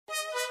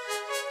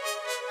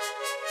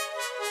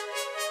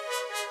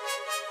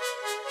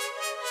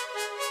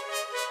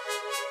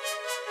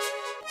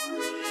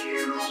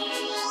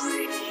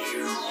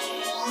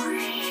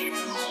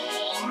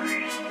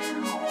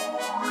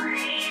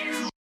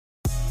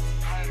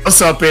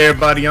What's up,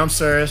 everybody? I'm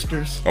Sir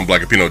Esters. I'm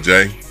Black Apino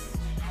J.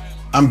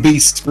 I'm B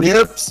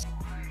Scripps.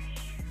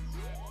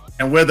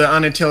 And we're the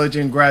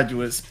Unintelligent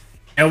Graduates.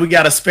 And we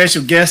got a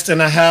special guest in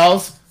the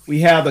house.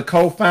 We have the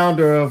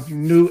co-founder of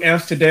New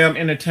Amsterdam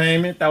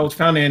Entertainment that was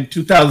founded in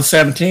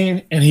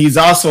 2017. And he's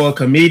also a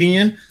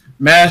comedian,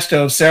 master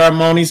of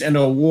ceremonies, and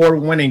an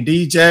award-winning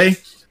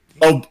DJ,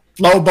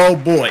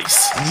 Flobo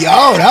Boyce.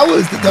 Yo, that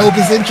was the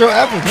dopest intro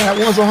ever, man.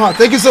 That one so hard.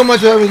 Thank you so much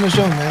for having me on the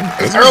show, man.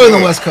 It's early on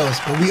the West Coast,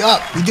 but we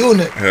up. We doing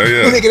it. Hell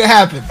yeah. We're making it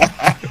happen.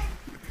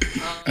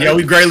 Yeah,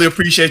 we greatly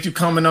appreciate you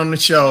coming on the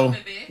show.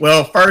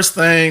 Well, first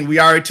thing, we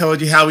already told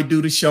you how we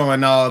do the show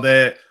and all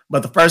that.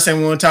 But the first thing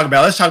we want to talk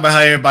about, let's talk about how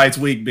everybody's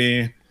week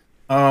been.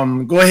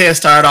 Go ahead and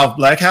start off,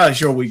 Black. How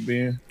has your week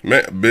been?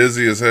 Man,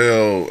 busy as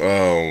hell.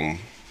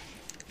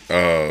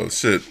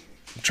 Shit.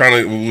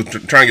 We're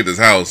trying to get this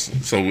house.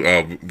 So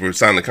we're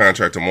signing the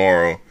contract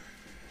tomorrow.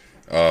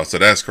 So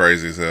that's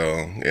crazy as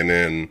hell. And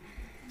then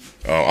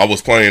I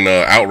was playing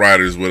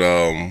Outriders with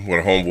a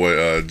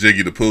homeboy,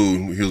 Jiggy the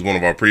Pooh. He was one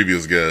of our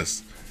previous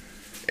guests.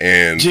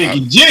 And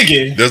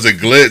Jiggy. There's a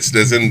glitch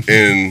that's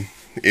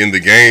in the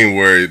game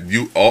where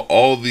you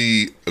all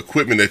the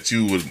equipment that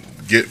you would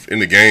get in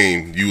the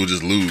game, you would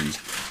just lose.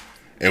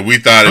 And we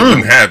thought it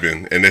wouldn't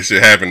happen, and that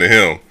shit happened to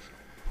him.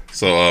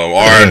 So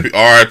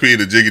RIP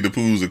to Jiggy the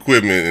Pooh's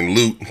equipment and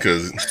loot,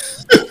 because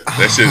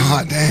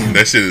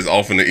that shit is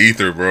off in the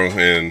ether, bro.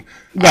 And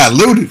you got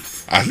looted.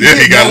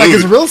 He got like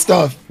looted. it's real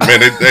stuff. Man,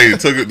 they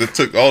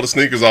took all the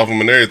sneakers off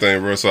him and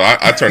everything, bro. So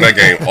I turned that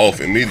game off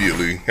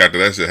immediately after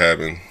that shit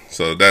happened.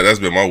 So that's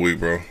been my week,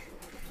 bro.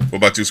 What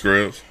about you,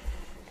 Scrubs?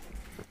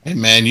 Hey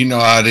man, you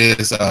know how it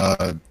is.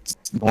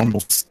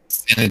 Normal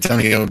San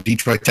Antonio,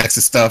 Detroit,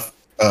 Texas stuff.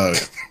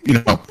 You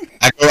know,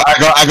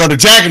 I go to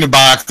Jack in the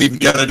Box even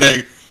the other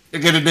day to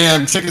get a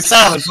damn chicken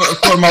salad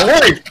for my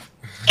wife,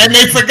 and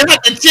they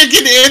forgot the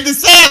chicken in the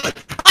salad.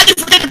 I just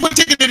forgot to put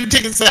chicken in the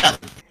chicken salad.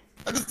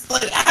 I was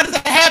like, how did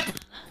that happen?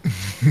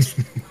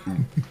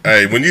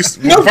 Hey,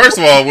 first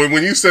of all,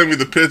 when you sent me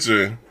the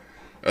picture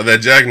of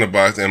that Jack in the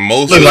Box, and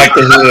most of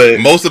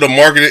the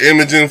marketing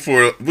imaging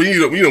for when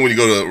you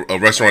go to a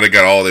restaurant, they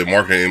got all their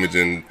marketing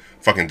imaging.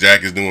 Fucking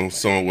Jack is doing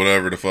some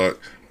whatever the fuck.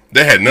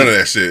 They had none of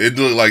that shit. It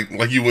looked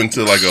like you went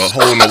to like a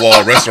hole in the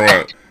wall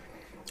restaurant.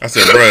 I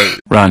said, bruh,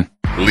 run,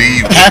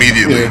 leave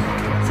immediately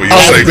for your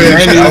safety.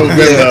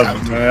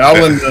 I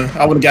wouldn't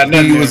have got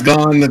nothing. He was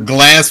gone. The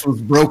glass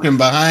was broken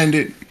behind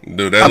it.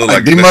 Dude, that looked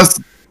like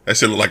that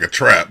shit looked like a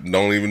trap.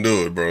 Don't even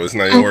do it, bro. It's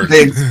not even working.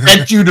 They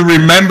expect you to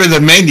remember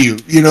the menu.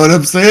 You know what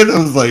I'm saying? I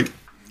was like,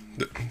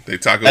 they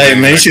talk. Hey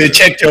man, you should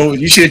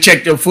have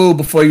checked your food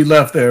before you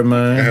left there,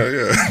 man. Hell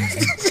yeah.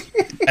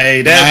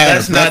 Hey,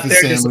 that's not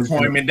their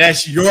disappointment.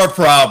 That's your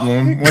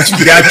problem. Once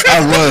you got,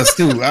 I was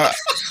too. I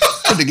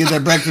had to get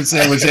that breakfast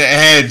sandwich. It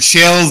had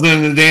shells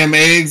and the damn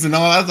eggs and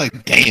all. I was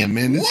like, damn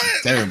man, this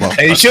is terrible.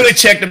 Hey, you should have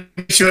checked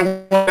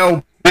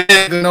the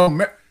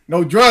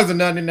no drugs or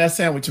nothing in that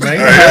sandwich, man.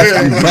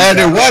 I'm glad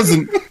there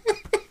wasn't.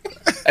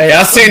 Hey,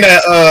 I seen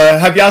that.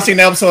 Have y'all seen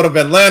the episode of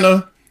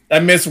Atlanta?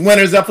 That Miss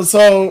Winters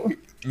episode?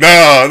 No,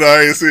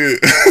 I ain't seen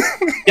it.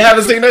 You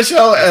haven't seen that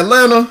show,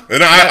 Atlanta?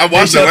 And I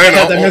watched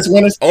Atlanta.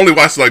 I only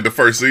watched like the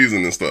first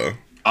season and stuff.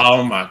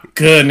 Oh my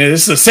goodness,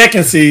 it's the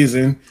second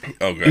season.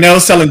 Okay. You know,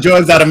 selling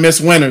drugs out of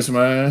Miss Winters,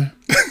 man.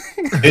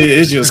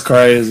 It's just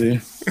crazy.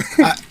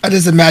 I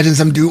just imagine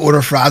some dude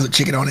order fries with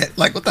chicken on it.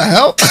 Like, what the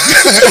hell?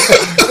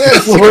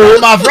 Where are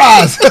my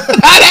fries?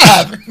 How'd that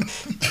happen?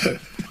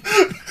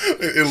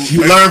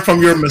 You learn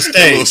from your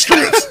mistakes.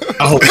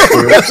 I hope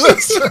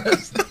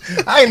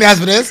I ain't asked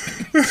for this.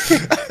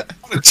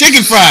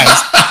 Chicken fries,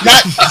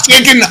 not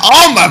chicken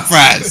on my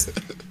fries.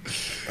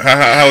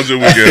 How's your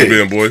weekend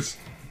been, boys?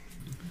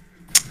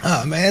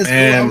 Oh man,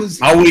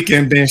 my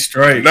weekend been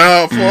straight.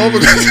 Nah, tell me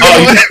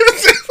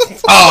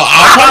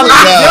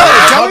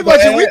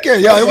about your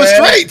weekend. Yo, it was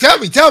straight. Tell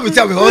me. What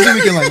was your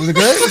weekend like? Was it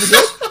good?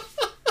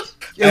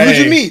 Yeah, who'd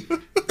you meet?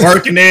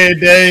 Working every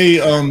day,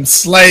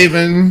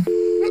 slaving.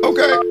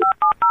 Okay.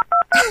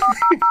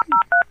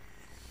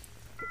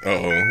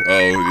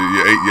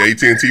 Your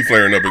AT&T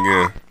flaring up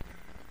again.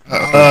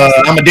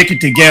 I'm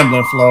addicted to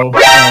gambling, Flo.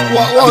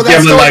 Whoa, that's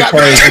gambling like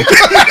crazy.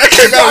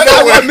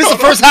 I missed the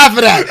first half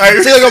of that.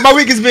 So, my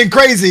week has been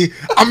crazy.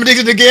 I'm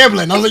addicted to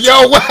gambling. I was like,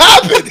 yo, what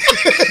happened?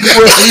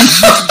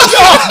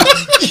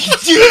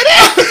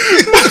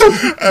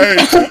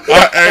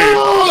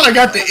 I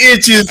got the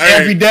itches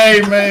every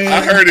day, man.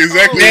 I heard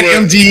exactly what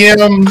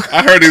MGM.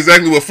 I heard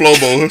exactly what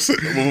Flobo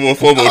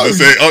just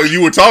said. Oh,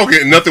 you were talking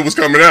and nothing was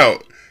coming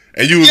out.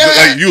 And you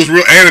was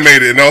real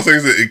animated, and all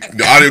things that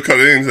the audio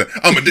cut in. Like,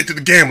 I'm addicted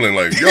to gambling.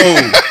 Like, yo,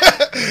 in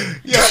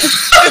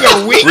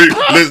a week.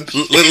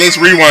 Let's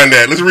rewind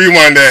that.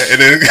 And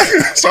then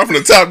start from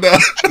the top down.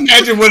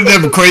 Imagine one of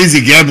them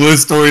crazy gambling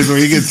stories where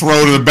he gets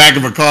thrown in the back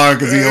of a car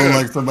because he owed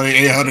like somebody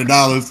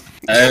 $800.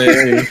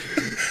 Hey,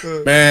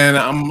 man,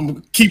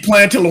 I'm keep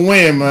playing till I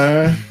win,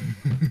 man.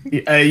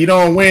 Hey, you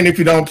don't win if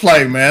you don't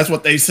play, man. That's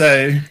what they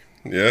say.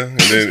 Yeah, and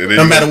then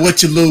no matter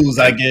what you lose,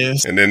 I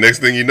guess. And then next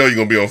thing you know, you're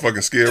gonna be on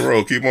fucking Skid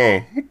Row. Keep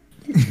on.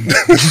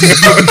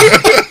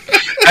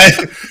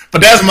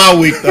 But that's my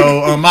week,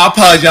 though. I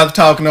apologize for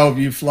talking over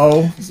you,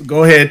 Flo. So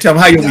go ahead, tell me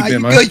how your week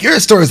been, man. Your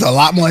story is a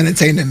lot more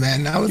entertaining,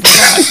 man. That was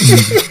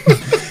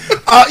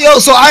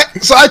so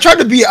I try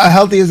to be as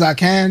healthy as I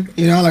can.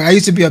 You know, like I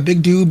used to be a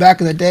big dude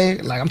back in the day.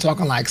 Like I'm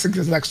talking like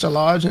 6 extra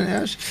large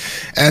and ish.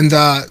 And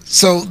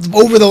so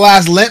over the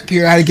last Lent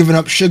period, I had given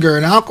up sugar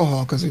and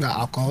alcohol because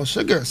alcohol is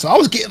sugar. So I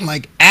was getting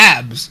like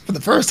abs for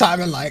the first time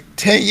in like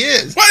 10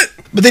 years. What?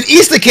 But then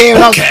Easter came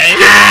and I was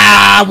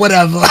like,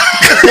 whatever.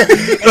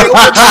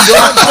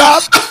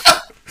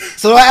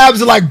 So my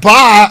abs are like,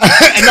 bye.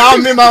 And now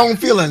I'm in my own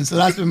feelings. So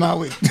that's been my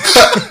week.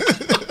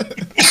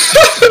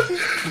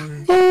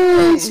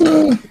 What's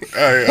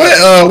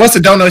the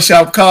donut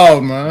shop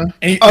called, man?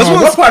 And,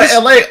 what part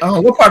of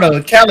LA? What part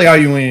of Cali are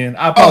you in?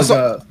 I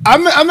apologize.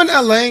 I'm in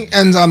LA,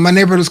 and my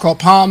neighborhood is called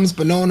Palms,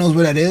 but no one knows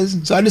where that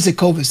is. So I just say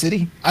Culver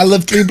City. I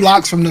live 3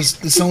 blocks from the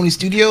Sony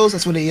Studios.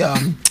 That's where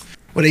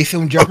they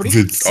film Jeopardy.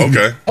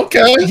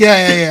 Okay.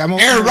 Yeah. I'm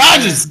Aaron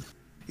Rodgers.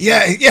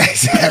 Yeah,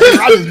 Aaron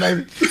Rodgers,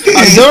 baby.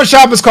 The donut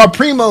shop is called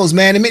Primo's,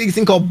 man. They make these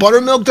thing called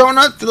buttermilk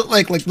donuts. They look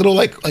like little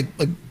like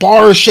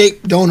bar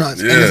shaped donuts.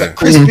 Yeah. And it's like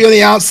crispy on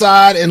the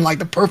outside and like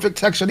the perfect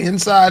texture on the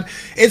inside.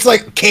 It's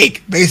like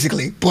cake,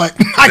 basically, but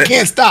I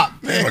can't stop.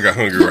 Damn, I got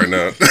hungry right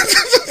now.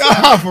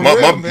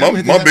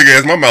 My big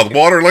ass, my mouth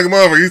watering like a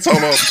motherfucker. You talking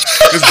about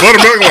this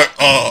buttermilk?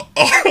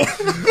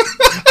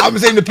 I'm like, I'm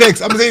saying the pics.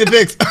 Right.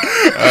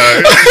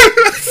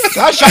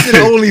 So I shot to the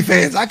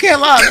OnlyFans. I can't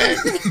lie, man.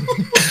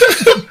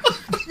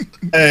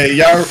 Hey,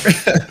 y'all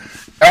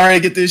ready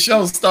to get this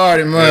show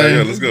started, man?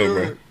 Yeah, let's go,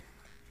 bro.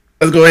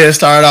 Let's go ahead and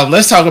start off.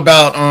 Let's talk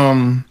about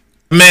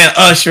man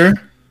Usher,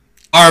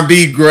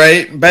 R&B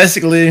great.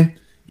 Basically,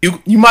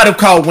 you might have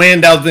caught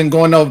wind that's been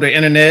going over the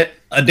internet.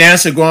 A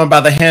dancer going by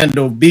the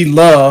handle B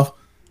Love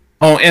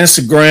on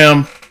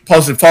Instagram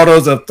posted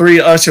photos of 3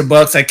 Usher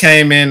bucks that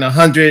came in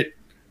 $100,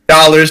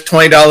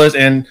 $20,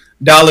 and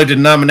dollar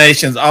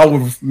denominations, all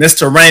with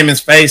Mr.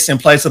 Raymond's face in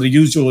place of the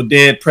usual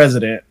dead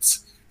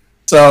presidents.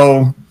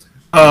 So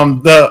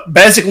the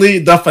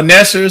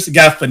finessers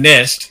got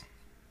finessed.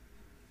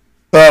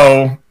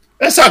 So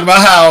let's talk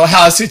about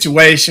how a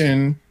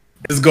situation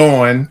is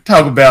going.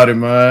 Talk about it,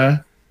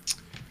 man.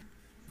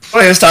 Go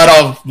ahead and start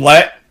off,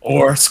 Black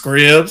or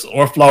Scribs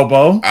or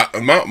Flobo.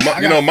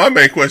 My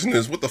main question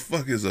is, what the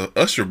fuck is a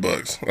Usher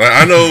bucks?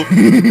 I know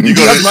you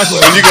go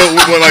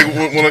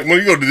when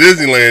you go to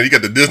Disneyland, you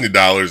got the Disney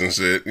dollars and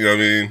shit. You know what I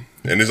mean?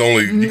 And it's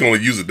only you can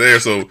only use it there.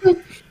 So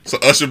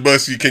Usher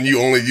bucks, can you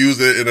only use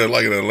it in an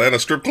Atlanta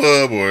strip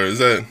club, or is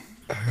that?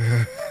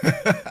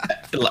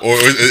 Or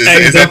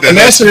is that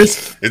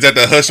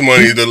the hush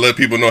money to let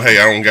people know, hey,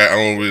 I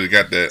don't really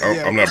got that.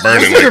 I'm not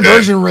burning What's like the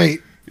conversion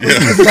rate? Yeah.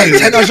 Is it like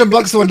 10 Usher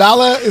bucks to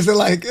 $1? Is it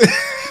like?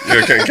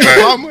 Yeah, can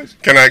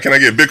I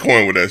get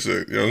Bitcoin with that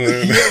shit? You know what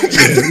I'm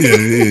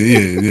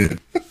saying? Yeah.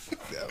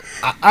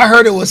 I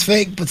heard it was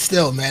fake, but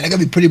still, man, I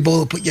gotta be pretty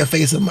bold to put your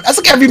face on money. That's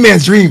like every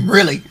man's dream,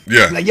 really.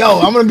 Yeah. Like, yo,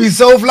 I'm gonna be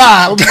so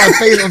fly. I'm gonna put my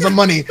face on some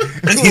money.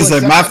 He's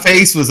like, my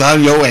face was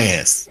on your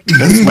ass.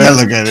 That's the way I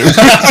look at it.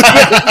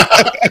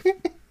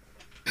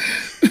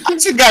 I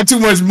just got too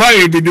much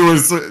money to be doing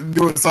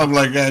something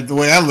like that. The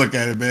way I look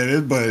at it,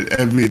 man. But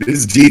I mean,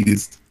 it's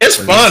genius. It's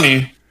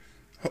funny.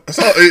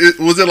 So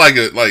was it like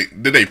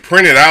did they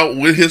print it out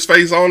with his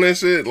face on that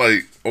shit?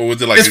 Like, or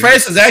was it like his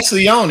face is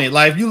actually on it?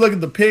 Like, if you look at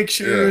the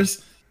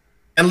pictures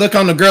and look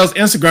on the girl's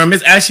Instagram,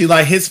 it's actually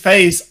like his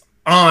face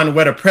on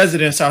where the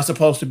presidents are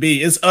supposed to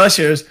be. It's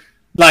Usher's.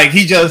 Like,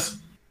 he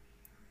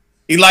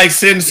like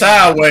sitting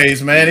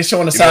sideways, man. It's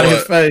showing the side of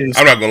his face.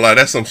 I'm not gonna lie,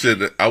 that's some shit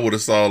that I would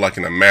have saw like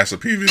in a Master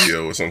P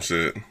video or some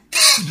shit.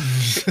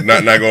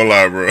 not gonna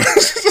lie, bro.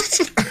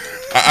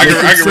 I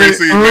can really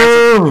see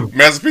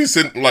Master P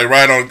sitting like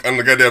right on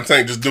the goddamn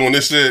tank, just doing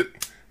this shit,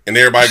 and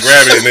everybody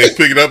grab it and they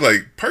pick it up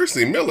like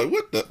Percy Miller.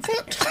 What the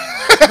fuck?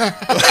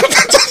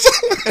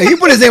 Hey, he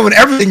put his name on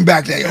everything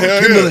back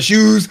there. People at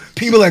shoes,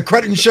 people at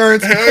credit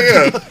insurance,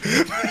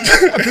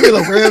 people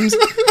at rims.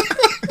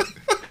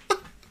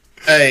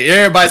 Hey,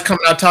 everybody's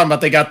coming out talking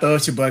about they got the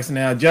Usher bucks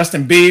now.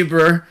 Justin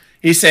Bieber,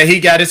 he said he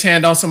got his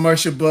hand on some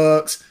Usher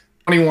bucks.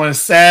 21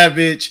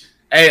 Savage.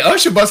 Hey,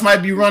 Usher bucks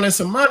might be running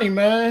some money,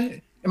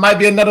 man. It might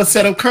be another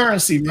set of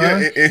currency,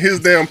 man. Yeah, in his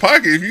damn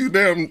pocket, if you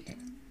damn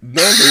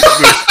dumb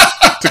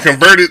to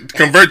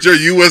convert your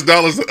US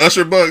dollars to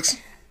Usher bucks,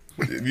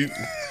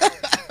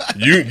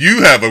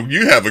 you have a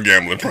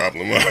gambling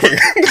problem.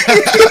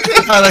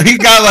 He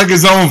got like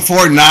his own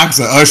Fort Knox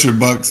of Usher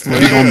bucks where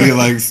he's gonna be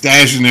like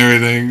stashing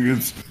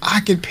everything. I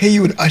can pay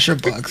you in Usher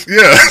bucks.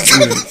 Yeah.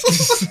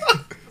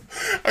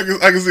 I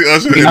can see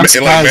Usher I'm in surprised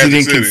like he Magic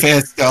didn't City.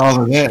 confess to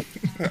all of that.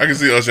 I can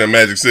see Usher in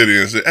Magic City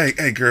and say,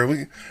 "Hey, girl,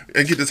 we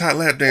get this hot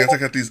lap dance. I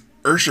got these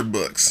Usher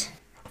bucks.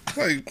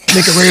 Like,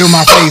 make it rain on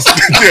my face."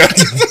 Yeah.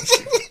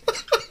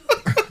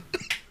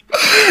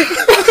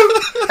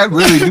 That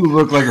really do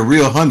look like a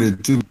real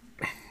 100 too.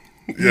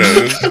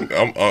 Yeah,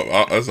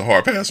 that's a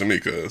hard pass for me,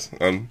 cause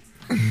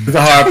It's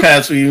a hard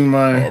pass for you,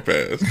 man. Hard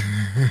pass.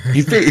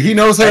 He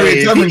knows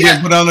Harriet Tubman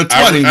get put on the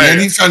 20, man.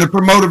 He's trying to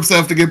promote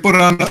himself to get put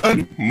on the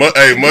 100.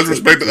 Much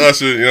respect to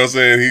Usher. You know what I'm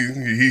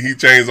saying? He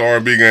changed the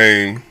R&B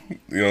game.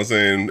 You know what I'm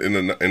saying? In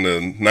the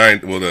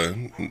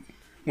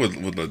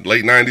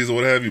late '90s or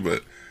what have you.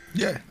 But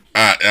Yeah.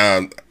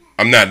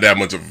 I'm not that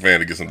much of a fan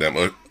to get some damn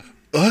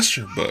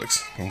Usher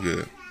bucks. I'm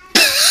good.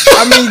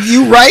 I mean,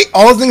 you right,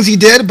 all the things he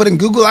did, but in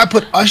Google I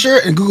put Usher,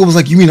 and Google was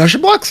like, "You mean Usher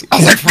bucks?" I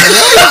was like, "For real?"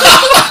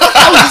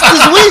 I was just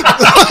this week.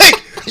 Like,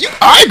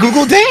 all right,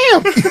 Google,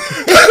 damn.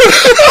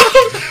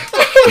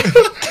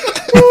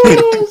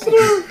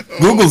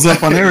 Google's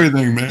up on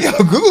everything, man. Yo,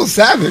 Google's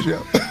savage, yo.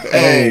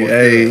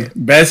 Hey,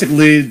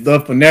 basically the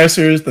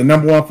finessers, the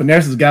number one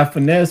finessers got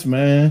finesse,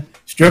 man.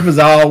 Strippers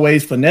are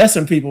always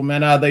finessing people,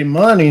 man, out of their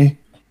money.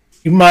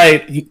 You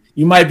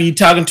might be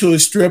talking to a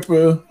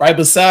stripper right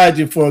beside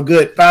you for a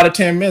good 5 to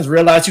 10 minutes.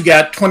 Realize you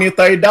got $20 or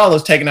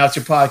 $30 taken out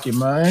your pocket,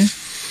 man.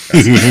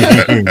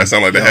 That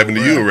sounds like that happened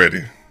to you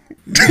already.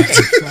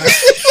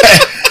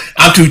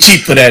 I'm too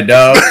cheap for that,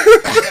 dog.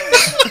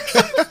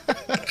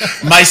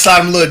 Might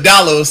slide him a little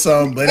dollar or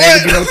something, but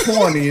ain't gonna be no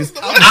 20s.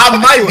 I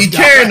might be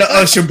carrying the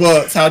Usher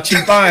bucks. How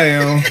cheap I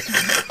am.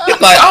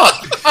 It's like,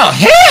 oh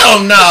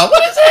hell no!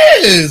 What is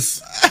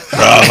this?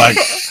 Bro, like,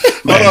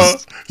 Hold on.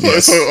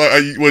 So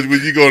when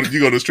you go to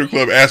the strip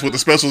club, ask what the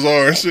specials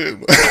are and shit.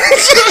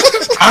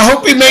 I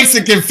hope he makes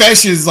the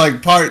confessions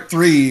like part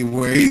 3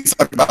 where he's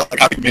talking about like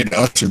how he made the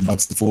Usher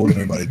bucks to fool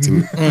everybody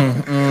too.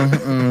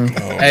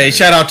 Hey,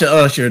 shout out to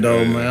Usher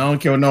though, man. I don't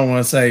care what no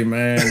one say,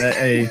 man.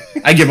 Hey,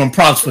 I give him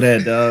props for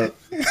that, dog.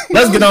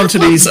 Let's get on to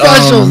these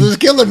Specials is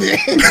killing me.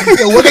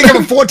 Yo, we're gonna give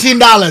him $14.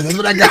 That's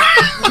what I got.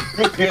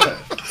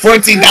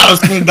 $14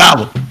 for the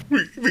dollar.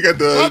 we got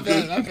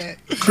the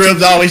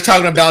Cribs always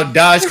talking about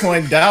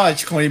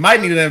Dogecoin. You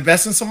might need to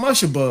invest in some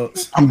Usher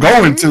bucks. I'm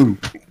going to.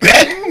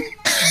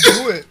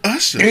 Do it.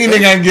 Usher.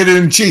 Anything I can get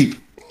in cheap.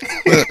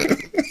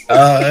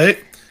 Alright.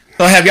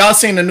 So have y'all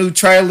seen the new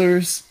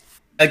trailers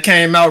that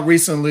came out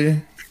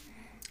recently?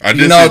 I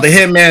did. You know, the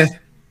Hitman.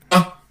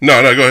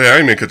 No, go ahead. I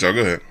didn't mean to cut y'all.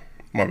 Go ahead.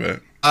 My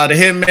bad. The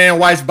Hitman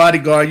Wife's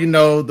Bodyguard, you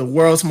know, the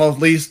world's most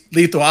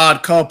lethal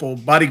odd couple.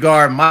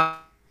 Bodyguard Mike,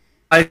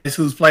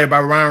 who's played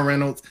by Ryan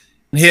Reynolds,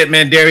 and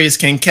Hitman Darius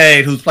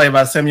Kincaid, who's played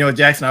by Samuel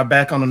Jackson, are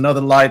back on another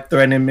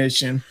life-threatening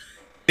mission.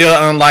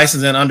 Still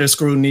unlicensed and under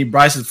scrutiny,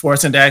 Bryce is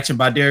forced into action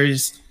by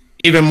Darius'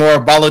 even more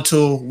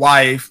volatile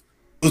wife,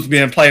 who's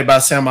being played by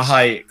Salma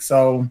Hayek.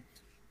 So,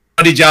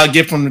 what did y'all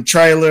get from the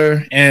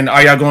trailer, and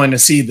are y'all going to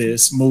see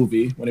this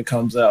movie when it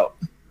comes out?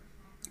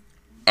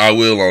 I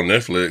will on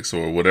Netflix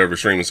or whatever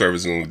streaming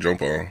service is going to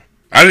jump on.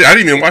 I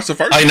didn't even watch the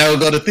first one. I never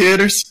go to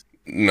theaters.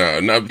 No.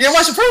 You didn't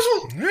watch the first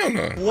one? Hell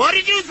no. What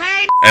did you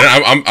say? And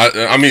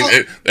I mean,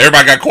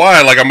 everybody got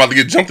quiet like I'm about to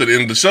get jumped at the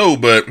end of the show,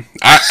 but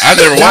I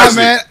never watched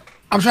man. it.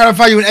 I'm trying to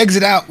find you an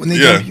exit out when they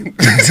jump you.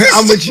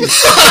 I'm with you.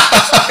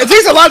 It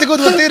takes a lot to go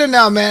to a theater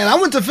now, man. I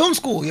went to film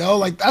school, yo.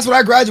 Like, that's what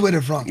I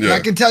graduated from. Yeah.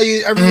 I can tell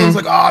you, everyone's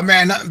like, oh,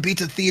 man, nothing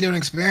beats a theater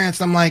experience.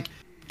 I'm like,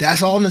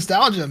 that's all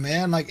nostalgia,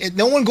 man. Like,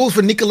 no one goes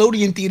for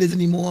Nickelodeon theaters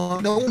anymore.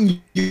 No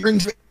one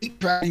yearns for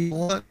 8-track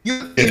anymore.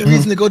 You need a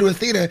reason to go to a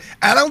theater.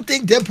 I don't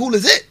think Deadpool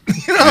is it.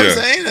 You know what I'm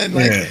saying? And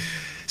like,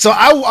 so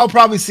I'll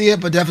probably see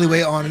it, but definitely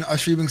wait on a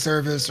streaming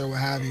service or what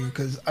have you.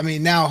 Because, I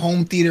mean, now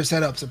home theater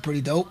setups are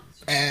pretty dope.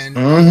 And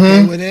I'm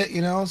okay with it,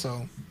 you know,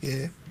 so,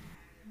 yeah.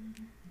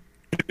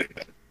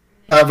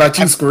 How about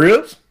you,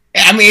 Scribs?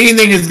 I mean,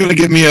 anything is going to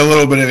give me a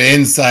little bit of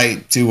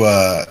insight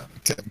to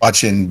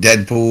watching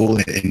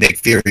Deadpool and Nick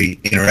Fury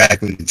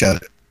interact with each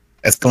other.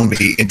 That's going to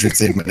be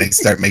interesting when they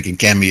start making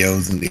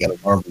cameos and the other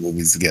Marvel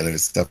movies together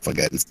and stuff like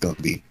that. It's going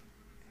to be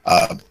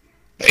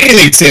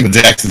anything Samuel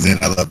Jackson's in,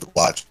 I love to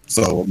watch.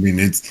 So I mean,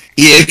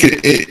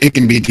 it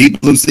can be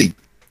deep blue sea.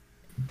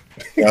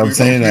 You know what I'm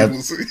saying? They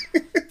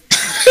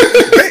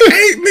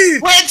hate me.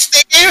 Which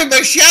they gave him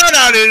a shout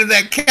out into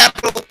that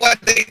capital.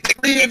 What they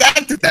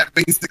reenacted that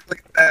basically.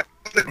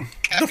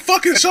 The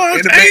fucking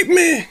sharks hate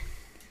me.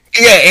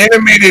 Yeah,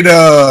 animated.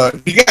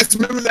 You guys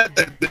remember that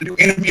the new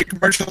animated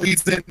commercial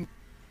he's in?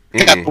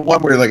 Yeah, the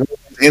one where like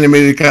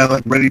animated kind of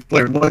like Ready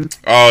Player One.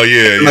 Oh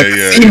yeah.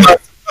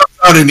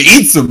 Out and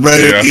eats them, right?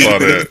 Yeah, I saw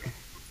that.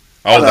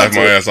 I was laughing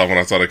my ass off when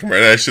I saw that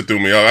commercial. That shit threw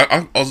me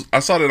off. I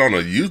saw that on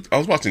I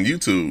was watching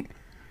YouTube,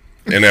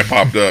 and that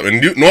popped up.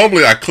 And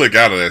normally I click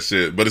out of that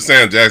shit, but it's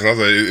Sam Jackson. I was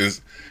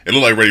like, it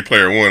looked like Ready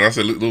Player One. I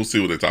said, let's see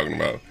what they're talking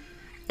about.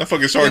 That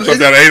fucking shark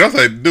jumped out of 8. I was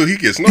like, dude, he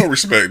gets no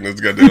respect in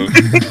this goddamn.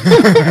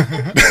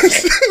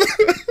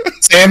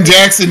 Sam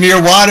Jackson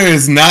near water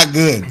is not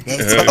good.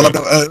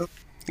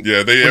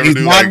 Yeah, they ever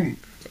do like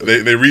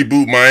they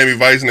reboot Miami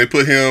Vice and they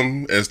put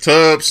him as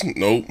Tubbs.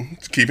 Nope,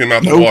 keep him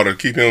out the water.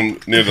 Keep him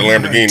near the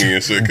Lamborghini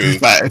and shit. Cause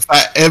if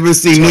I ever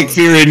see Nick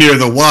Fury near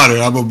the water,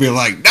 I'm gonna be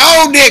like,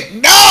 no, Nick,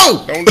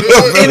 no! Don't do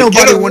it. Ain't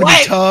nobody want to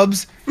be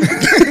Tubbs.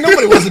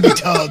 Nobody wants to be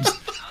Tubbs.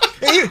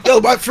 Yo,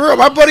 for real,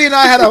 my buddy and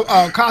I had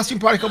a costume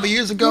party a couple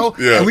years ago,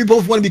 and we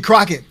both want to be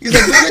Crockett. He's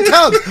like, "You're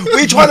Tubbs. What are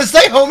you trying to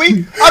say,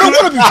 homie? I don't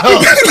want to be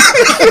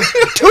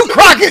Tubbs. 2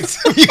 Crockett's.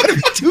 You gotta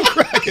be 2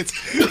 Crockett's."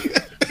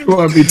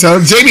 want to be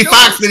Tubbs. Jamie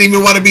Foxx didn't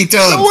even want to be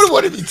Tubbs. I would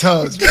want to be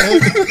Tubbs,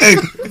 man. Hey,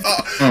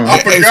 I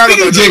forgot speaking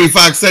about of Jamie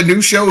Foxx, that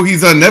new show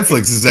he's on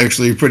Netflix is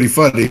actually pretty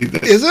funny.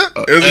 Is it?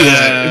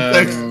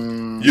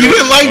 You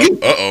didn't like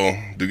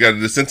it? You got a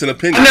dissenting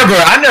opinion.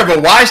 I never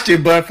watched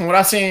it, but from what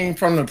I seen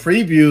from the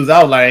previews,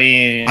 I was like,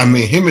 I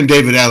mean, him and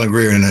David Allen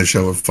Greer in that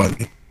show are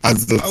funny.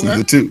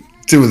 The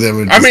two of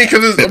them. I mean,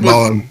 because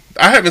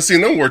I haven't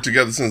seen them work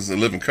together since The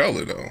Living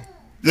Color, though.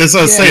 That's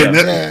what I'm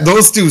saying.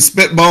 Those two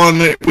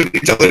spitballing with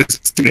each other.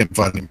 It's too damn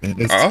funny, man.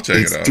 I'll check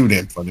it out. It's too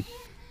damn funny.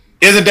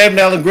 isn't David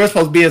Allen Greer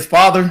supposed to be his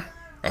father?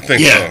 I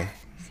think so.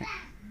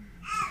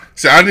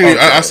 See, I didn't.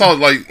 I saw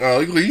like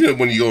you know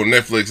when you go on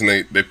Netflix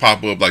and they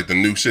pop up like the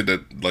new shit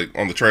that like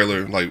on the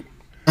trailer like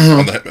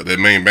on the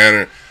main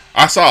banner.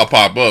 I saw it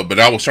pop up, but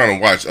I was trying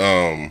to watch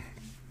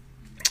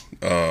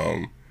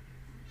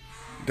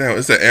damn,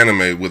 it's that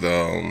anime with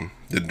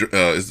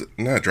is it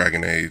not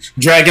Dragon Age?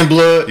 Dragon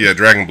Blood. Yeah,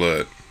 Dragon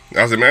Blood.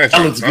 I was like, man,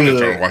 I'm just trying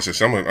good. to watch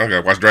this. I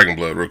gotta watch Dragon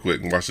Blood real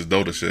quick and watch this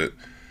Dota shit.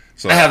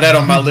 So I have that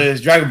on my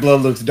list. Dragon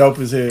Blood looks dope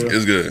as hell.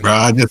 it's good.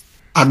 Bro,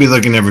 I be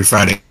looking every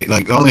Friday.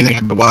 Like the only thing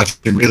I've been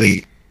watching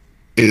really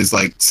is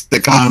like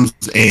sitcoms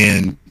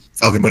and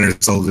Falcon Winter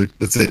Soldier.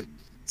 That's it.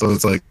 So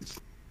it's like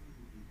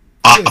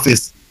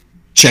Office.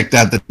 Checked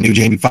out the new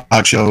Jamie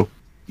Foxx show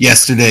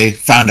yesterday.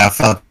 Found out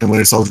Falcon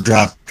Winter Soldier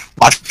dropped.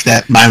 Watched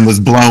that. Mind was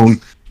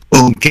blown.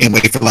 Boom! Can't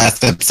wait for the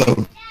last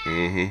episode.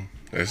 Mm-hmm.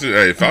 That's it.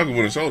 Hey, Falcon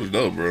Winter Soldier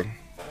dope, bro.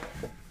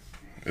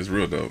 It's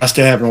real dope. I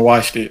still haven't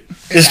watched it.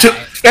 There's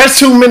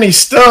too much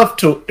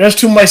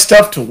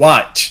stuff to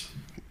watch.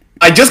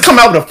 I just come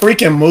out with a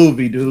freaking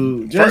movie,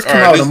 dude. Just come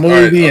out with a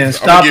movie and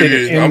stop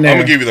it. I'm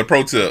gonna give you the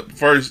pro tip.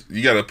 First,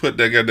 you gotta put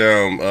that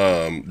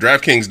goddamn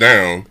DraftKings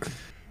down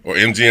or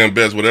MGM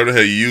bets, whatever the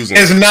hell you're using.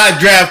 It's not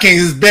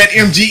DraftKings, it's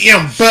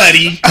BetMGM,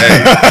 buddy.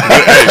 Hey,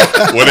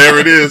 whatever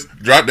it is,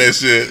 drop that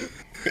shit.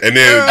 And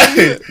then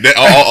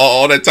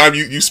all that time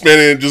you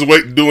spending just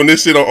doing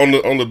this shit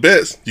on the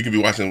bets, you could be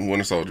watching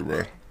Winter Soldier,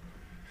 bro.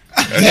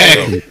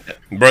 That's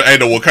bro, hey,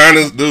 the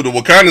Wakandans, dude, the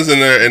Wakandans in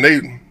there, and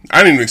I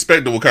didn't even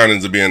expect the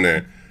Wakandans to be in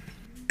there,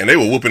 and they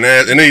were whooping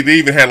ass, and they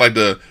even had like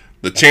the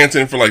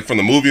chanting from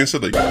the movie and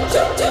stuff. Like,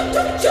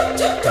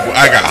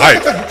 I got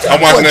hyped.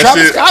 I'm watching that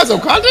shit.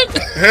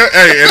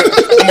 Hey, and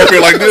I'm up here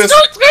like this.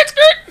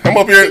 I'm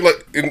up here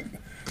like, and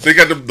they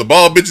got the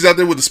bald bitches out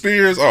there with the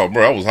spears. Oh,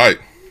 bro, I was hyped.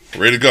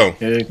 Ready to go.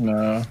 Heck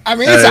no. I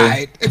mean, it's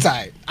alright. It's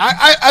alright.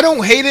 I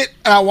don't hate it.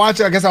 And I watch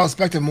it. I guess I was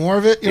expecting more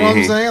of it. You know what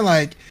I'm saying?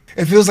 Like,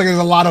 it feels like there's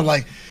a lot of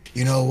like,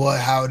 you know what,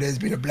 how it is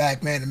being a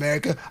black man in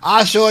America.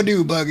 I sure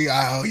do, Buggy. You know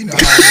how it is being a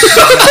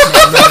black man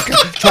in America.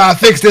 Try to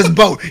fix this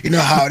boat. You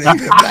know how it is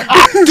being a black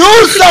man. Do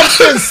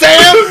something,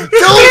 Sam. Do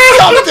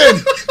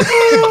something.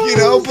 You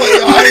know, but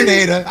I ain't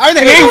hate her. I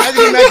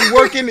think Maggie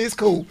working is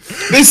cool.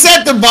 They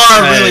set the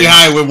bar really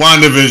high with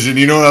WandaVision.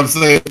 You know what I'm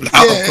saying?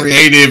 How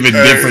creative and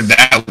different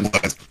that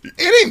was.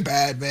 It ain't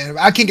bad, man.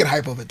 I can't get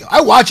hype of it though.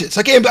 I watch it, so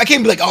I can't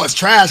be like, oh, it's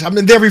trash. I'm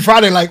in there every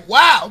Friday, like,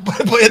 wow.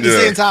 But at the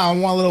same time, I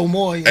want a little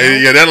more. You know?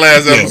 Hey, yeah, that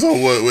last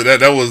episode was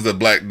that was the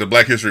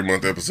Black History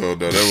Month episode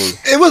though.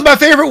 It was my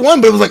favorite one,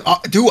 but it was like, oh,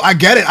 dude, I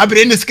get it. I've been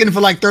in this skin for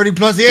like 30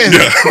 plus years.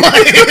 Yeah.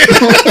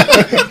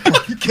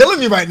 You're killing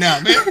me right now,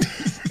 man.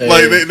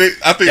 Like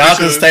I think y'all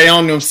can stay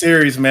on them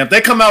series, man. If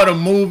they come out with a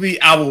movie,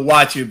 I will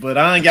watch it, but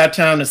I ain't got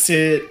time to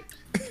sit.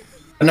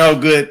 I know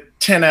good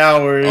 10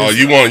 hours. Oh,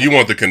 you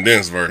want the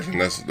condensed version?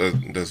 That's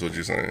what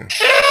you're saying.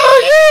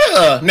 Hell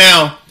yeah!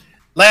 Now,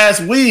 last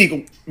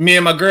week, me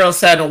and my girl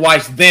sat and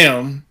watched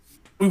them.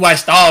 We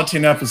watched all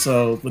 10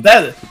 episodes, but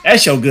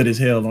that show good as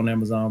hell on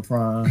Amazon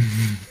Prime.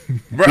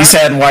 Bro, we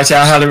sat and watched.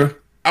 I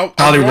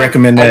highly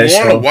recommend that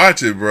show. I want to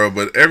watch it, bro,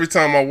 but every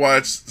time I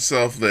watch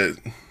stuff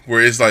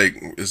where it's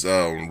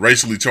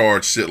racially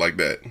charged shit like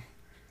that,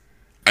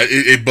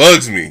 it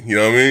bugs me. You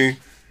know what I mean?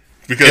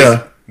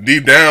 Because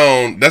deep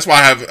down, that's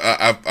why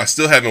I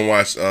still haven't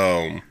watched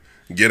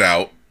Get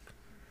Out,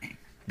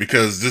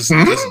 because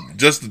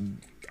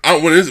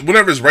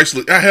whenever it's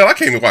racially, hell, I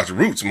can't even watch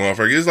Roots,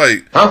 motherfucker. It's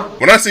like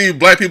when I see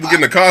black people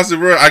getting accosted,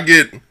 bro, I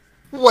get.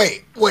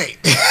 Wait.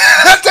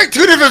 That's like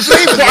two different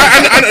things. Well,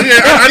 I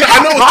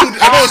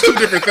know it's two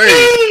different things.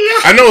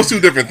 I know it's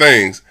two different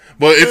things.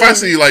 But if I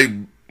see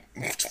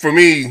for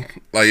me,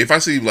 if I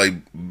see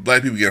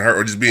black people getting hurt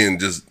or just being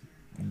just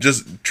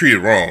treated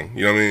wrong,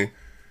 you know what I mean?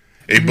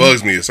 It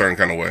bugs me a certain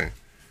kind of way.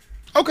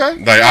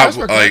 Okay.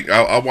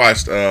 I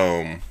watched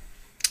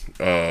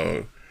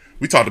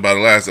we talked about it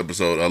last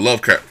episode,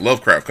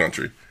 Lovecraft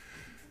Country.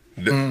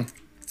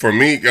 For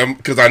me,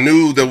 because I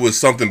knew there was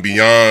something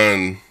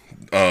beyond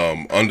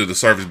under the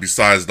surface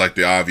besides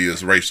the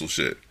obvious racial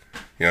shit.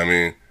 You know what I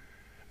mean?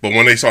 But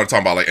when they started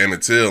talking about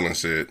Emmett Till and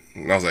shit,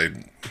 and I was like,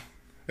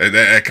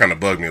 that kind of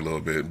bugged me a little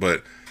bit.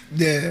 But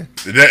yeah,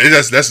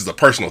 that's just a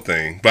personal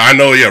thing. But I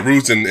know,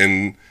 Roots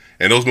and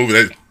those movies,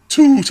 they're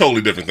two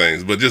totally different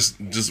things. But just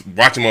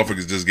watching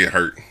motherfuckers just get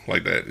hurt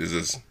like that is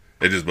just.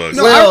 It just bugs.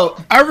 No,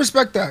 well, I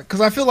respect that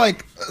because I feel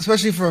like,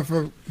 especially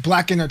for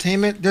black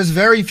entertainment, there's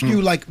very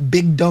few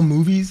big dumb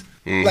movies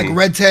like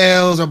Red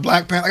Tails or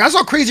Black Panther. Like I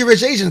saw Crazy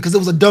Rich Asians because it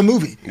was a dumb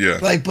movie. Yeah.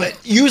 Like, but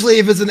usually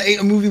if it's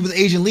a movie with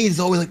Asian leads, it's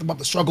always like about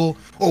the struggle,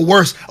 or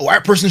worse, a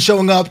white person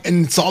showing up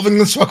and solving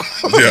the struggle.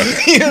 Yeah.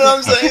 You know what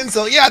I'm saying?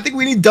 So yeah, I think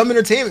we need dumb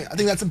entertainment. I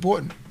think that's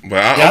important.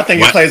 But I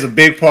think it plays a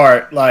big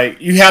part. Like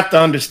you have to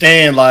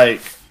understand,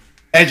 like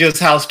that's just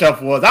how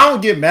stuff was. I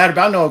don't get mad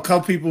about. I know a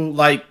couple people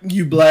like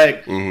you,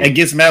 Black, and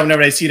gets mad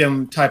whenever they see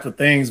them type of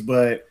things,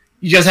 but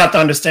you just have to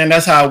understand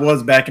that's how it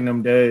was back in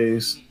them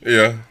days.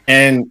 Yeah.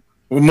 And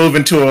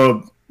we're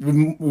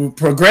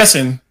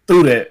progressing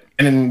through that,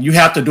 and then you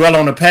have to dwell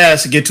on the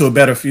past to get to a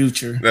better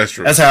future. That's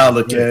true. That's how I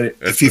look at it.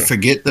 If you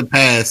forget the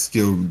past,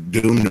 you're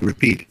doomed to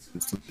repeat it.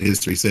 That's what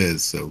history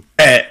says. So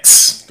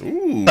X.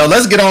 Ooh. So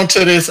let's get on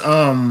to this.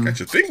 Got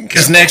your thinking cap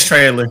This next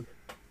trailer.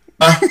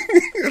 He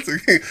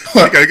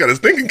got his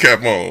thinking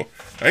cap on.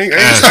 I ain't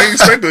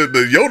expect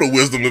the Yoda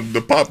wisdom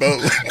to pop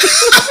out.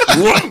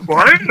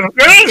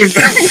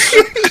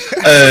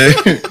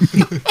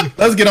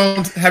 Let's get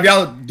on.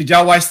 Did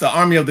y'all watch the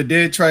Army of the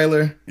Dead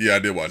trailer? Yeah, I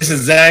did watch. This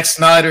is Zack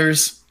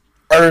Snyder's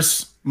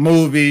first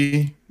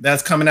movie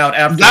that's coming out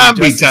after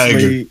Zombie Justice Tiger.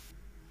 League.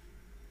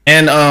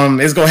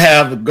 And it's gonna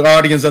have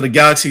Guardians of the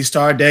Galaxy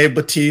star Dave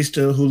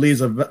Bautista, who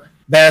leads a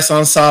vast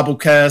ensemble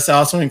cast.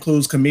 Also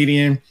includes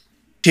comedian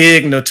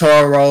Tig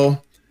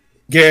Notaro,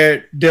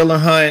 Garrett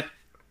Dillahunt,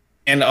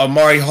 and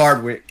Amari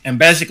Hardwick. And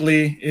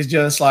basically, it's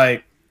just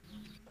like,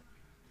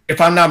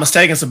 if I'm not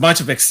mistaken, it's a bunch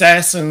of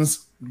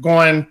assassins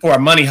going for a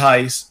money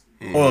heist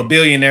or a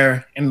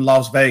billionaire in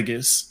Las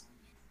Vegas.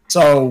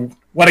 So,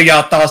 what are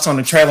y'all thoughts on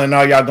the trailer? And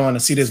are y'all going to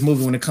see this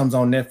movie when it comes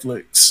on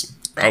Netflix?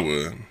 I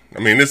would. I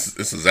mean, it's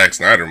a Zack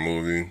Snyder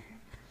movie,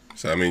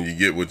 so I mean, you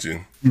get what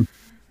you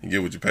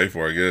pay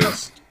for, I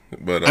guess.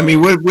 But I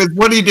mean, with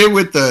what he did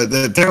with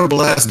the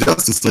terrible ass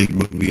Justice League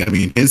movie, I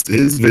mean, his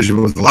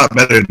vision was a lot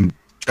better than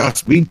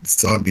Joss Whedon's.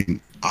 So I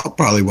mean, I'll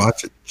probably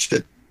watch it.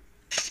 Shit.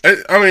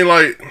 I mean,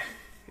 like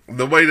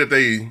the way that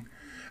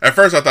at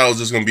first I thought it was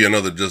just gonna be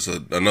another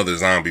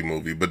zombie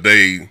movie, but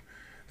they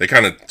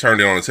kind of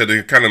turned it on its head.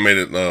 They kind of made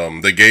it.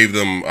 They gave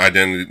them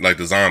identity, like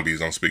the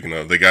zombies I'm speaking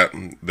of. They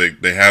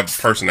have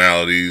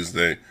personalities.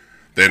 They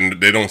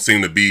don't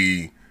seem to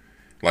be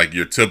like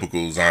your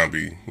typical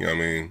zombie. You know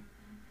what I mean?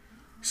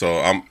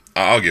 So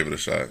I'll give it a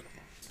shot.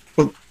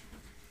 Well,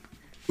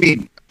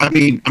 I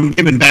mean, I'm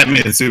giving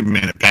Batman and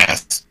Superman a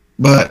pass,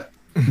 but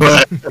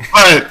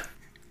a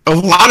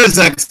lot of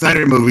Zack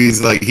Snyder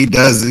movies, like he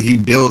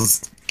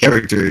builds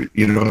character.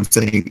 You know what I'm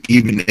saying?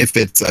 Even if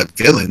it's a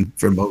villain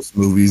for most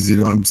movies, you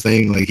know what I'm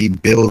saying? Like he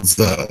builds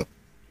it.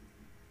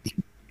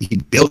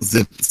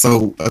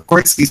 So of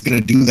course he's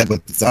gonna do that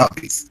with the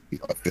zombies. You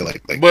know, I feel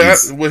like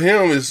but with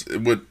him is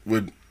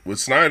with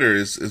Snyder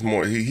is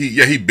more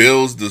he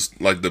builds this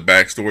like the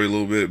backstory a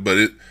little bit,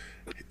 but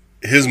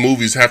his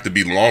movies have to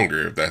be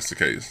longer if that's the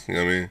case. You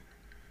know what I mean?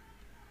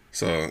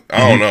 So I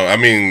don't know. I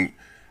mean,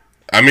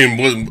 I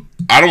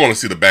don't want to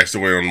see the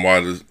backstory on why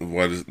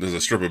there's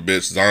a stripper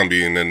bitch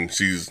zombie and then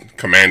she's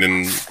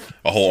commanding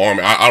a whole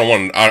army. I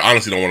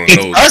honestly don't want to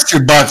know.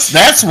 Usher Bucks.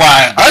 That's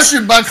why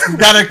Usher Bucks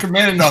got to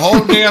command the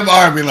whole damn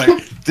army. Like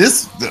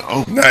this.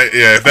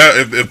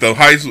 If the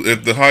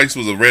heist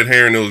was a red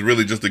herring, it was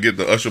really just to get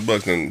the Usher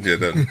Bucks. And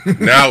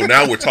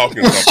now we're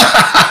talking.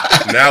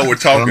 Now we're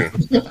talking.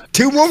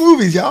 2 more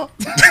movies, y'all.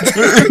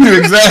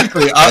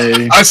 Exactly.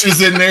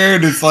 Usher's in there,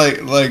 and it's like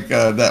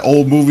that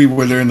old movie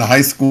where they're in the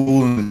high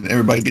school and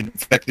everybody gets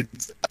infected.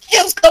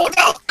 What's going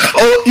on?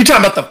 Oh, you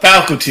talking about the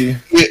faculty?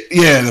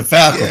 Yeah, the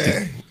faculty.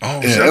 Yeah. Oh,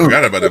 shit, I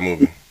forgot about that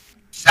movie.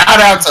 Shout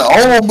out to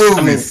old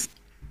movies.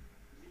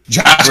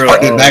 Josh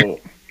Hartnett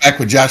back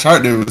with Josh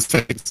Hartnett was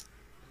famous.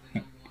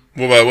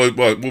 What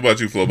about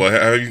you, Flo?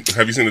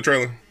 Have you seen the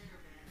trailer?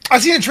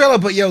 I've seen the trailer,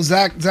 but yo,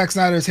 Zack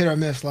Snyder's hit or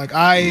miss. Like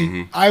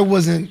I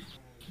wasn't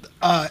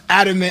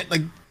adamant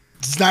like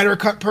Snyder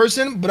cut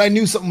person, but I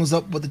knew something was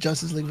up with the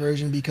Justice League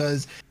version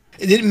because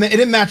it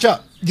didn't match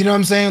up. You know what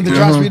I'm saying? The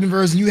Joss Whedon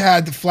version, you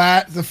had the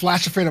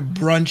Flash afraid of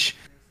brunch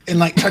and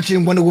like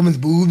touching Wonder Woman's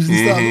boobs and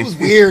stuff. It was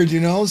weird,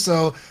 you know.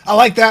 So I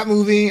like that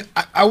movie.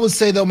 I would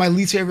say though my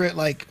least favorite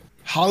like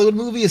Hollywood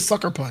movie is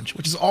Sucker Punch,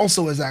 which is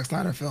also a Zack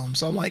Snyder film.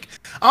 So I'm like,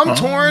 I'm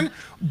torn,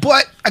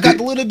 but I got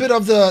a little bit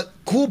of the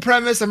cool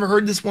premise. I've never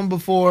heard this one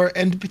before.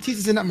 And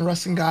Batista's in it. I'm a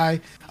wrestling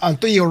guy.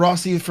 Theo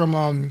Rossi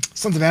from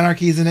Sons of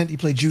Anarchy is in it. He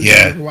played Juice. Yeah.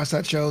 I never watched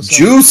that show. So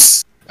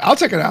Juice. I'll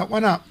check it out. Why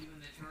not?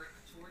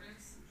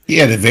 He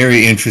had a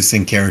very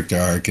interesting character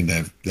arc in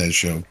that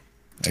show.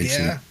 Actually.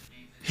 Yeah.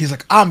 He's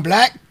like, I'm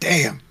black.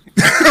 Damn.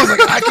 I was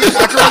like, I can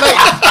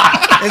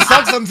relate. It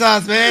sucks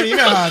sometimes, man. You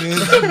know how it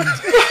is.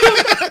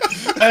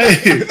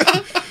 Hey,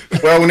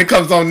 well, when it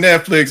comes on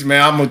Netflix,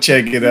 man, I'm gonna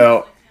check it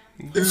out.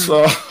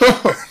 So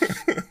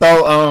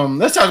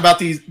let's talk about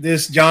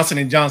this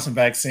Johnson & Johnson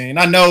vaccine.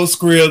 I know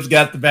Scribbs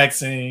got the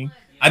vaccine.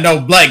 I know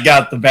Black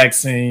got the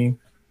vaccine.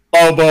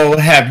 Bobo,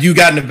 have you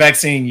gotten the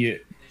vaccine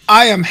yet?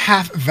 I am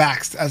half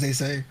vaxxed, as they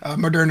say.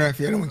 Moderna,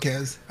 if anyone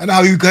cares. I know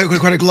how you kind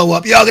of glow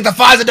up. Yo, get the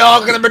Pfizer,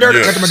 dog. Get the Moderna.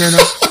 Yeah. Get the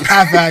Moderna.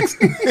 Half vaxxed.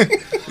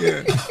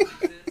 Yeah.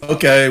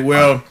 Okay,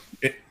 well,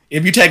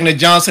 if you're taking the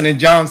Johnson &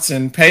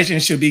 Johnson,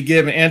 patients should be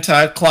given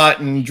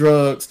anti-clotting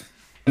drugs,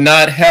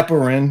 not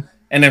heparin,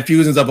 and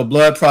infusions of a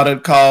blood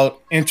product called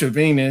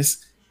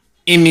intravenous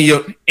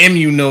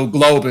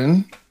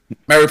immunoglobulin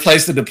may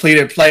replace the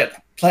depleted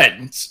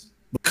platelets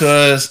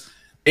because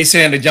they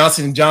saying the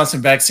Johnson &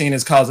 Johnson vaccine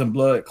is causing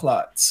blood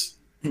clots.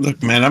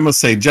 Look, man, I'm gonna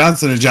say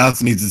Johnson &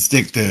 Johnson needs to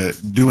stick to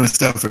doing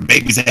stuff for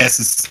babies'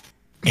 asses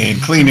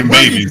and cleaning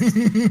babies.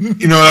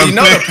 You know what I'm saying?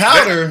 The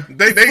powder.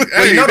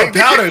 The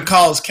powder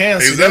causes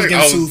cancer. Exactly. They're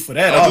getting sued for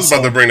that. I was just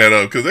about to bring that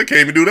up because they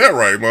can't even do that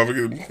right,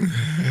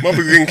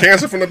 motherfuckers getting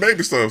cancer from the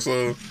baby stuff.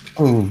 So,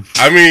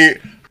 I mean,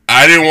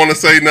 I didn't want to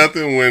say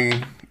nothing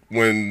when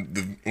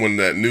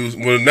that news,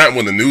 well, not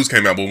when the news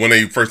came out, but when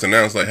they first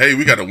announced, like, hey,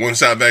 we got a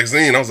one-shot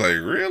vaccine. I was like,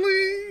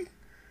 really?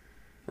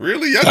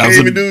 Y'all can't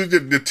even do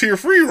the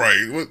tier-free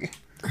right? What? You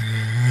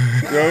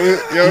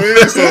know what I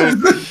mean? So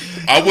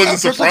I wasn't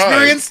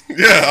surprised.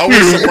 Yeah, I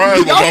wasn't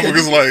surprised when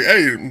motherfuckers like,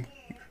 hey,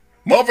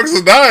 motherfuckers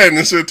are dying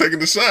and shit, taking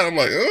the shot. I'm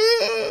like,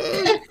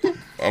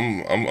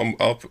 I'm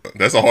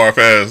that's a hard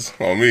pass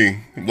on me.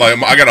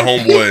 Like, I got a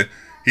homeboy.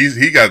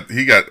 He got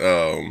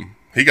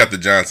the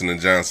Johnson &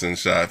 Johnson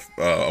shot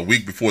a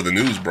week before the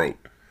news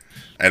broke,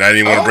 and I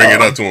didn't want to bring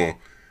it up to him.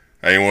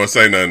 I didn't want to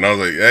say nothing. I was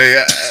like,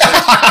 hey.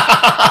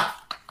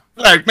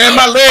 Like, man,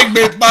 my leg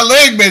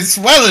been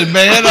swelling,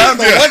 man. I don't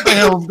know what the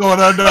hell's going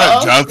on there.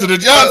 Johnson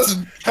 &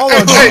 Johnson. Hold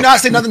on, did you not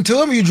say nothing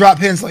to him, or you drop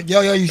hints like,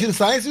 yo, you see the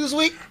science this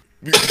week?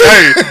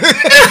 Hey,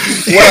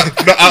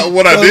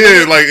 what I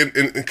did, like,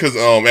 because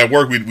at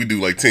work we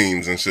do like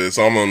teams and shit.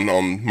 So I'm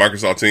on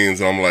Microsoft Teams,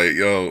 and I'm like,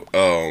 yo,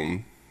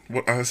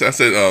 what I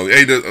said,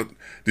 hey,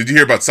 did you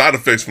hear about side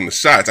effects from the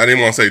shots? I didn't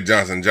want to say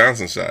Johnson &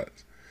 Johnson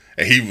shots.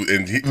 And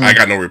he I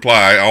got no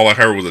reply. All I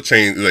heard was a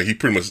change. Like, he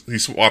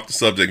swapped the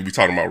subject and we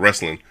talking about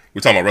wrestling. We're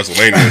talking about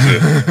WrestleMania and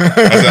shit.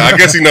 I said, I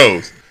guess he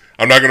knows.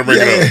 I'm not gonna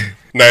bring it up.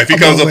 Now, if he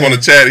comes up on the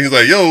chat and he's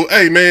like, yo,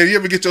 hey man, you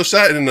ever get your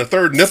shot and then the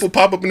third nipple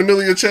pop up in the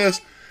middle of your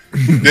chest?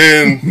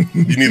 Then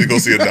you need to go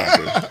see a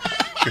doctor.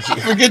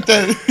 Forget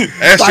that.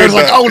 Doctor's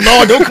like, oh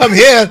Lord, don't come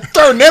here.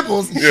 Third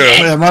nipples.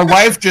 Yeah, my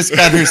wife just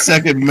got her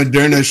second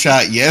Moderna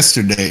shot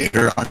yesterday.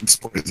 Her arm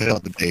sport as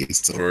hell today.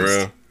 So for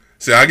real.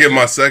 See, I get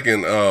my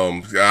second.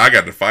 I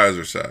got the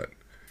Pfizer shot.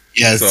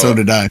 Yeah, so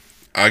did I.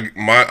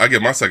 I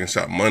get my second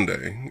shot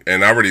Monday,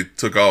 and I already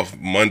took off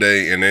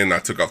Monday, and then I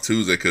took off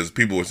Tuesday because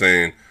people were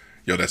saying,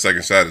 "Yo, that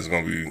second shot is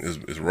gonna be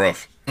is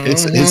rough."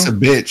 It's a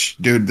bitch,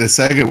 dude. The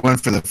second one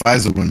for the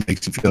Pfizer one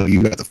makes you feel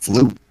you got the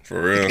flu.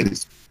 For real.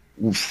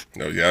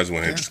 No, yeah, I just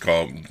went ahead and just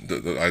called.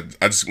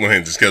 I just went ahead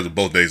and just scheduled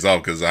both days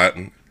off because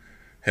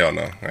hell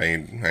no, I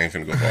ain't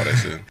finna go for all that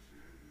shit.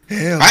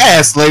 I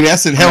asked the lady, I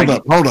said,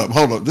 hold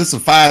up. This is a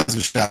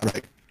Pfizer shot,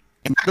 right?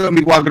 I'm not going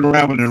to be walking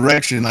around with an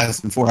erection less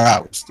than 4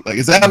 hours. Like,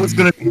 is that what's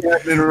going to be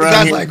happening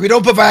around here? Like, we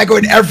don't put Viagra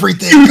in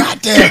everything.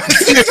 Goddamn.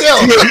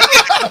 Still.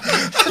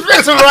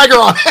 Let's some Viagra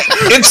on.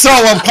 It's so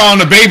I'm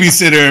calling a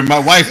babysitter and my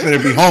wife better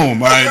be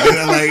home, all right?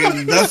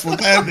 Like, that's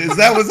what's happening. Is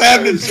that what's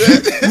happening?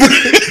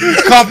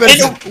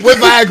 Coughing with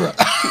Viagra.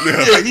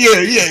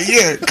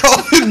 Yeah.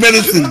 Coughing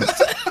medicine.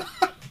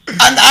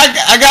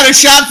 I got a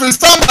shot for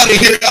somebody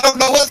here. I don't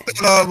know what's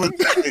going on,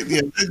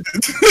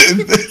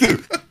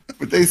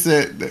 but they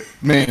said that,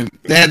 man,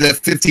 they had that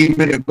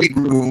 15-minute wait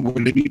room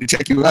where they need to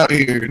check you out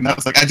here, and I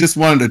was like, I just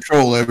wanted to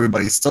troll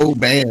everybody so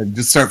bad,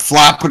 just start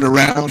flopping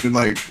around and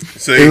like,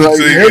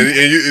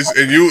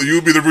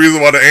 you'd be the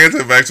reason why the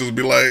anti-vaxxers would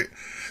be like,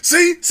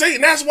 see,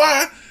 and that's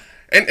why,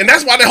 and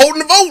that's why they're holding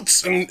the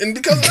votes, and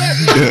because of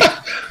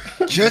that.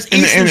 Just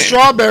eat some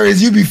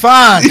strawberries, you be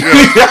fine.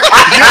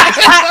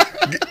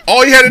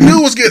 All you had to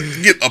do was get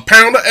a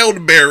pound of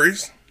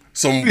elderberries,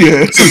 some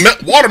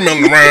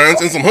watermelon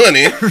rinds, and some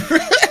honey.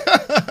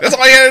 That's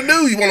all you had to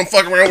do. You want to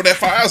fuck around with that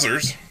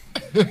Pfizer's.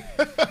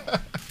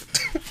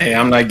 Hey,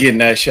 I'm not getting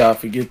that shot.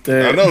 Forget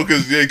that. I know,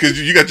 because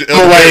you got your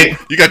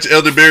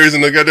elderberries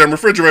in the goddamn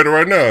refrigerator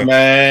right now.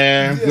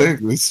 Man,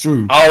 it's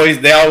true.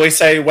 They always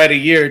say wait a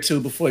year or two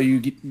before you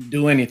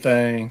do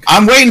anything.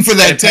 I'm waiting for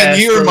that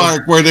 10-year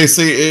mark where they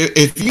say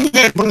if you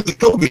had one of the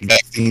COVID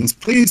vaccines,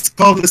 please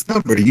call this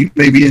number. You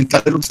may be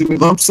entitled to a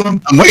lump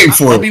sum. I'm waiting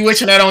for it. Don't be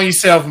wishing that on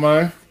yourself,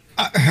 man.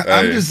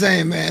 I'm just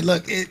saying, man.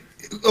 Look,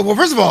 well,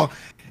 first of all,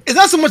 it's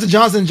not so much the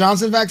Johnson &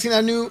 Johnson vaccine I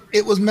knew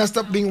it was messed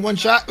up being one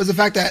shot. It was the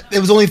fact that it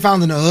was only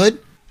found in the hood.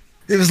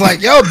 It was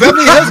like, yo,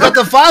 Beverly Hills got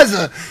the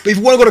Pfizer, but if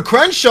you want to go to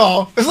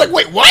Crenshaw, it's like,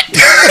 wait, what?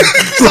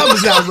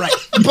 Something's not right.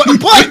 But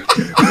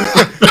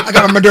I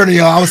got a Moderna,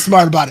 y'all. I was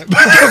smart about it. But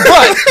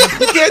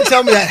you can't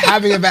tell me that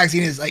having a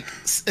vaccine is like,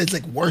 it's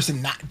like worse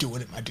than not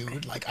doing it, my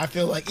dude. Like, I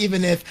feel like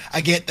even if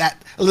I get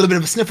that a little bit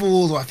of a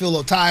sniffles or I feel a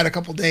little tired a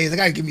couple days, I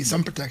gotta give me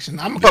some protection.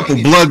 I'm a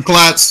couple blood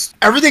clots.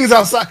 Everything's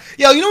outside.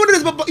 Yo, you know what it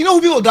is? You know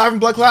who people die from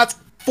blood clots?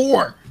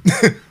 4.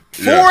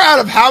 4 out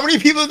of how many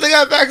people think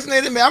I got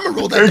vaccinated? Man, I'm gonna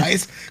roll that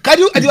dice. I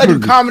do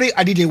comedy.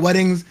 I DJ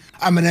weddings.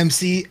 I'm an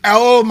MC.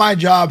 All my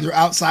jobs are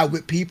outside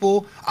with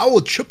people. I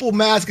will triple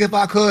mask if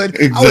I could.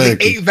 Exactly. I will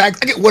get 8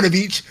 vaccines. I get 1 of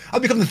each. I'll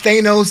become the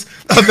Thanos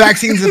of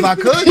vaccines if I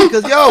could,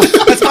 because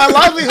that's my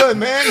livelihood,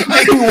 man.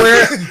 You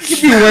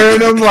be wearing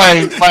them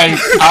like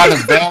out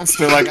of vest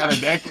or like out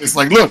of necklace.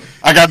 Like, look,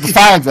 I got the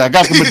Pfizer, I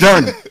got the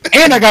Moderna,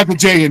 and I got the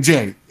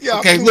J&J. Yeah,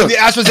 okay, look, the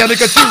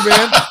AstraZeneca too,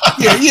 man.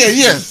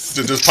 yeah.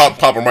 Just pop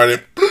them right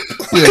in.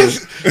 Yeah,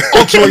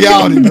 Ultra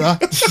reality, bro.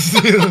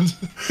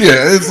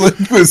 yeah. It's like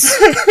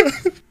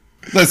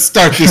let's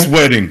start this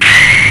wedding.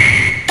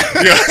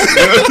 Yeah.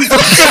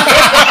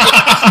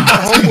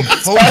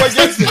 Homeboy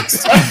gets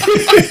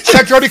it.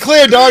 Check already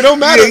clear, dog. Don't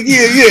matter.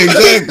 Yeah,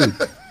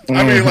 exactly.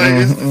 I mean,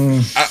 like,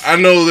 I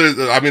know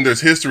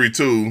there's history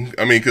too.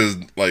 I mean, because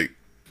like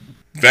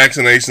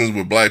vaccinations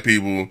with black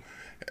people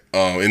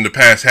in the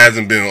past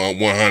hasn't been on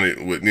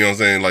 100. With, you know what I'm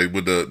saying, like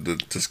with the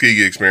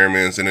Tuskegee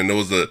experiments, and then there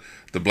was the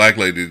black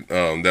lady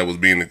that was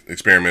being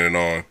experimented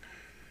on.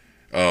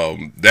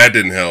 That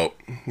didn't help.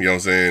 You know what I'm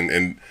saying,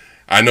 and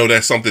I know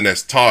that's something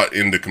that's taught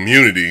in the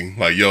community.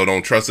 Like, yo,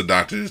 don't trust the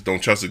doctors,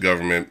 don't trust the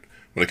government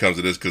when it comes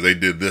to this because they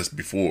did this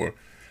before.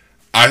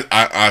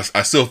 I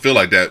still feel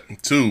like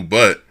that too,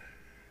 but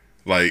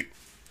like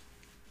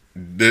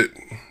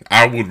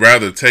I would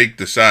rather take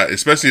the shot,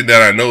 especially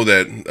that I know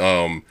that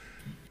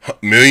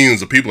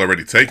millions of people are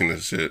already taking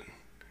this shit,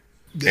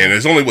 and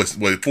it's only what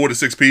 4 to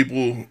 6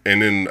 people,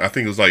 and then I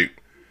think it was like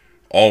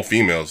all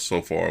females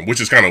so far, which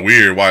is kind of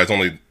weird. Why it's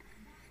only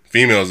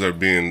females that are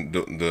being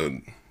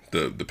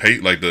the pay,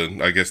 like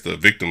I guess the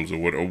victims or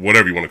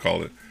whatever you want to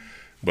call it,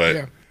 but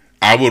yeah.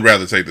 I would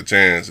rather take the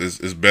chance.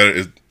 It's better.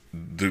 It's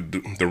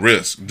the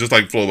risk, just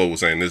like Flobo was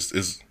saying,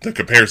 is the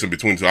comparison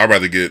between two. I'd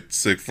rather get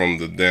sick from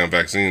the damn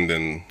vaccine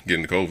than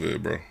getting the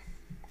COVID, bro.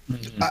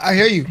 I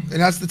hear you,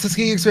 and that's the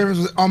Tuskegee experiment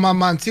was on my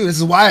mind too. This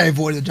is why I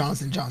avoided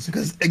Johnson & Johnson,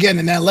 because again,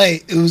 in LA,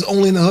 it was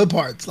only in the hood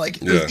parts,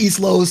 like it was East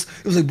Los,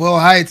 it was like Boyle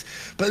Heights.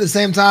 But at the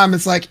same time,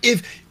 it's like,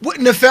 if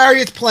what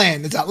nefarious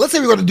plan is out? Let's say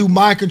we're going to do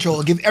mind control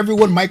and give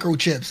everyone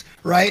microchips,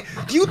 right?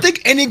 Do you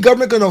think any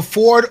government can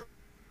afford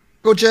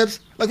microchips?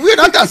 Like, we're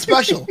not that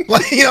special.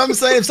 Like, you know what I'm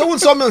saying? If someone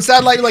saw me on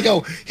satellite, you're like,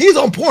 yo, he's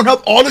on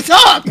Pornhub all the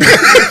time.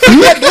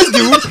 You had this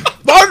dude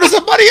borrowed to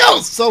somebody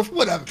else. So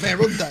whatever, man.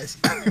 Roll the dice.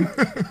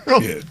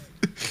 Yeah.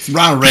 It's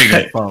Ronald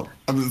Reagan's fault.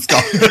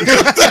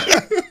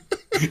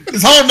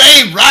 His whole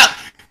name, right?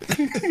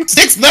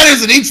 6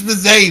 letters in each of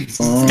his names.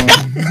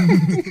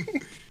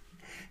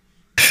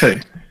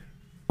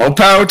 More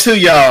power to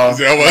y'all. I'm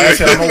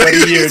gonna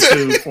wait a year or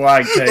two before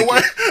I take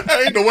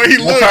it. The way he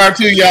looks. More power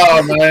to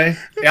y'all, man.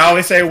 They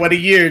always say, "What a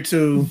year or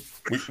two."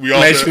 We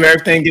all make sure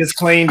everything gets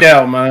cleaned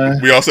out, man.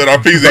 We all said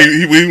our piece.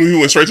 We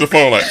went straight to the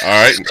phone. Like, all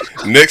right,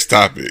 next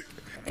topic.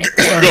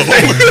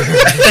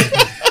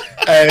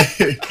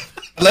 Hey.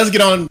 Let's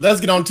get on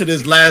to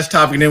this last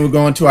topic, and then we're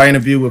going to our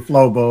interview with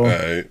Flobo.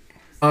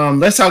 All right.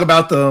 Let's talk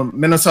about the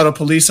Minnesota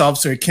police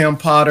officer Kim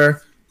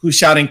Potter, who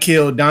shot and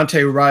killed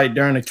Dante Wright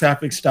during a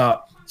traffic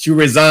stop. She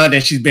resigned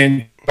and she's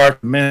been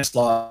charged with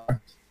manslaughter.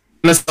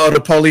 Minnesota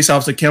police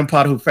officer Kim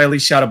Potter, who fatally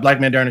shot a black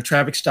man during a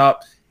traffic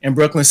stop in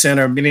Brooklyn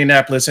Center,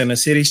 Minneapolis, and the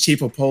city's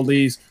chief of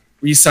police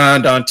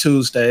resigned on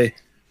Tuesday.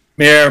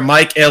 Mayor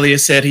Mike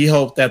Elliott said he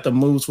hoped that the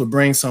moves would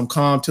bring some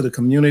calm to the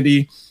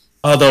community,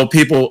 although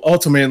people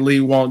ultimately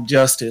want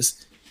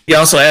justice. He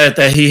also added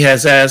that he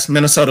has asked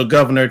Minnesota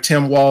Governor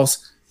Tim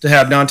Walz to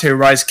have Dante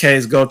Wright's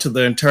case go to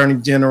the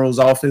Attorney General's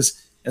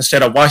office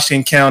instead of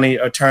Washington County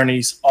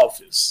Attorney's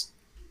office.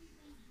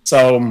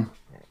 So,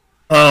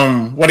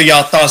 what are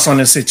y'all thoughts on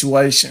this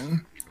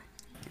situation?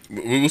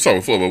 We'll start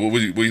with Flo, but what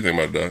do you think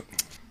about that?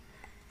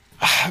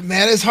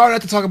 Man, it's hard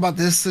not to talk about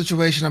this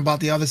situation about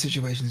the other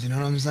situations. You know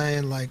what I'm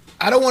saying? Like,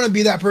 I don't want to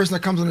be that person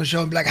that comes on the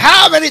show and be like,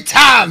 how many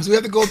times we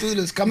have to go through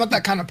this? I'm not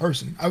that kind of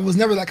person. I was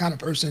never that kind of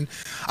person.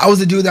 I was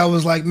the dude that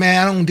was like,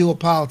 man, I don't deal with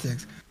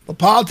politics. But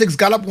politics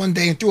got up one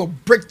day and threw a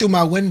brick through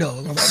my window.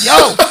 And I was like,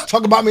 yo,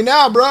 talk about me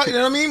now, bro. You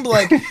know what I mean? But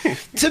like,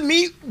 to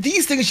me,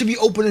 these things should be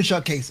open and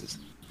shut cases.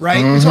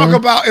 Right? Mm-hmm. We talk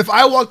about if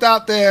I walked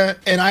out there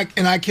and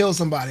I killed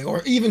somebody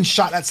or even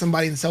shot at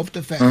somebody in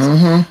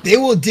self-defense, they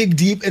will dig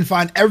deep and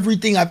find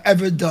everything I've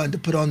ever done to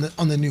put on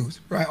the news,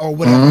 right? Or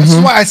whatever. This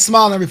is why I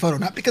smile in every photo.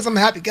 Not because I'm a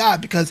happy guy,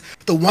 because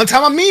the one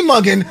time I'm mean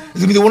mugging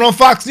is gonna be the one on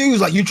Fox News,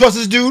 like, you trust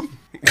this dude?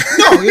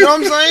 No, you know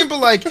what I'm saying? But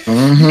like,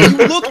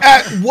 you look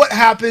at what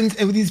happens,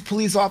 and with these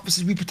police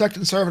officers, we protect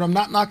and serve. And I'm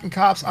not knocking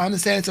cops. I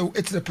understand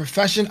it's a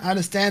profession. I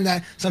understand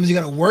that sometimes you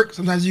got to work.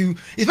 Sometimes you,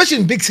 especially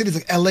in big cities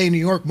like LA, New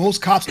York,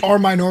 most cops are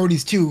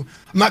minorities too.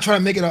 I'm not trying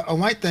to make it a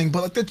white thing,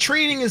 but like, the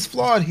training is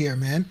flawed here,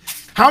 man.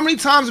 How many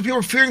times are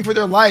people fearing for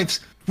their lives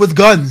with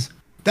guns?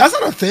 That's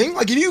not a thing.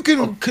 Like, if you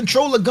can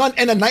control a gun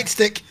and a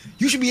nightstick,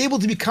 you should be able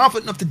to be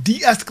confident enough to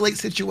de-escalate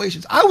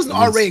situations. I was an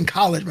RA in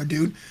college, my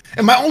dude,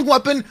 and my only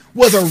weapon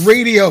was a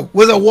radio,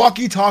 was a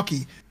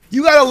walkie-talkie.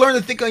 You got to learn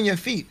to think on your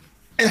feet.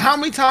 And how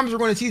many times we're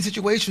going to see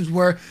situations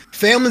where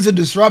families are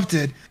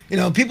disrupted,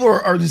 people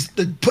are just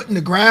put in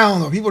the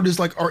ground, or people are just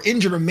like are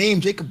injured or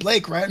maimed. Jacob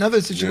Blake, right?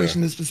 Another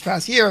situation this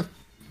past year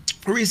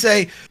where we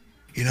say,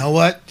 you know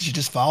what? You should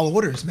just follow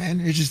orders,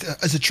 man.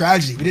 It's a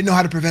tragedy. We didn't know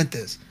how to prevent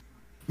this.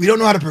 We don't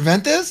know how to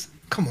prevent this?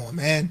 Come on,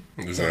 man.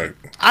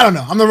 Exactly. I don't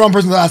know. I'm the wrong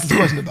person to ask this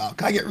question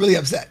about. I get really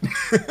upset.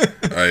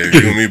 Hey,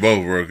 you and me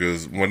both, bro.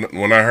 Because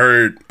when I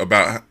heard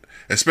about,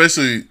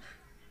 especially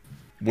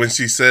when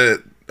she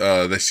said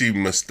that she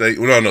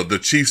the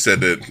chief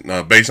said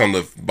that based on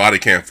the body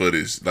cam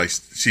footage, like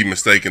she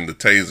mistaken the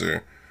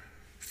taser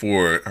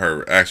for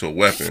her actual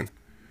weapon.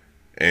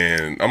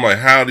 And I'm like,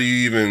 how do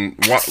you even?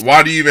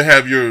 Why do you even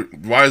have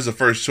why is the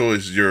first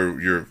choice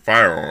your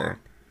firearm?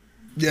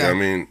 Yeah, you know what I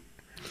mean,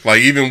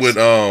 like even with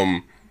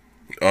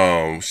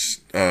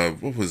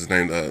what was his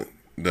name?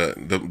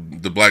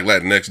 The black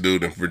Latinx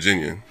dude in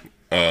Virginia.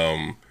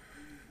 When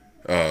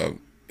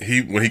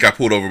he got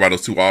pulled over by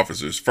those two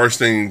officers, first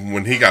thing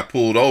when he got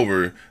pulled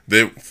over,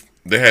 they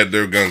had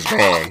their guns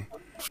drawn,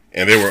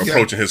 and they were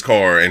approaching his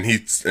car, and he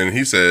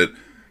said,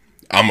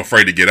 "I'm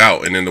afraid to get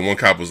out." And then the one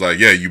cop was like,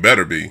 "Yeah, you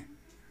better be."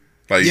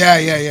 Like,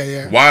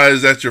 yeah. Why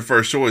is that your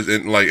first choice?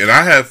 And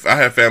I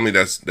have family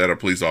that are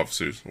police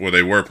officers, or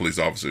they were police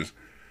officers.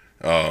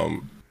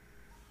 Well,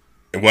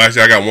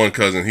 actually, I got one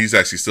cousin. He's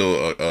actually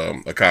still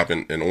a cop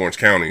in Orange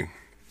County.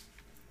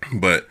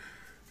 But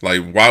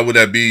like, why would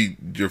that be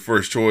your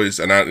first choice?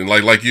 And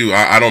like you,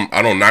 I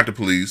don't knock the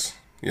police.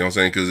 You know what I'm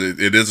saying? Because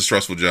it is a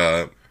stressful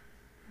job.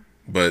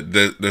 But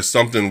there's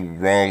something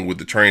wrong with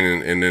the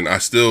training. And then I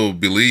still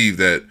believe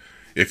that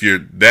if you're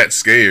that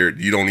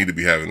scared, you don't need to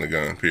be having the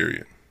gun.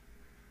 Period.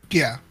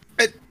 Yeah,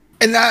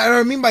 and I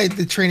don't mean by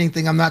the training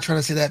thing. I'm not trying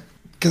to say that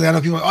because I know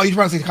people. Oh, you're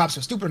trying to say the cops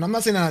are stupid. And I'm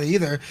not saying that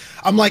either.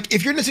 I'm like,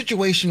 if you're in a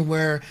situation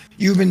where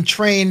you've been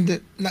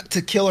trained not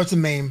to kill or to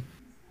maim,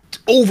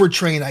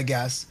 overtrained, I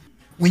guess.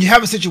 When you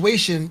have a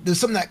situation, there's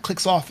something that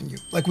clicks off in you.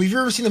 Like, have you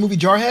ever seen the movie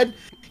Jarhead?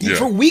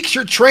 For weeks,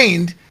 you're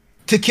trained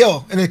to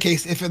kill. In a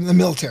case, if in the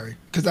military,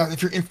 because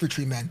if you're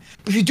infantrymen,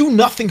 but if you do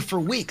nothing for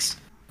weeks,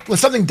 when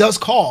something does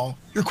call,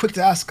 you're quick to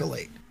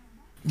escalate.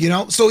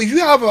 So if you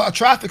have a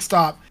traffic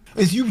stop.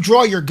 If you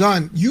draw your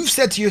gun, you've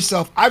said to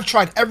yourself, I've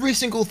tried every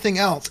single thing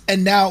else,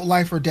 and now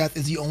life or death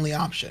is the only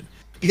option.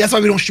 That's why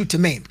we don't shoot to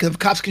maim. Because if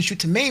cops can shoot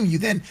to maim you,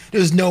 then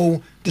there's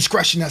no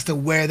discretion as to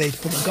where they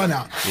put the gun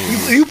out.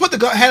 You put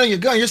the hand on your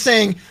gun, you're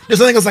saying there's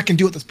nothing else I can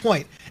do at this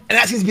point. And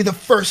that seems to be the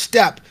first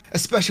step,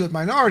 especially with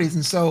minorities.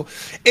 And so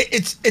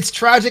it's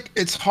tragic,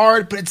 it's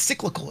hard, but it's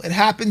cyclical. It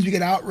happens, we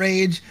get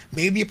outraged,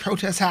 maybe a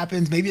protest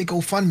happens, maybe a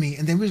GoFundMe,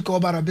 and then we just go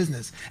about our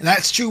business. And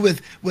that's true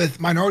with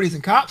minorities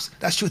and cops.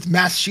 That's true with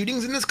mass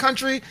shootings in this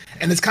country.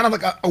 And it's kind of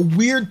like a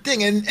weird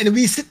thing. And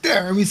we sit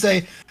there and we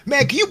say,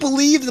 man, can you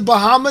believe the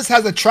Bahamas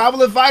has a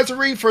travel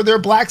advisory for their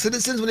black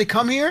citizens when they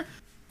come here?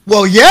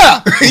 Well,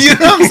 yeah, you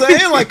know what I'm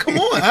saying? Like, come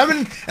on.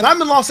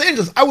 I'm in Los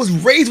Angeles. I was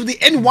raised with the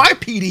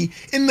NYPD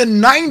in the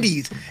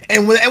 90s.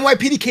 And when the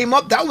NYPD came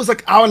up, that was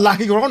like our La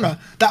Llorona.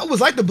 That was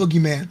like the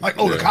boogeyman. Like,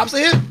 the cops are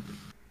here?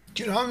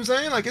 You know what I'm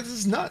saying? Like, it's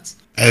just nuts.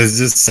 It's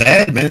just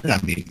sad, man. I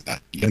mean, a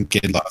young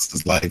kid lost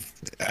his life.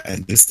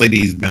 And this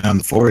lady's been on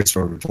the force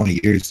for over 20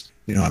 years.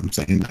 You know what I'm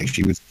saying? Like,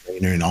 she was a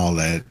trainer and all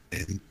that.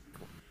 And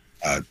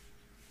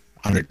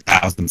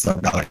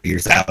 $100,000 a year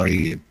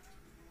salary.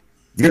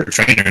 If you're a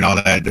trainer and all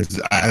that,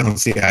 I don't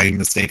see how you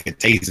mistake a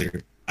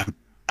taser. I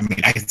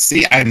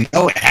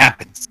know it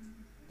happens,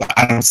 but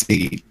I don't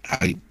see how.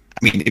 I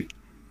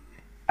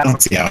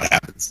don't see how it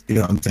happens. You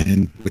know what I'm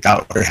saying?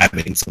 Without her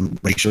having some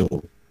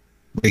racial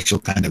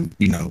kind of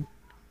and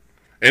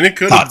it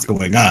could thoughts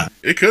going on.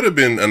 It could have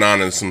been an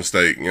honest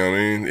mistake. You know what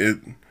I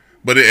mean?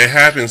 But it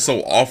happens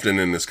so often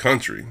in this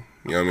country.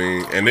 You know what I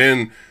mean? And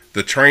then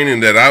the training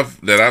that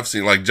I've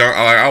seen, like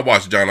I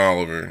watched John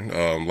Oliver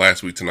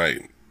last week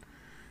tonight.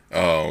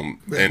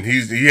 And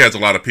he has a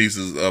lot of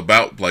pieces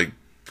about like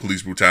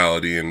police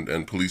brutality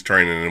and police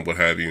training and what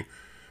have you,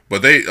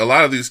 but a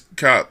lot of these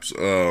cops,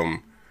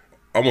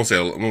 let's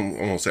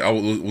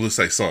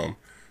say some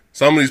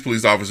of these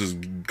police officers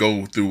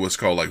go through what's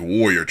called like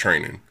warrior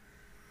training,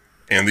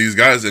 and these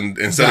guys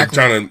instead of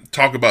trying to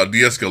talk about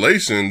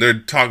de-escalation, they're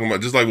talking about,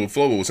 just like what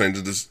Flo was saying,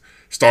 to just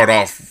start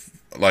off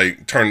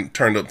like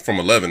turned up from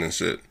 11 and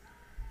shit.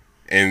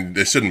 And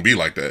it shouldn't be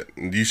like that.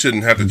 You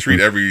shouldn't have to treat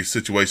every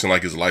situation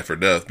like it's life or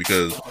death,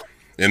 because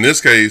in this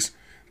case,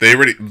 they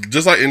already,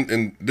 just like,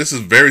 and this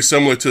is very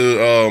similar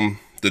to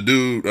the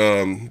dude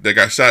that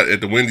got shot at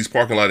the Wendy's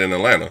parking lot in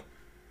Atlanta.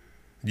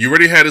 You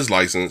already had his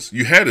license.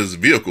 You had his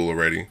vehicle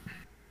already.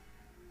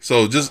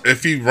 So just,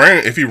 if he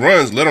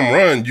runs, let him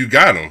run. You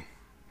got him.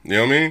 You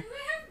know what I mean?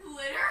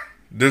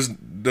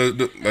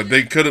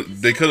 They could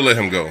have let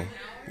him go,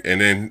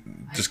 and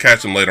then just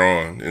catch him later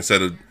on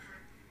instead of.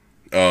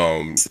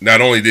 Not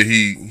only did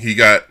he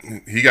got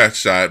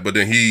shot, but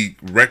then he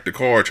wrecked the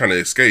car trying to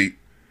escape,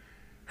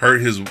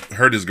 hurt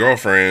his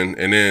girlfriend,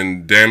 and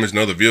then damaged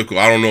another vehicle.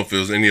 I don't know if it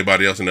was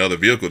anybody else in the other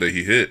vehicle that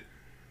he hit,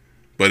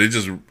 but it's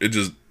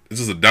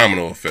just a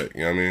domino effect.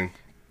 You know what I mean?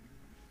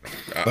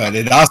 But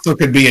it also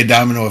could be a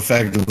domino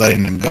effect of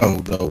letting them go,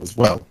 though, as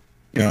well.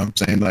 You know what I'm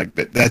saying? Like,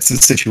 that's the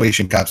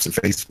situation cops are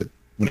faced with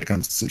when it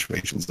comes to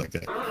situations like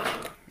that.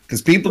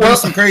 Because people do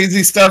some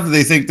crazy stuff.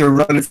 They think they're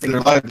running for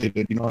their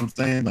livelihood. You know what I'm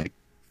saying? Like,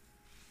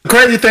 the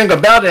crazy thing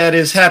about that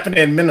is happening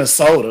in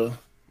Minnesota.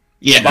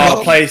 yeah, Of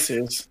all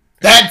places.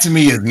 that to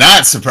me is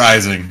not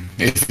surprising.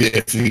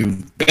 If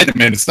you've been to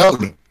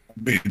Minnesota,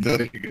 I mean,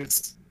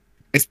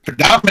 it's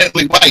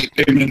predominantly white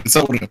in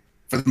Minnesota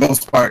for the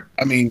most part.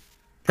 I mean,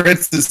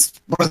 Prince is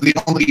one of the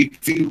only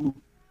few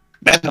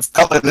men of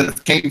color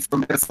that came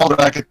from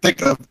Minnesota I could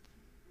think of.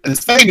 And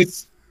it's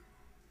famous.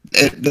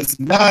 It's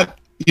not,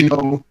 you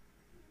know,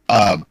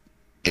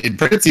 and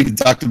Prince even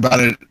talked about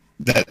it,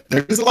 that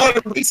there's a lot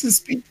of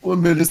racist people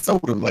in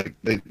Minnesota. Like,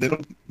 they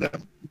don't,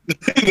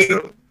 they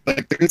don't,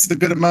 like, there's a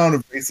good amount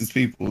of racist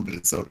people in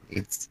Minnesota.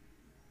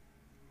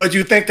 But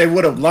you think they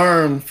would have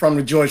learned from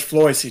the George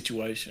Floyd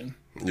situation?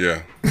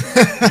 Yeah,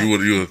 you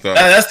would have thought.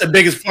 That's the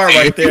biggest part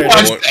right there. You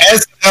watched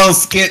the SNL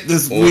skit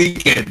this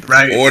weekend,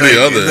 right? Or like,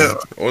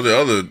 the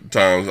other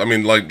times. I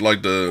mean, like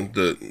the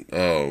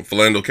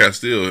Philando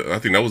Castile. I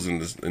think that was in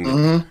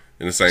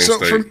the same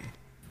state.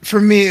 For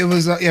me, it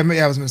was it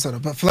was Minnesota.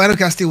 But Philando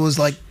Castile was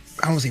like,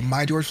 I don't want to say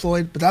my George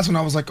Floyd, but that's when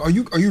I was like, are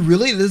you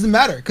really? It doesn't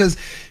matter, because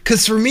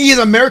for me, as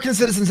an American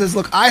citizen, says,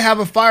 look, I have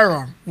a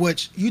firearm,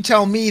 which you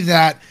tell me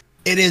that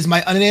it is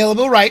my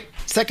unalienable right,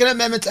 Second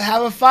Amendment, to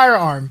have a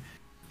firearm.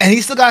 And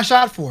he still got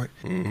shot for it.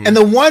 Mm-hmm. And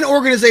the one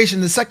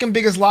organization, the second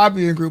biggest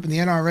lobbying group in the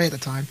NRA at the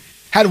time,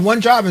 had one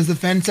job, as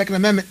defend Second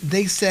Amendment.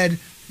 They said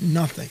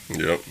nothing.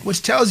 Yep.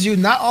 Which tells you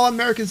not all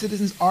American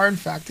citizens are in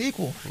fact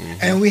equal. Mm-hmm.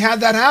 And we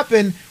had that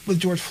happen with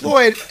George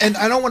Floyd. And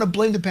I don't want to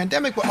blame the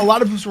pandemic, but a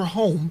lot of us were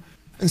home.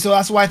 And so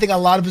that's why I think a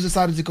lot of us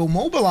decided to go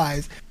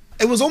mobilize.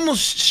 It was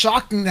almost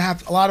shocking to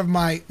have a lot of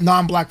my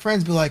non-black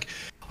friends be like,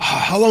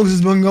 how long has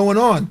this been going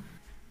on?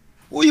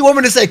 What, you want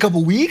me to say, a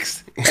couple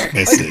weeks?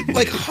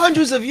 like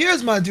hundreds of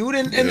years, my dude.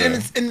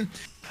 And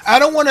I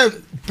don't want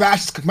to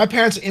bash. My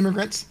parents are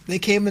immigrants. They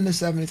came in the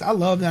 70s. I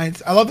love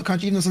the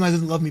country, even though sometimes it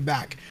doesn't love me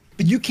back.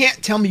 But you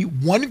can't tell me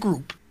one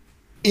group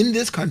in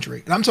this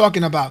country, and I'm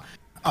talking about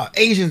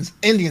Asians,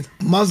 Indians,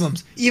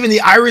 Muslims, even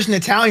the Irish and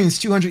Italians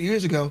 200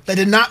 years ago, that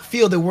did not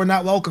feel that we're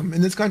not welcome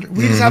in this country.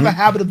 We just have a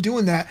habit of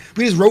doing that.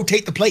 We just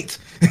rotate the plates,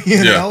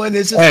 you know, and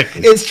it's just,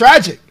 it's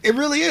tragic. It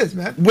really is,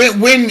 man.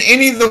 When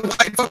any of the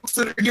white folks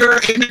that are your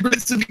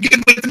immigrants to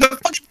begin with in the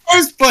fucking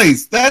first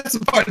place, that's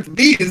the part of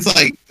me. It's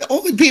like, the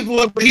only people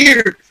over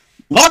here,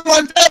 long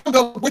time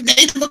ago, were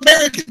Native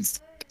Americans.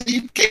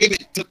 You came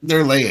and took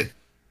their land.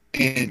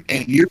 And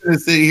you're going to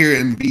sit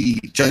here and be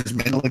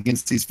judgmental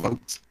against these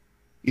folks.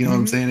 You know what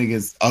I'm saying?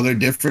 Against other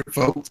different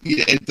folks.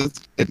 Yeah,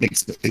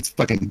 it's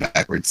fucking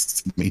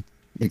backwards to me. It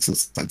makes no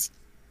sense.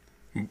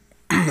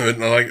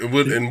 Like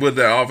with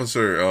that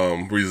officer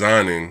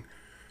resigning,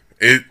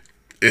 it's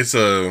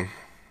to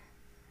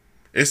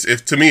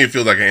me it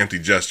feels like an empty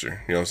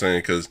gesture. You know what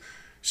I'm saying? Because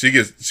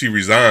she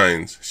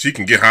resigns, she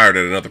can get hired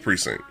at another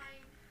precinct.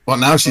 Well,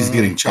 now she's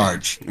getting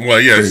charged.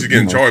 Well, yeah, she's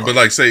getting charged. But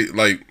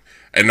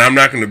and I'm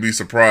not going to be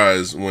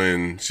surprised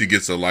when she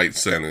gets a light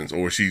sentence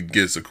or she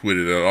gets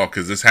acquitted at all,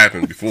 because this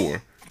happened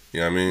before. You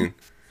know what I mean?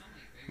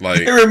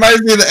 Like, it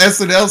reminds me of the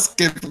SNL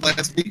skit from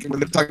last week when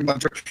they're talking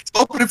about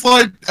open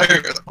Floyd,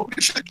 open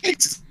shut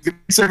cases.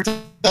 And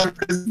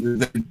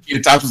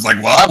Thomas was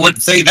like, "Well, I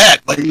wouldn't say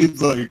that." Like,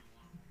 he's like,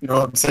 you know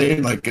what I'm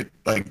saying? Like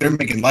they're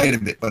making light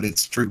of it, but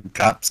it's true.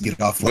 Cops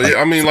get off. Well, yeah,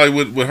 I mean, like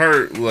with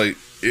her,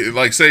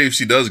 like say if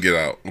she does get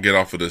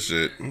off of this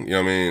shit, you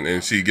know what I mean,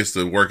 and she gets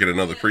to work at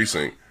another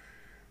precinct.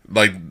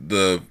 Like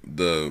the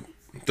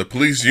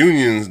police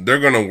unions, they're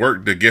gonna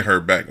work to get her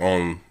back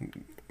on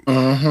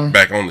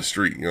the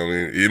street. You know what I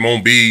mean? It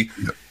won't be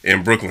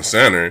in Brooklyn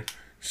Center.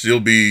 She'll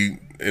be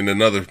in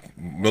another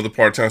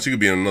part of town. She could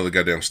be in another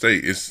goddamn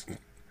state.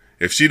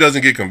 If she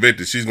doesn't get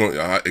convicted, she's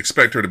gonna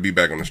expect her to be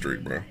back on the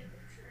street, bro.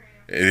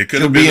 And it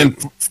could have been in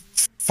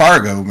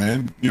Fargo,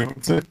 man. You know what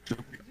I'm saying?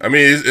 I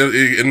mean,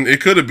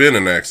 it could have been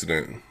an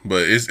accident,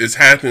 but it's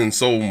happened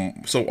so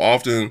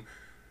often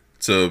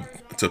to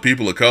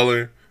people of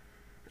color.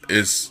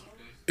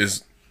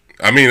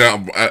 I mean,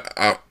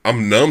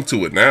 I'm numb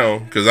to it now,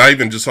 because I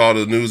even just saw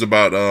the news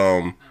about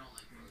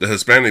the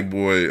Hispanic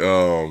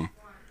boy.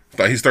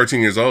 He's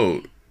 13 years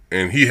old,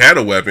 and he had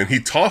a weapon. He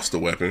tossed the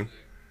weapon,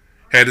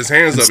 had his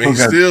hands up, and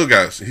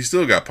he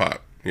still got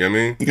popped. You know what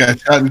I mean? He got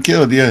shot and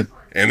killed. Yeah.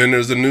 And then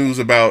there's the news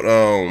about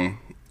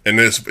and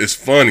it's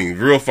funny,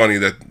 real funny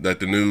that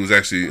the news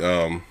actually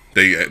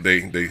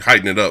they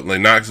heightened it up.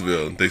 Like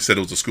Knoxville, they said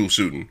it was a school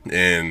shooting,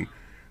 and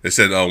they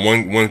said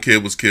one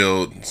kid was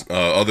killed,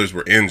 others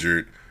were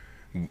injured,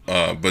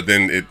 but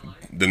then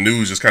the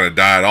news just kind of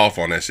died off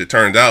on that shit.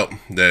 Turned out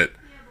that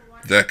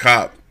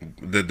cop,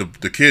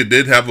 the kid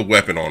did have a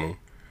weapon on him.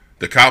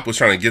 The cop was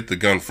trying to get the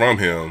gun from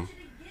him,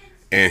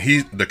 and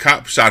the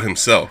cop shot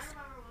himself.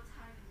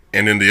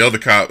 And then the other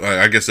cop,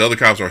 I guess the other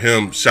cops or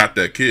him, shot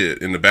that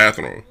kid in the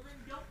bathroom.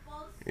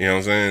 You know what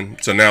I'm saying?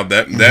 So now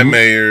that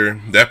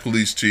mayor, that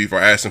police chief are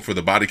asking for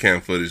the body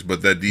cam footage,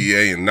 but that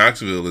DA in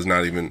Knoxville is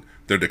not even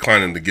they're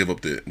declining to give up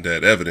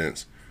that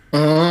evidence. So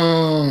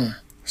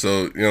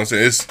you know what I'm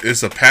saying,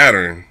 it's a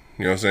pattern.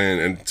 You know what I'm saying,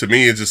 and to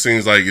me, it just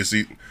seems like it's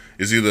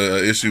either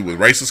an issue with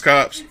racist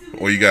cops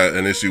or you got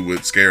an issue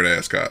with scared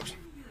ass cops.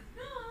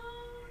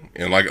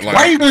 And like why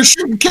are you gonna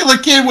shoot and kill a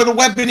kid with a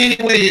weapon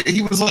anyway?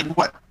 He was like,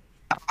 what?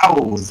 How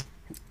old was?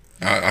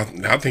 I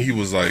think he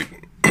was like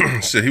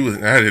shit. He was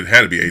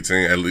had to be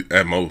 18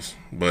 at most.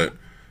 But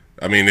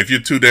I mean, if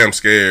you're too damn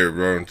scared,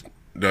 bro.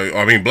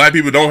 I mean, black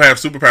people don't have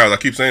superpowers. I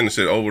keep saying this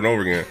shit over and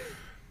over again.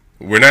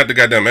 We're not the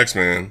goddamn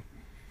X-Men.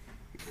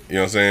 You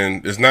know what I'm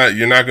saying? It's not.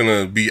 You're not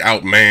gonna be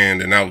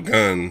outmanned and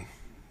outgunned.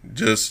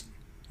 Just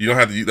you don't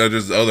have to.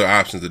 There's other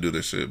options to do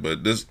this shit.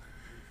 But this,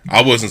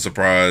 I wasn't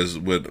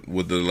surprised with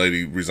the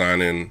lady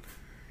resigning,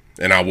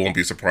 and I won't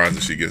be surprised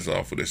if she gets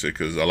off with this shit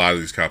because a lot of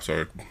these cops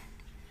are.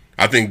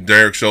 I think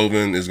Derek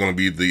Chauvin is going to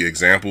be the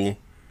example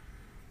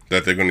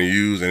that they're going to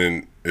use, and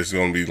then it's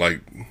going to be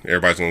like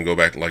everybody's going to go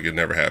back like it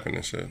never happened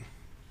and shit.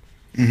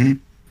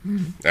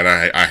 Mm-hmm. And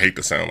I hate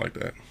to sound like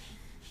that.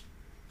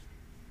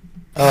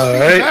 All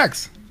right.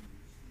 Facts.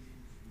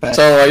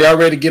 So are y'all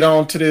ready to get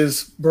on to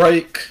this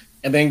break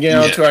and then get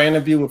on to our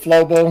interview with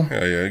Flobo?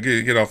 Yeah.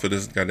 Get off of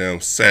this goddamn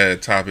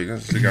sad topic.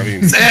 Got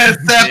me sad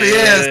topic,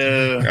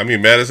 yes. I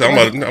mean, mad as I'm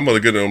about to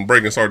get on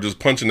break and start just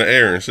punching the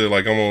air and shit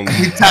like I'm on.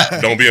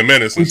 Don't be a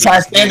menace. We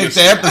Titanic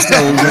the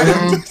episode,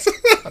 man.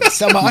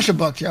 Sell my Usher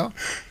bucks, yo.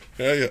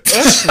 Yeah.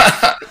 Let's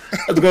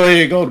go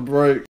ahead and go to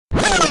break.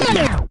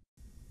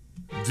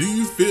 Do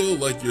you feel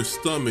like your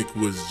stomach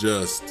was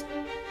just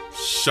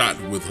shot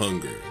with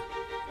hunger?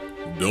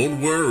 Don't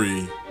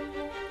worry.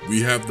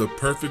 We have the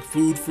perfect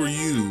food for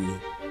you.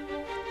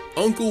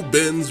 Uncle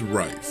Ben's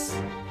Rice.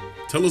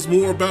 Tell us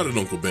more about it,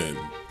 Uncle Ben.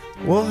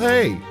 Well,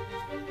 hey,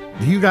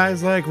 do you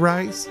guys like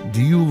rice?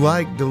 Do you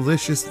like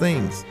delicious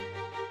things?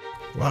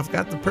 Well, I've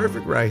got the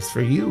perfect rice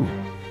for you.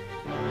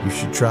 You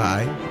should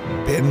try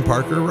Ben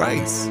Parker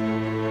Rice.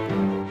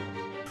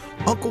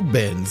 Uncle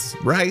Ben's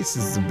Rice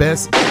is the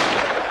best.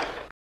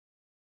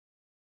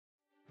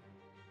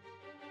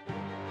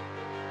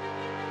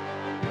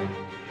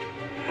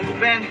 Uncle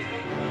Ben.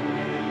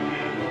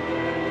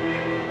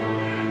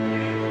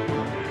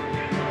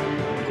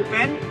 Uncle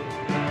Ben?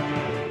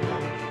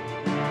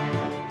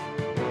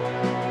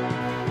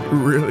 You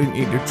really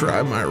need to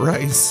try my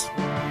rice.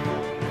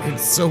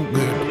 It's so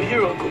good. Over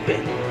here, Uncle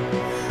Ben.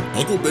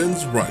 Uncle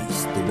Ben's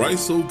Rice. The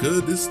rice so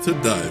good it's to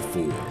die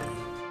for.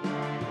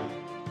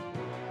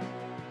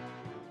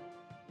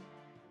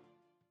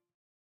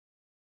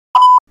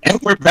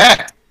 And we're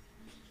back.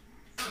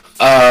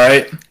 All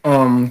right.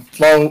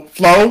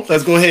 Flo,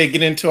 let's go ahead and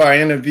get into our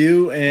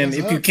interview. And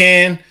if you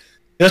can,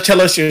 just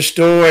tell us your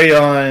story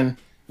on,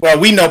 well,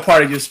 we know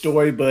part of your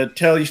story, but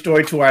tell your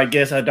story to our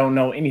guests. I don't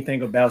know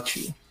anything about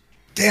you.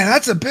 Damn,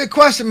 that's a big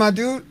question, my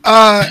dude.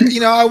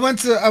 I went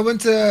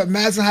to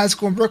Madison High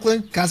School in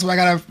Brooklyn. That's why I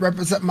gotta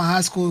represent my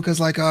high school because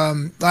like a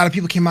lot of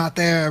people came out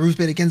there. Ruth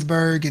Bader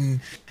Ginsburg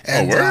and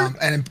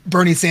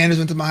Bernie Sanders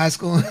went to my high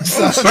school.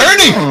 So,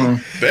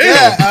 Bernie,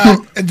 yeah.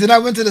 And then I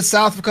went to the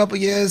South for a couple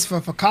of years for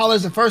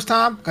college the first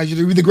time because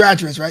you're the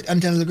graduates, right?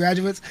 Unintended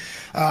graduates.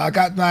 I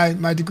got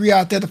my degree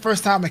out there the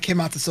first time. I came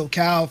out to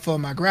SoCal for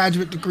my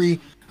graduate degree.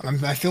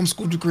 My film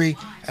school degree,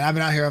 and I've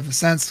been out here ever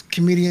since.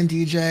 Comedian,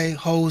 DJ,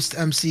 host,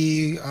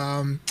 MC,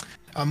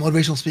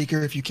 motivational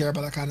speaker, if you care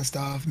about that kind of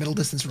stuff. Middle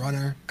distance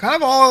runner,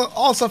 kind of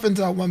all stuff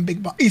into one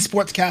big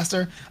esports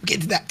caster. I'm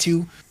getting to that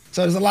too.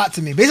 So there's a lot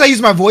to me. Basically, I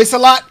use my voice a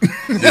lot,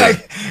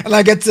 and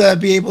I get to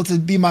be able to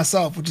be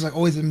myself, which is like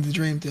always been the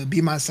dream, to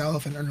be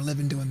myself and earn a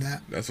living doing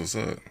that. That's what's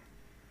up.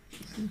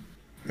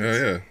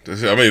 Yeah.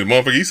 I mean, the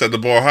motherfucker, he set the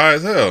bar high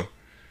as hell.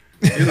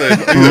 He's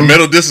a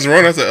middle distance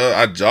runner. I said,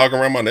 I jog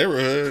around my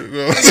neighborhood. You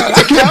know?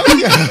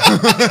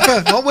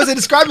 What was it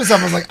describe himself?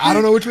 I was like, I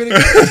don't know which way to go.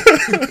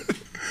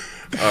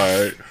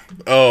 All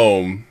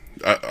right.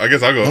 I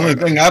guess I'll go. The only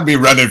thing I'd be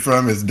running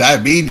from is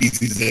diabetes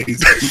these days.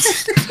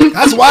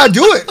 That's why I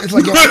do it. It's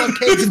like, yo, I love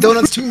cakes and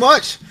donuts too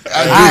much.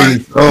 I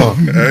do.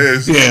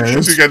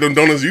 You got them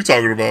donuts you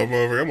talking about,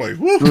 motherfucker. I'm like,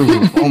 whoo.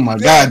 Dude, oh my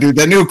God, dude.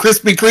 That new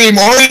Krispy Kreme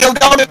Oreo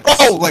donut,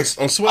 bro. Like,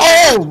 I'm sweating.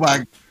 Oh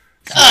my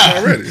God.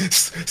 Already.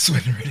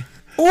 Sweating already.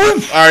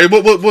 Oof. All right,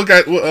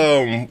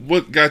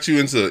 what got you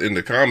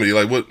into comedy?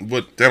 Like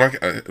what? Damn,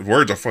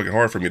 words are fucking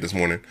hard for me this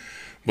morning.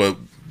 But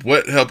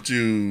what helped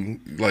you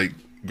like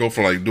go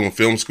from like doing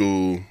film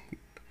school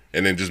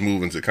and then just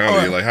move into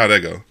comedy? Like how'd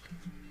that go?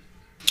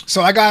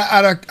 So I got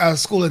out of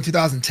school in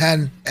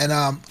 2010, and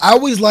I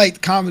always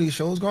liked comedy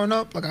shows growing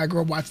up. Like I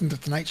grew up watching The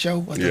Tonight Show,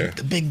 like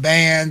the big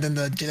band and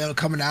the Janelle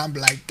coming out and be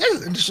like,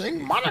 "This is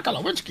interesting, Monica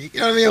Lewinsky." You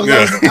know what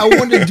I mean? I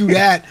wanted to do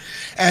that,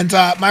 and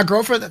my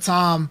girlfriend at the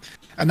time.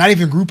 Not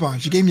even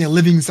Groupon. She gave me a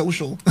Living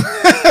Social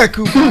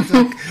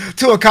coupon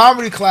to a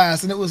comedy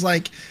class, and it was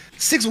like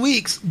 6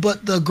 weeks,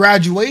 but the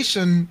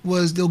graduation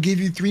was they'll give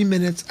you 3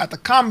 minutes at the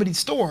Comedy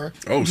Store,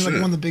 Oh, which is like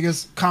shit. one of the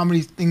biggest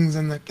comedy things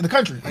in the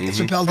country. Like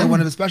Chappelle did one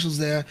of his specials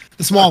there,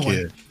 the small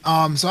Yeah.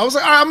 one. So I was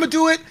like, all right, I'm gonna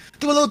do a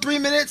little 3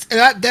 minutes, and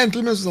that then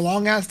 3 minutes was a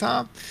long ass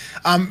time.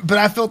 But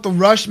I felt the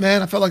rush,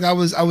 man. I felt like I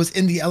was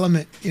in the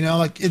element. You know,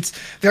 like it's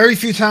very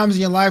few times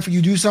in your life where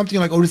you do something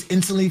you're like, oh, just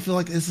instantly feel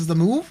like this is the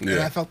move. Yeah. And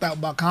I felt that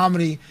about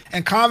comedy.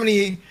 And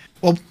comedy,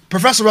 well,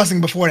 professional wrestling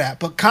before that,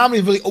 but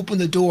comedy really opened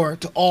the door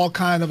to all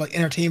kind of like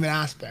entertainment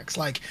aspects,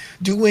 like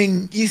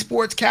doing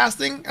esports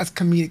casting. That's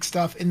comedic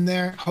stuff in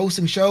there.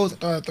 Hosting shows, I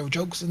thought I'd throw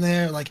jokes in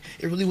there. Like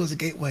it really was a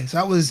gateway. So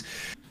that was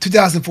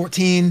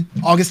 2014,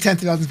 August 10th,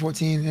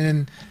 2014,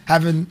 and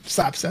haven't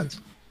stopped since.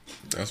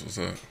 That's what's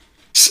up.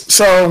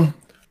 So,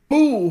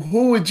 who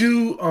would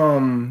you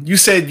you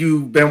said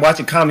you've been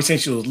watching comedy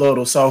since you was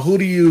little. So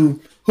who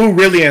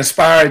really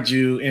inspired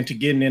you into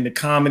getting into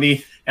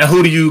comedy, and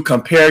who do you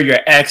compare your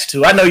acts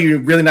to? I know you're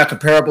really not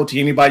comparable to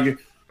anybody,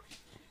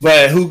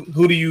 but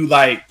who do you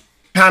like?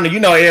 Kind of,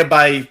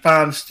 everybody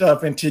find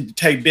stuff and to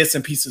take bits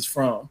and pieces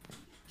from.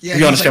 Yeah,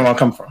 You understand where I'm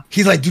coming from?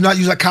 He's like, do not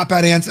use that cop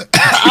out answer.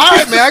 All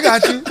right, man, I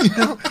got you.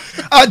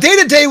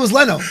 Day to day was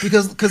Leno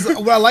because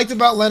what I liked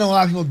about Leno, a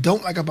lot of people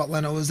don't like about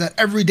Leno, is that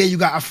every day you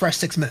got a fresh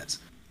 6 minutes.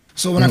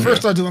 So when I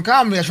first started doing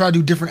comedy, I tried to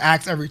do different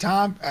acts every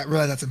time. I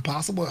realized that's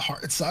impossible.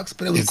 It sucks,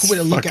 but it was a cool way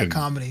to look at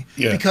comedy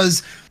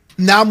because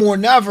now more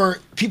than ever,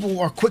 people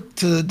are quick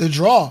to the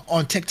draw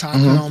on TikTok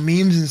and on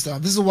memes and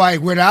stuff. This is why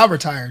Weird Al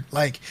retired.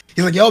 Like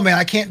he's like, yo, man,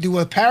 I can't do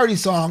a parody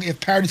song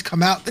if parodies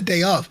come out the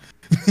day of.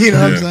 You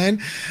know what I'm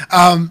saying?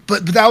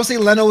 But I would say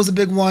Leno was a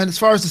big one. As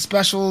far as the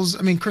specials,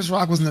 I mean, Chris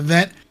Rock was an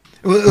event.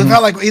 It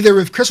felt like either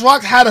if Chris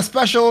Rock had a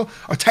special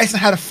or Tyson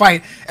had a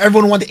fight,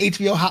 everyone wanted the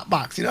HBO hot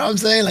box. You know what I'm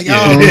saying? Like,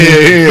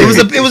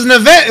 it was an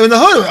event in the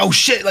hood. Oh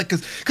shit! Like,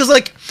 cause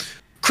like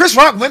Chris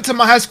Rock went to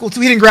my high school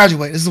too. He didn't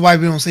graduate. This is why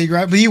we don't say he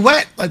graduated. But he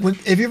went. Like,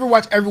 if you ever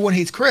watch Everybody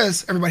Hates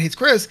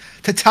Chris,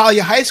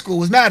 Tatalia High School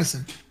was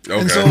Madison. Okay.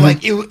 And so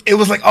like it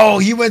was like, oh,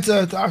 he went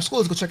to our school,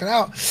 let's go check it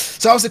out.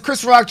 So I was like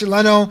Chris Rock, Jay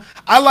Leno.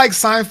 I like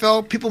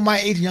Seinfeld. People my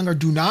age and younger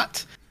do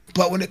not.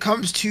 But when it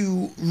comes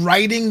to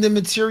writing the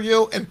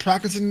material and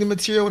practicing the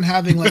material and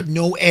having like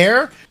no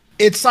air,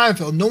 it's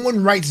Seinfeld. No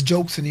one writes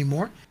jokes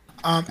anymore.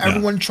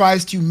 Everyone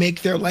tries to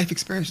make their life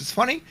experiences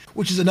funny,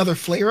 which is another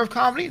flavor of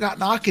comedy. Not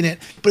knocking it,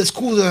 but it's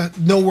cool to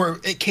know where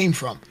it came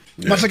from.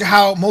 Much like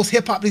how most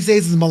hip hop these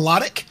days is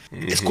melodic.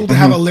 It's cool to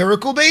have a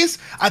lyrical base.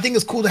 I think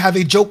it's cool to have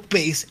a joke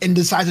base and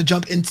decide to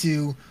jump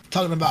into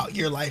talking about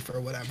your life or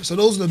whatever. So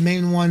those are the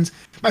main ones.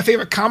 My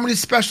favorite comedy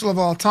special of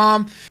all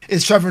time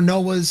is Trevor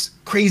Noah's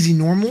Crazy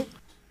Normal.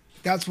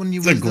 That's when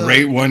you. It's a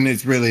great one.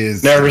 It really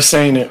is. Never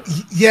seen it.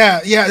 Yeah.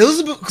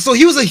 So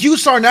he was a huge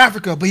star in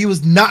Africa, but he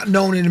was not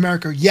known in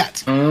America yet.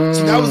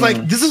 So that was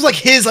like this is like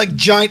his like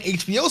giant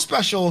HBO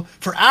special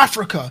for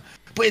Africa.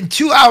 But in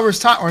 2 hours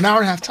time or an hour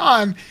and a half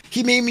time,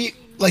 he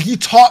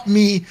taught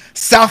me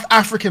South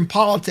African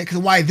politics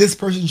and why this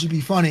person should be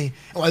funny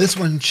and why this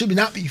one should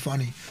not be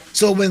funny.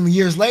 So when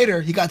years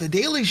later he got the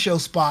Daily Show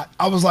spot,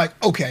 I was like,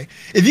 okay,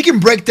 if he can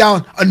break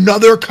down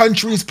another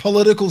country's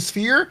political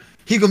sphere,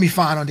 he's gonna be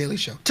fine on Daily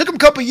Show. Took him a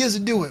couple years to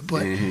do it,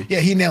 but yeah,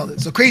 he nailed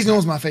it. So Crazy Normal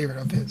is my favorite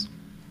of his.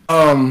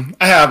 I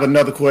have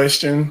another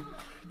question.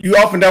 You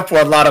opened up for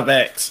a lot of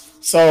acts.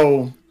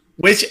 So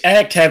which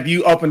act have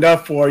you opened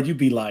up for? You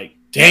be like,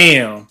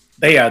 damn,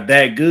 they are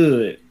that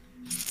good.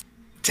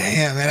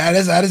 Damn, man,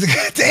 that is a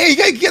good. Damn, you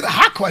gotta get the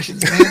hot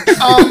questions,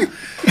 man.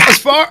 As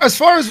far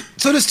as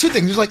so, there's two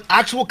things. There's like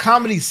actual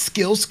comedy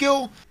skill,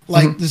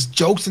 like there's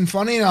jokes and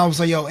funny. And I was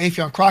like, yo,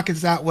 Afion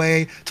Crockett's that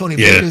way, Tony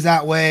Baker's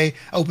that way.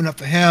 I opened up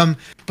for him.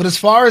 But as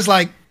far as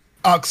like,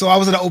 so I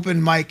was at an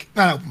open mic,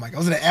 not an open mic. I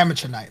was at an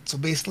amateur night. So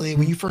basically,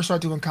 when you first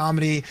start doing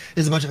comedy,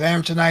 there's a bunch of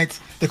amateur nights.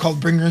 They're called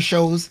bringer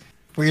shows,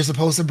 where you're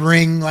supposed to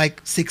bring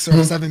like 6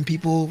 or 7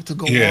 people to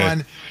go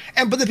on.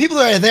 But the people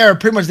that are there are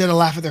pretty much there to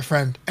laugh at their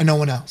friend and no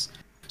one else.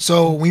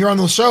 So when you're on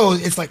those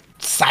shows, it's like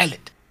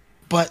silent.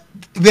 But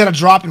we had a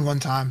drop in one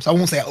time, so I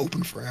won't say I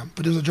opened for him,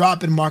 but there was a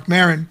drop in Mark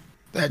Maron.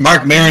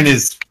 Mark Maron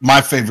is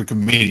my favorite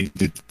comedian.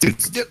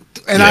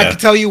 And I can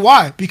tell you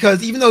why.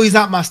 Because even though he's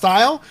not my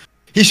style,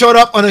 he showed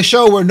up on a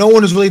show where no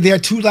one was really there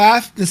to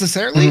laugh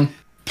necessarily,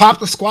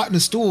 popped a squat in a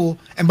stool,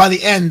 and by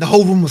the end, the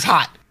whole room was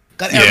hot.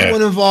 Got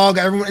everyone involved,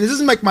 got everyone. And this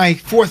is like my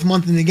 4th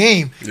month in the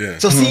game. Yeah.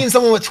 So seeing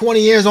someone with 20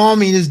 years on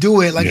me just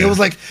do it, like it was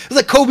like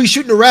Kobe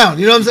shooting around.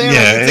 You know what I'm saying?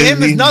 Yeah, like, to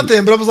him, it's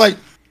nothing. But I was like,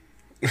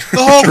 the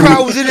whole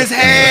crowd was in his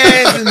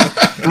hands.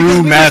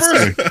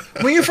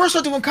 And when you first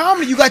start doing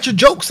comedy, you got your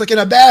jokes like in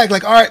a bag.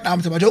 Like, all right, now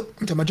I'm telling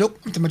my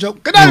joke.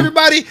 Good night,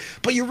 everybody.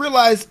 But you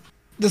realize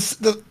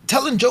the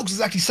telling jokes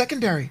is actually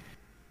secondary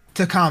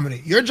to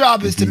comedy. Your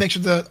job is to make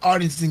sure the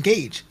audience is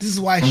engaged. This is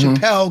why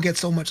Chappelle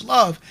gets so much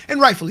love, and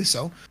rightfully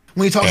so,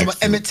 when he talks about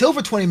Emmett Till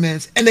for 20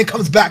 minutes and then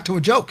comes back to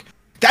a joke.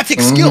 That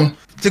takes skill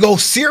to go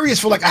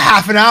serious for like a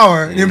half an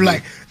hour and then be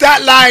like,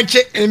 that line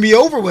chick, and be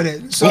over with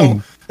it.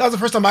 So that was the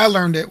first time I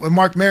learned it, with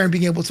Mark Maron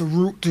being able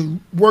to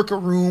work a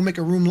room, make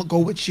a room go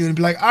with you, and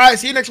be like, all right,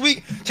 see you next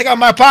week. Check out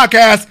my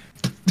podcast.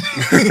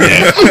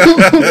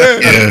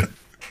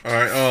 All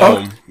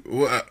right.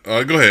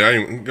 Go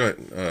ahead. Go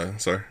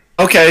ahead. Sorry.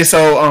 Okay,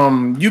 so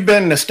you've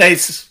been in the state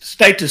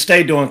to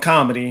state doing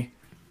comedy.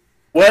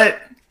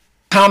 What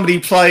comedy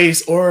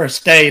place or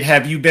state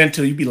have you been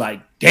to? You'd be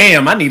like,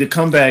 damn, I need to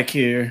come back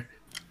here.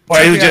 Or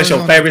it was just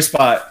your favorite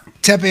spot?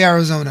 Tempe,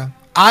 Arizona.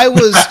 I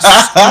was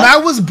when I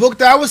was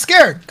booked, I was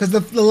scared because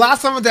the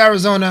last time I went to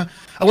Arizona,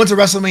 I went to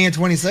WrestleMania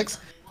 26,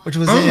 which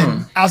was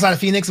in outside of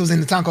Phoenix. It was in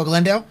the town called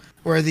Glendale,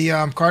 where the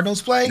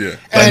Cardinals play. Yeah.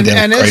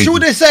 And it's true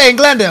what they say in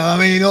Glendale. I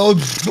mean, woo! You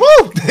know what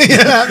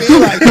I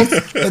mean? Like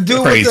the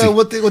dude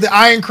with the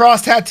Iron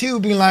Cross tattoo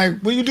being like,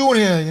 "What are you doing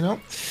here?" You know.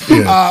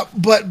 Yeah.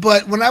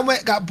 But when I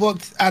got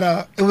booked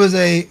at it was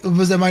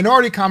a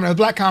minority comedy, a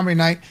black comedy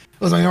night.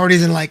 It was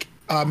minorities and like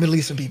Middle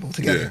Eastern people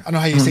together. Yeah. I don't know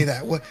how you say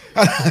that. What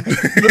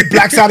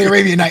Black Saudi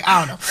Arabian night?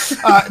 I don't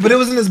know. But it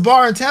was in this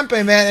bar in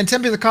Tempe, man. And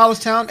Tempe's a college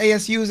town.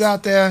 ASU's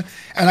out there,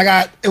 and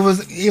got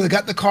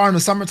the car in the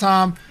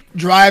summertime.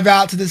 Drive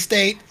out to the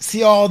state,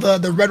 see all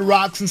the Red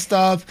Rocks and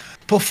stuff,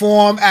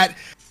 perform at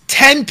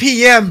 10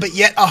 p.m., but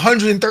yet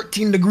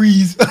 113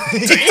 degrees.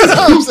 You know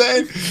what I'm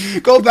saying?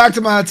 Go back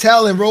to my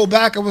hotel and roll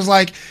back. I was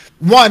like,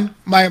 one,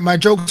 my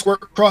jokes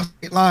work across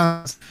state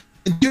lines.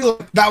 And two,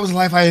 that was the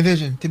life I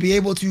envisioned. To be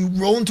able to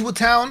roll into a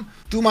town,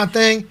 do my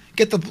thing,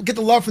 get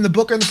the love from the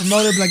booker and the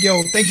promoter, be like,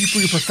 yo, thank you for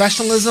your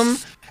professionalism,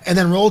 and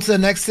then roll to the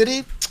next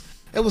city.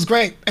 It was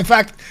great. In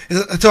fact,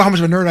 I tell how much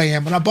of a nerd I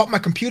am. When I bought my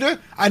computer,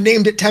 I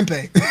named it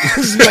Tempe.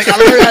 Just like, I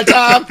learned that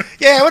time.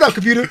 Yeah, what up,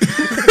 computer?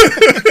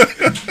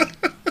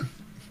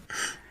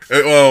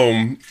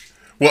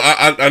 Well,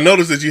 I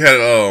noticed that you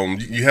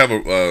have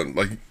a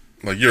like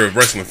you're a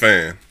wrestling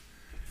fan.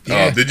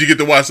 Yeah. Did you get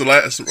to watch the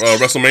last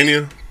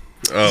WrestleMania?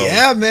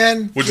 Yeah,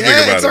 man. What'd you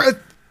think about it?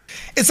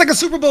 It's like a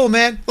Super Bowl,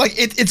 man. Like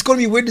it's going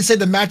to be weird to say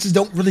the matches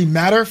don't really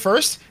matter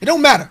first. It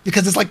don't matter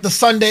because it's like the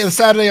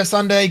Saturday or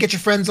Sunday. You get your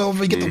friends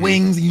over, you get the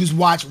wings, and you just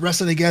watch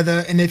wrestling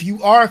together. And if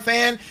you are a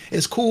fan,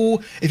 it's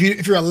cool. If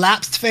you're a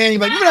lapsed fan, you're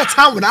like, remember that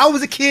time when I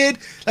was a kid?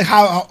 Like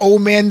how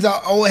old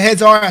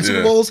heads are at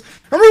Super Bowls.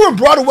 Remember when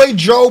Broadway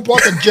Joe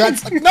bought the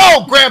Jets? Like,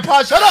 no,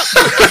 Grandpa, shut up.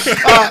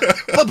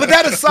 But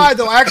that aside,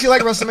 though, I actually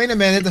like WrestleMania,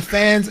 man. The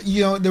fans,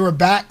 they were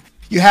back.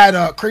 You had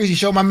a crazy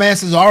show. My man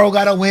Cesaro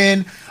got a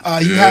win.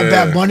 You had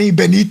Bad Bunny,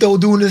 Benito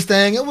doing this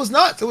thing. It was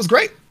nuts. It was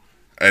great.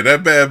 Hey,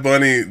 that Bad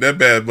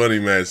Bunny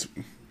match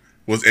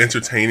was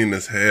entertaining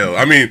as hell.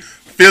 I mean,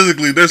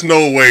 physically, there's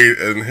no way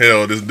in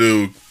hell this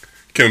dude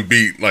can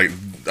beat. Like,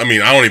 I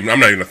mean, I'm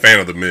not even a fan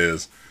of The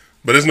Miz,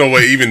 but there's no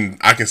way even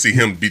I can see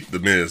him beat The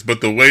Miz.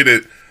 But the way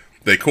that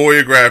they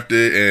choreographed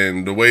it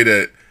and the way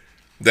that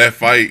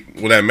fight,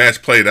 when that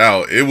match played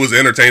out, it was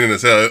entertaining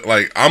as hell.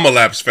 Like, I'm a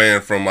Lapsed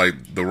fan from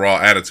like the Raw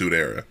Attitude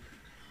era.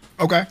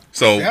 Okay.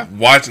 So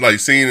watching, like,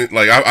 seeing it,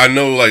 like I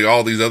know like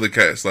all these other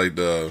cats, like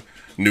the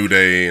New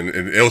Day, and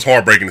it was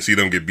heartbreaking to see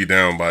them get beat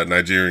down by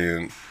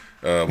Nigerian.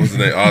 What's his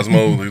name?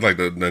 Osmo. He's like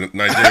the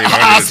Nigerian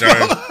Andre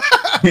the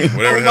Giant.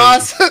 Whatever.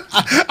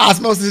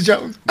 Osmosis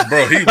Jones.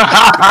 Bro, hey,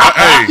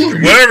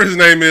 whatever his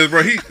name is,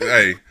 bro.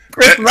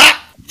 Chris Rock.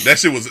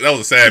 That was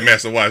a sad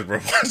match to watch, bro.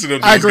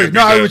 I agree.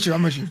 No, I'm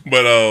with you.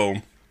 But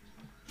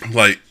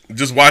like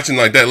just watching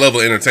like that level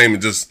of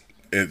entertainment, just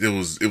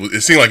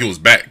it seemed like it was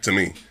back to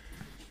me.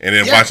 And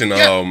then watching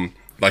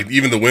like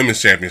even the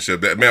women's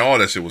championship, all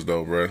that shit was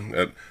dope, bro.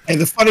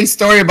 And the funny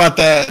story about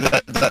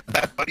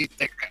that funny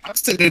thing, I'm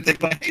sitting there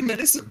thinking like, hey man,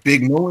 this is a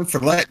big moment for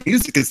Latin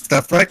music and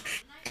stuff, right?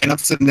 And I'm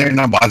sitting there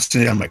and I'm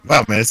watching it. I'm like,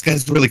 wow, man, this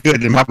guy's really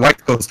good. And my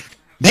wife goes,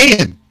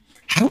 man,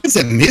 how is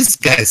this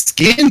guy's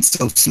skin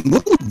so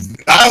smooth?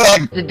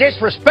 The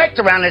disrespect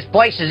around this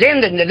place is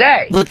ending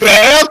today. What the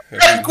hell?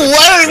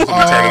 Turn it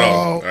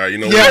off. All right, you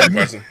know what?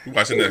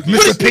 Watching that.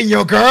 Mr.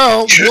 Pino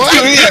girl. What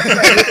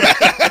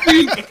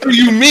do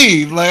you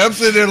mean? Like, I'm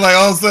sitting there like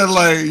all of a sudden,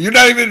 like, you're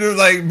not even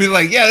like be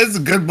like, yeah, this is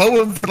a good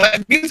moment for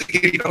Latin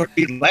music. You know,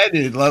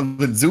 Latin love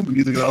and Zoom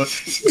music.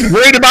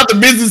 Worried about the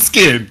business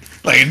skin.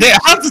 Like,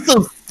 how's it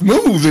so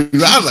smooth?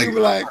 And I was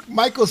like,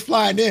 Michael's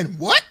flying in.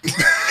 What?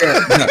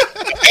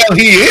 Hell,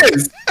 he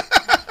is.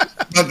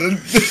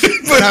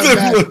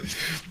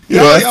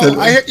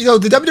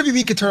 The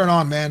WWE could turn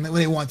on, man, when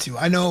they want to.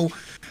 I know.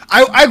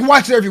 I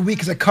watch it every week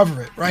because I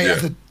cover it, right,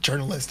 as a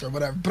journalist or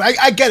whatever. But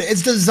I get it.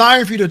 It's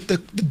designed for you to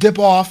dip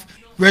off,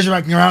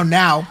 resurrecting around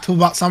now till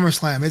about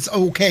SummerSlam. It's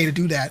okay to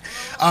do that.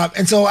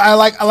 And so I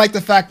like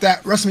the fact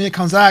that WrestleMania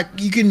comes out.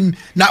 You can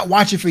not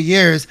watch it for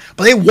years,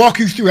 but they walk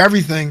you through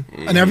everything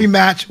and every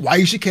match, why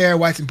you should care,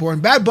 why it's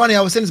important. Bad Bunny,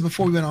 I was saying this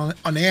before we went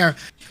on the air.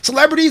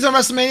 Celebrities on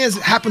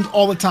WrestleMania happens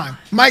all the time.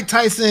 Mike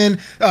Tyson,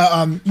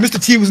 Mr.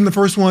 T was in the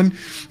first one.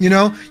 You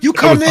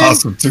come in,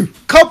 awesome too.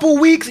 Couple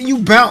weeks and you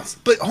bounce.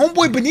 But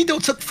homeboy Benito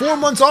took 4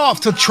 months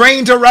off to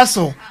train to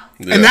wrestle,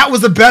 and that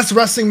was the best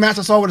wrestling match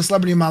I saw with a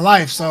celebrity in my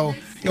life. So,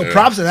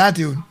 props to that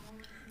dude. All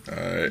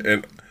right,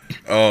 and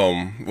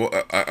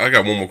well, I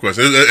got one more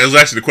question. It was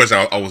actually the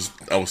question I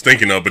was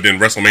thinking of, but then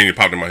WrestleMania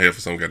popped in my head for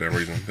some goddamn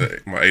reason.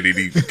 My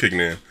ADD kicking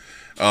in.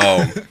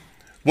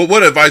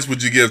 What advice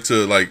would you give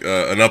to like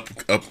an up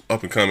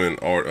and coming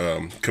or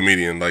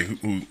comedian like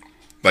who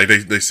like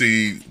they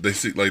see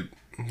like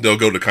they'll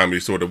go to the comedy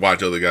store to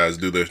watch other guys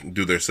do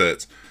their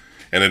sets,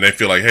 and then they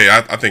feel like, hey,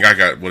 I think I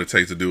got what it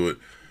takes to do it.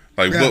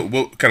 Like,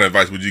 what kind of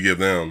advice would you give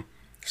them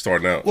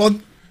starting out? Well,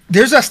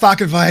 there's that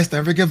stock advice: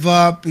 never give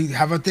up,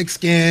 have a thick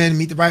skin,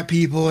 meet the right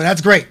people, and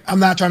that's great. I'm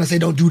not trying to say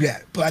don't do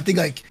that, but I think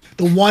like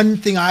the one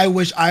thing I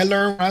wish I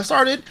learned when I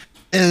started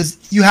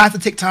is you have to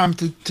take time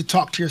to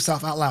talk to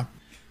yourself out loud,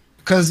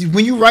 because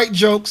when you write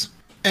jokes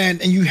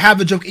and you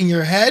have a joke in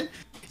your head,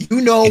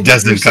 you know it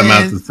doesn't come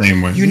out the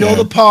same way. You know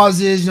the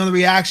pauses, you know the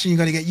reaction you're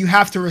gonna get. You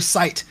have to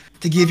recite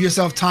to give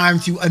yourself time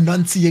to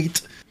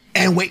enunciate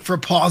and wait for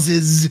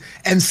pauses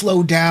and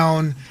slow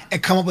down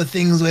and come up with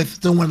things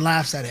if no one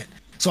laughs at it.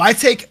 So I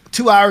take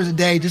 2 hours a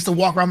day just to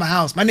walk around my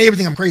house. My neighbor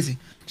think I'm crazy.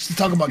 Just to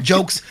talk about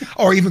jokes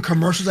or even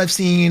commercials I've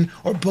seen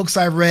or books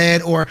I've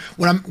read, or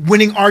when I'm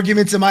winning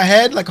arguments in my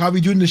head, like how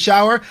we do in the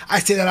shower, I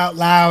say that out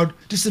loud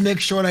just to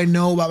make sure that I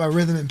know about my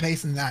rhythm and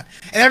pace and that.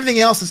 And everything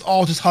else is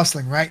all just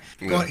hustling, right?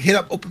 Go and hit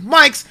up open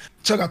mics,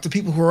 check out the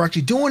people who are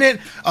actually doing it,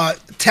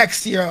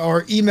 text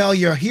or email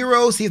your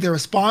heroes, see if they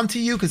respond to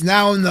you, because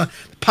now in the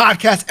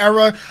podcast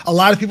era, a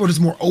lot of people are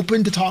just more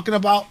open to talking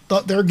about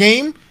their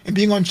game and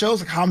being on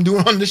shows, like how I'm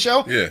doing on the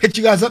show. Yeah. Hit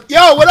you guys up.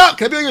 Yo, what up?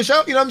 Can I be on your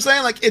show? You know what I'm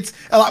saying? Like, it's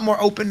a lot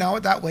more open now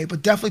that way,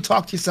 but definitely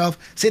talk to yourself,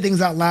 say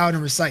things out loud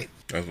and recite.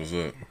 That's what's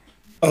up.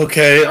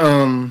 Okay,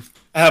 I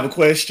have a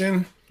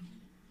question.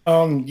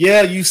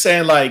 Yeah, you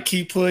saying like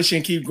keep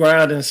pushing, keep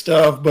grinding and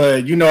stuff,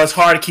 but you know it's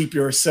hard to keep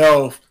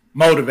yourself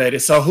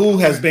motivated. So who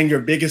has been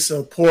your biggest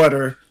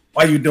supporter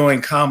while you're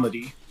doing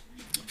comedy?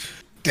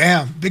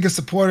 Damn, biggest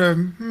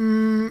supporter.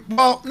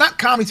 Well, not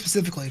comedy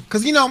specifically,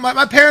 because you know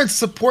my parents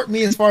support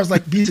me as far as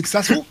like be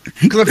successful.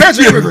 Because my parents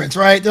are immigrants,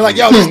 right? They're like,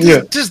 yo,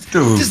 just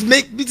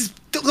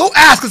don't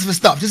ask us for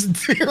stuff.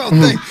 Just do your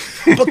own thing.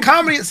 But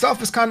comedy itself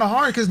is kind of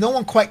hard because no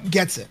one quite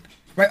gets it,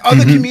 right?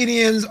 Other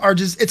comedians are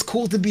just. It's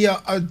cool to be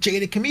a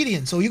jaded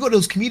comedian. So you go to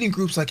those comedian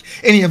groups, like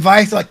any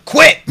advice, like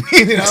quit.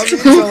 You know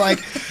what I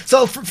mean?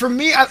 So for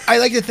me, I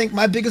like to think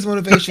my biggest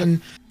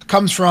motivation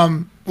comes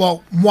from.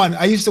 Well, one,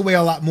 I used to weigh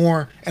a lot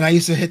more and I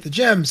used to hit the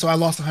gym, so I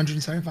lost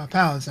 175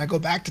 pounds. And I go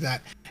back to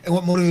that. And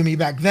what motivated me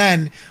back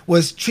then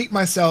was treat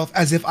myself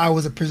as if I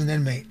was a prison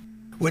inmate,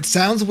 which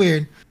sounds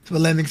weird, but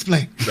let me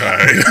explain. All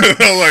right.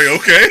 I'm like,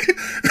 okay.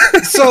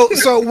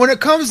 So when it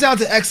comes down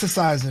to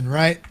exercising,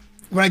 right?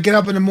 When I get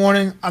up in the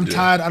morning, I'm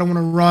tired. I don't want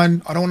to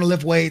run. I don't want to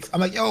lift weights.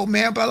 I'm like, yo,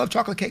 man, but I love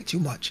chocolate cake too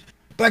much.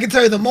 But I can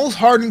tell you the most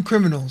hardened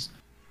criminals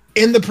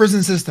in the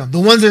prison system, the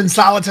ones that are in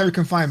solitary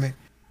confinement,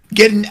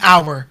 get an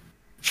hour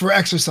for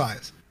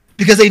exercise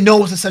because they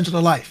know it's essential to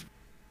life.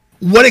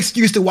 What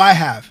excuse do I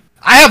have?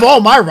 I have all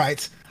my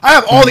rights. I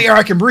have all the air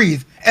I can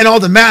breathe and all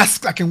the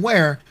masks I can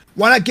wear.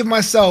 Why not give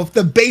myself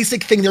the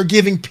basic thing they're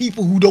giving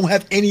people who don't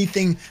have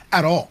anything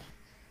at all?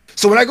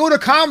 So when I go to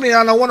comedy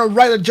and I want to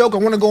write a joke, I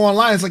want to go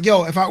online, it's like,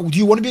 yo, do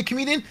you want to be a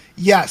comedian?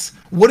 Yes.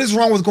 What is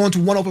wrong with going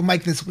to one open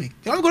mic this week?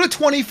 You want to go to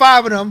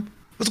 25 of them.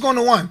 What's going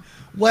to one?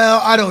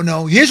 Well, I don't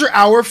know. Here's your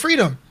hour of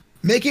freedom.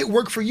 Make it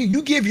work for you.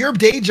 You give your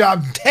day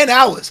job 10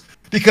 hours.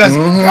 Because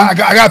I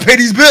got to pay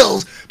these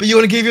bills, but you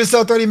want to give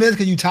yourself 30 minutes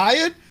because you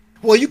tired?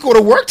 Well, you go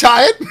to work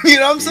tired. You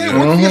know what I'm saying?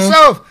 Work for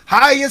yourself.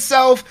 Hire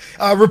yourself.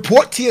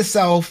 Report to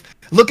yourself.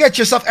 Look at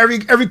yourself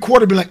every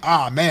quarter, be like,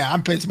 man,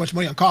 I'm paying too much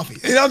money on coffee.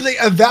 You know what I'm saying?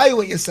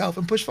 Evaluate yourself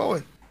and push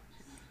forward.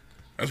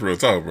 That's real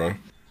talk, bro.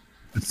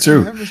 It's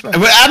true. But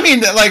I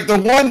mean, like the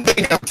one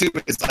thing too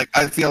is like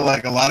I feel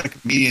like a lot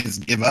of comedians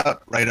give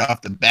up right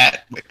off the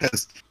bat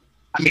because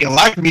I mean a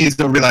lot of comedians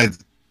don't realize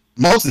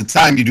most of the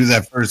time you do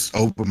that first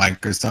open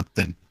mic or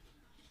something,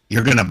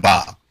 you're gonna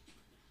bomb.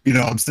 You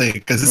know what I'm saying?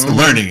 Because it's a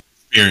learning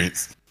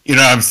experience. You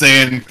know what I'm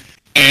saying?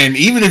 And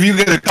even if you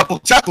get a couple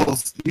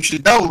chuckles, you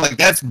should know like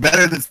that's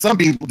better than some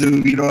people do.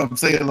 You know what I'm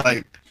saying?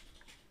 Like,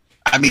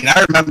 I mean,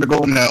 I remember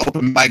going to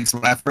open mics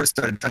when I first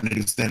started trying to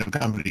do stand-up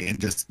comedy, and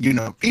just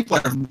people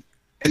are,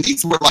 and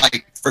these were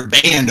like for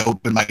band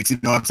open mics. You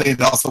know what I'm saying?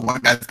 And also, one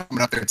guy's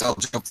coming up there and telling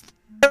jokes.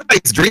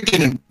 Everybody's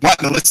drinking and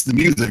wanting to listen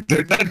to music.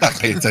 They're not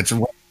paying attention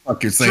to what the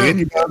fuck you're saying.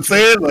 You know what I'm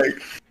saying? Like,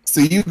 so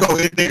you go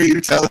in there,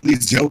 you're telling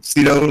these jokes,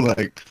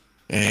 like.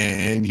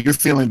 And you're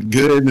feeling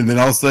good, and then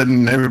all of a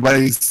sudden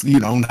everybody's,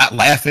 not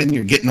laughing.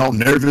 You're getting all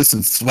nervous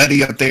and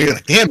sweaty up there.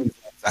 Like, damn,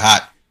 it's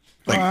hot.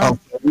 Like,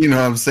 you know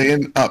what I'm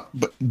saying?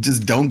 But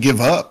just don't give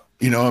up.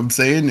 You know what I'm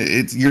saying?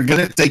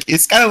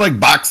 It's kind of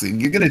like boxing.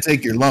 You're gonna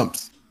take your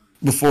lumps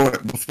before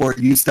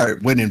you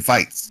start winning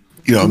fights.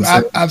 You know what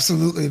I'm saying?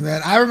 Absolutely,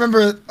 man. I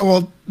remember.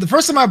 Well, the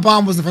first time I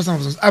bombed was the first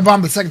time I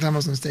bombed the second time I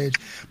was on stage.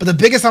 But the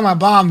biggest time I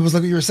bombed was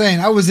like what you were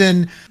saying. I was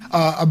in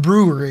a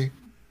brewery.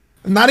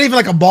 Not even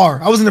like a bar.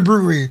 I was in a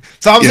brewery.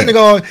 So I was sitting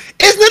there going,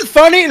 isn't it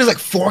funny? And there's like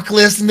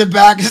forklifts in the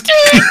back. Clink,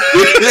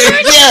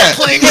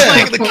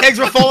 clink. The kegs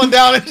were falling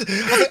down.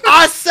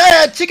 I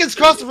said chickens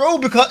cross the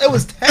road because it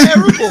was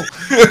terrible.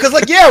 Because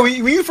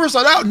when you first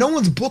start out, no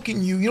one's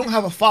booking you. You don't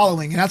have a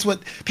following. And that's what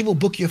people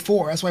book you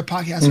for. That's why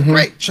podcasts are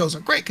great. Shows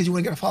are great because you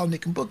want to get a following. They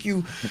can book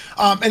you.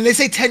 And they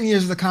say 10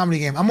 years of the comedy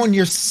game. I'm on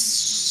year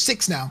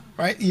 6 now,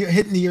 right? You're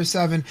hitting the year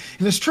 7.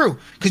 And it's true.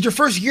 Because your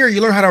first year,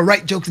 you learn how to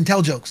write jokes and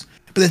tell jokes.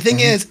 But the thing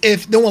is,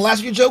 if no one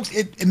laughs at your jokes,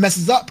 it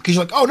messes up because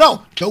you're like, oh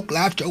no, joke,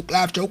 laugh, joke,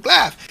 laugh, joke,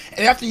 laugh.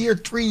 And after year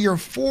 3, year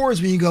 4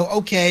 is when you go,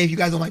 okay, if you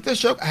guys don't like this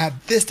joke, I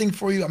have this thing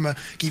for you. I'm gonna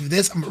give you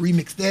this. I'm gonna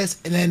remix this.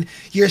 And then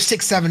year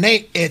 6, 7,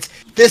 8, it's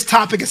this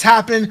topic is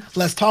happening.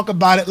 Let's talk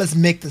about it. Let's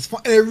make this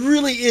fun. And it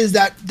really is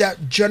that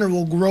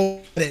general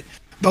growth.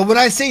 But when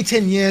I say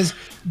 10 years,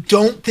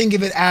 don't think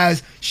of it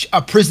as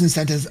a prison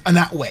sentence in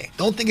that way.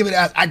 Don't think of it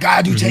as I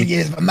gotta do 10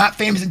 years. If I'm not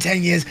famous in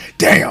 10 years,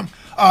 damn.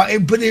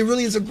 But it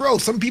really is a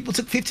growth. Some people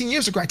took 15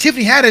 years to graduate.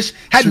 Tiffany Haddish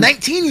had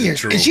 19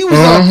 years, True. and she was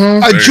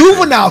a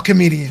juvenile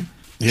comedian.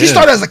 She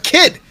started as a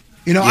kid.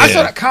 You know, I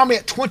started comedy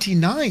at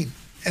 29,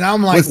 and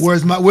I'm like,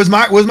 where's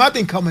my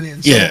thing coming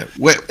in? So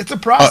it's a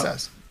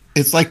process.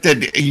 It's like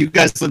that. You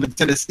guys live in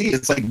Tennessee.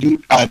 It's like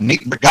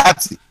Nick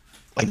Bargatze.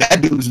 Like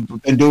that dude's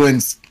been doing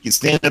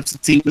stand-up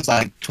since he was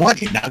like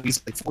 20. Now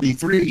he's like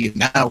 43, and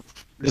now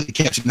really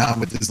catching on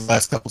with his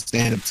last couple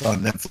stand-ups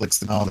on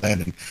Netflix and all that.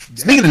 And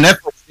speaking of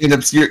Netflix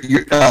stand-ups,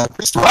 your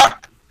Chris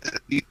Rock,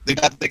 they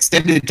got the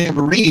extended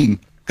Tambourine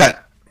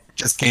cut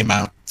just came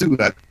out too.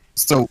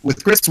 So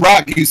with Chris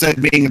Rock, you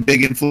said being a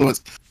big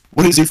influence.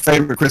 What is your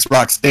favorite Chris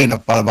Rock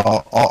stand-up out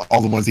of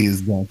all the ones he has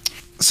done?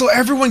 So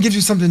everyone gives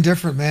you something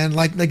different, man.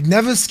 Like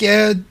Never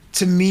Scared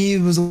to me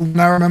was when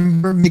I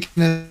remember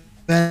making an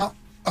event.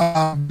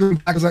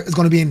 It's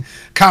going to be in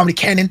Comedy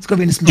Cannon. It's going to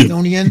be in the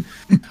Smithsonian.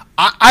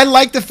 I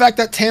like the fact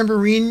that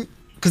Tambourine,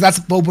 because that's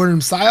Bo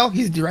Burnham's style.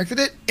 He's directed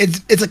it.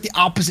 It's like the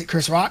opposite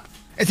Chris Rock.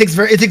 It takes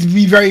to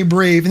be very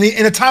brave. And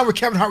in a time where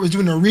Kevin Hart was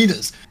doing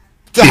arenas,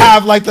 to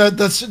have like the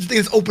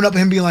things open up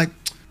and him being like,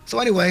 so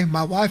anyway,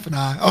 my wife and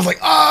I was like,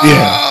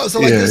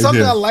 there's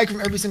something I like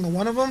from every single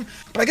one of them.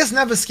 But I guess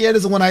Never Scared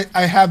is the one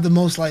I have the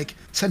most like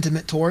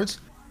sentiment towards.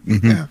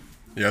 Yeah,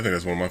 I think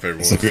that's one of my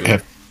favorite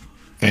ones.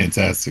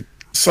 Fantastic.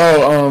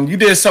 So you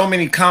did so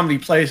many comedy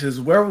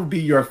places. Where would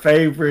be your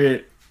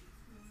favorite?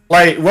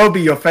 Like, what would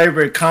be your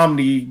favorite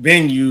comedy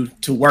venue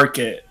to work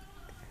at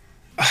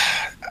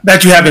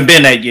that you haven't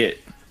been at yet?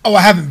 Oh,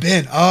 I haven't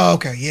been. Oh,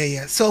 okay,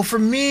 yeah. So for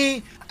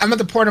me, I'm at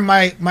the point of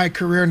my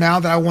career now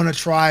that I want to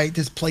try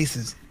just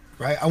places,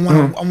 right? I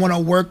want to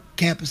work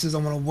campuses. I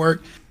want to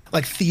work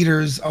like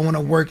theaters. I want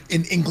to work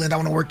in England. I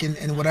want to work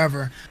in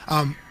whatever.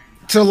 To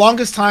the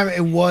longest time,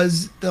 it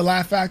was the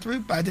Laugh Factory,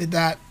 but I did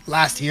that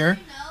last year.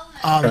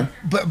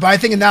 But I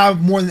think now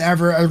more than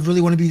ever, I really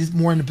want to be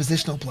more in a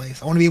positional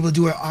place. I want to be able to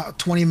do a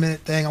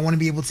 20-minute thing. I want to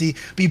be able to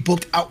be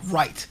booked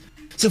outright.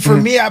 So for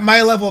me, at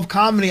my level of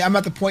comedy, I'm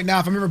at the point now,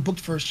 if I'm ever booked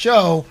for a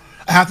show,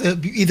 I have to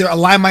either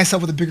align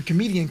myself with a bigger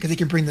comedian because they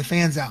can bring the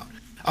fans out.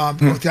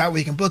 That way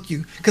he can book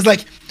you. Because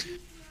like,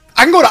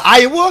 I can go to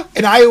Iowa,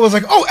 and Iowa's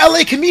like, oh,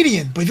 LA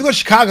comedian. But if you go to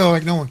Chicago,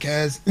 like, no one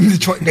cares.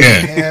 Detroit, no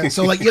one cares.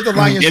 So like, you have to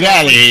line yourself. Get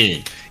out of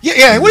here.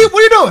 Yeah. What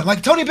are you doing?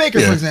 Like Tony Baker,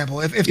 for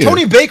example. If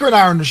Tony Baker and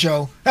I are on the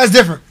show, that's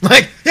different.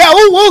 Like,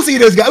 we'll see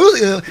this guy.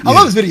 I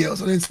love his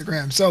videos on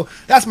Instagram. So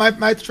that's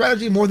my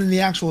strategy more than the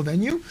actual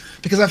venue,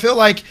 because I feel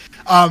like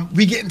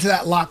we get into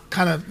that lock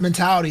kind of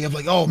mentality of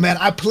like, oh man,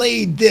 I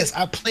played this,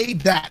 I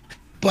played that.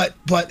 But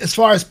as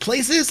far as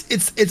places,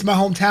 it's my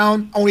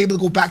hometown. I want to be able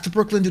to go back to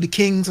Brooklyn, do the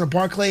Kings or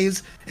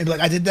Barclays, and be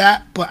like, I did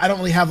that. But I don't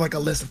really have like a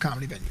list of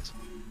comedy venues.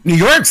 New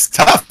York's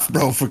tough,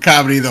 bro, for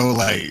comedy though.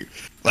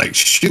 Like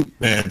shoot,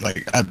 man.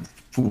 Like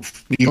New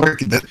York,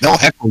 they'll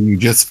heckle you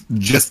just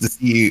to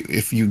see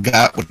if you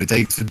got what it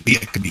takes to be a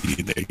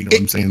comedian there. You know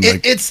what I'm saying?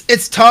 Like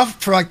it's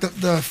tough for like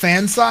the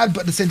fan side,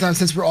 but at the same time,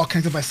 since we're all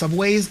connected by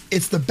subways,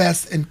 it's the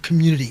best in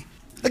community.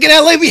 Like in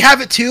LA, we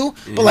have it too,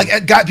 but like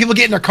people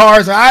get in their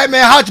cars. All right,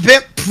 man, how'd you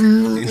pimp?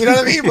 You know what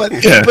I mean?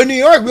 But New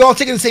York, we all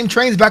taking the same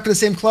trains back to the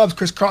same clubs,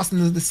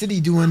 crisscrossing the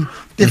city, doing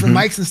different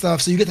mics and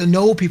stuff. So you get to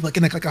know people like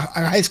in like a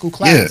high school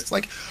class. Yeah. It's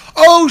like,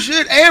 oh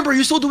shit, Amber,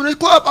 you still doing this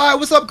club? All right,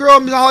 what's up, girl?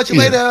 I'll let you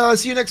later. I'll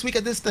see you next week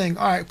at this thing.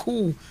 All right,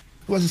 cool. It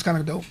was just kind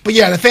of dope. But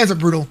yeah, the fans are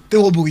brutal. They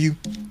will boo you.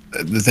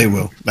 They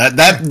will.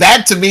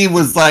 That to me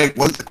was like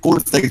one of the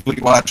coolest things we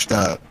watched.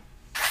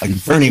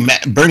 Like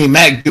Bernie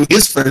Mac do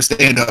his first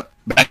stand up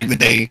back in the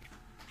day.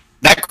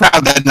 That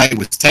crowd that night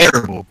was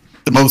terrible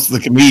to most of the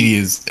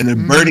comedians, and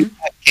then Bernie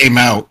Mac came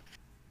out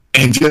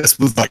and just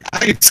was like,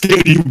 "I ain't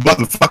scared of you,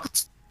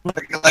 motherfuckers."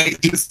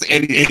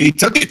 And he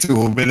took it to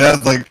him, and I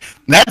was like,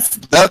 "That's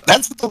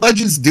what the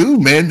legends do,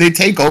 man. They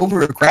take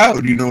over a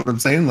crowd." You know what I'm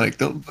saying?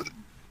 Like,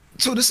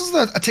 so this is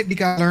a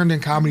technique I learned in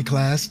comedy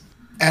class,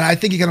 and I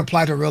think you can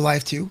apply to real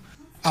life too.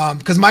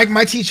 Because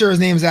my teacher, his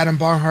name is Adam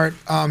Barnhart.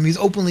 He's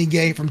openly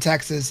gay from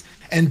Texas,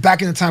 and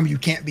back in the time you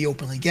can't be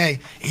openly gay.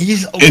 He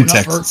just opened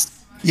up Texas.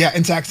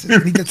 In Texas.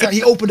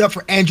 He opened up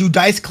for Andrew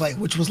Dice Clay,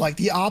 which was like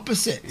the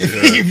opposite.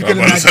 If you can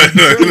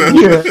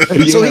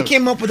imagine. So he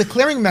came up with a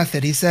clearing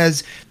method. He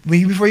says,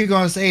 before you go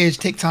on stage,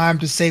 take time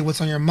to say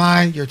what's on your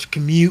mind, your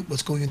commute,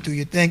 what's going through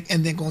your thing,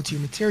 and then go into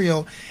your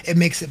material. It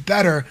makes it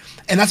better.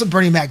 And that's what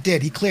Bernie Mac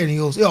did. He cleared and he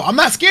goes, I'm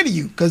not scared of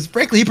you. Because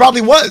frankly, he probably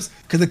was,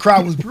 because the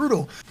crowd was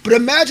brutal. But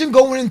imagine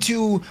going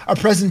into a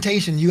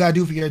presentation you got to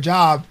do for your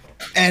job,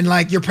 and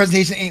like your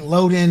presentation ain't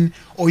loading,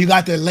 or you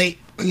got there late.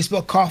 or you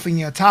spill coffee in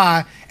your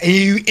tie, and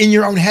you in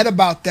your own head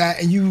about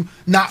that, and you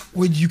not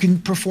what you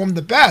can perform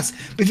the best.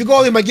 But if you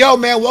go in like, yo,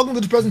 man, welcome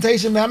to the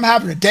presentation, man. I'm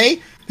having a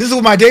day. This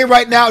is my day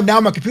right now. Now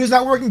my computer's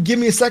not working. Give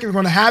me a second. We're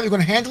going to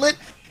handle it.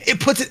 It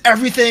puts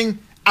everything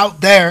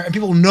out there, and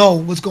people know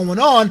what's going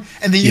on,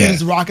 and then you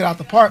just rock it out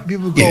the park.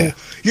 People go,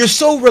 you're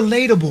so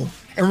relatable.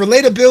 And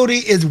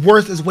relatability is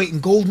worth its weight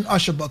in golden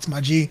usher bucks, my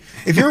G.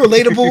 If you're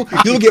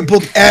relatable, you'll get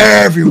booked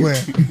everywhere.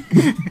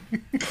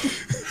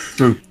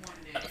 True.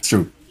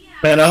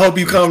 Man, I hope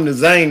you come to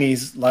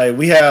Zany's. Like,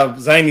 we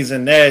have Zany's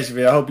in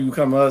Nashville. I hope you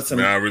come to us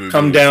and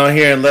come down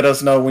here and let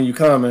us know when you're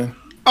coming.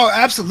 Oh,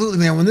 absolutely,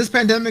 man. When this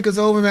pandemic is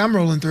over, man, I'm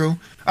rolling through.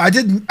 I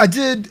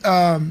did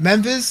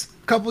Memphis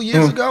a couple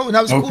years ago, and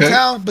that was a cool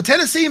town. But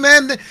Tennessee,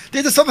 man,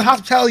 they're the Southern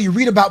hospitality you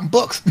read about in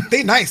books.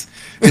 They nice.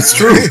 It's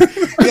true.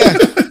 Yeah.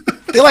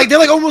 They're like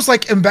almost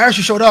like embarrassed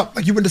you showed up.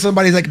 Like you went to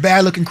somebody's like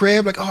bad looking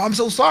crib. Like, oh, I'm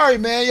so sorry,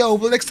 man. Yo,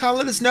 but next time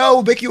let us know.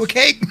 We'll bake you a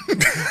cake.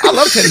 I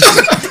love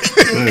Tennessee.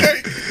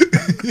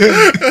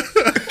 Yeah.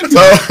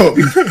 So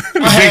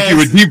make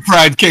you a deep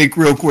fried cake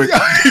real quick.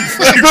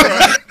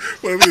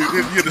 You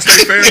get the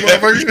steak fan,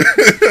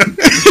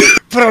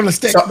 motherfucker? Put it on the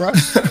stick, bro.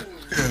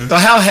 So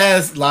how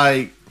has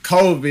like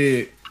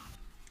COVID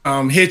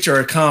hit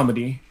your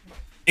comedy?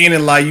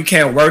 Meaning like you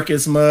can't work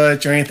as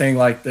much or anything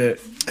like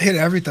that? Hit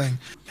everything.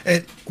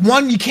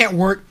 One, you can't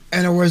work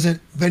and there wasn't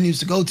venues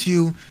to go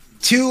to.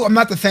 Two, I'm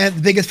not the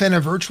biggest fan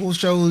of virtual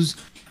shows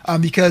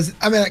because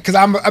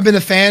I've been a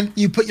fan.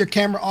 You put your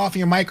camera off and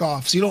your mic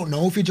off, so you don't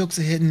know if your jokes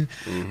are hidden.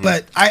 Mm-hmm.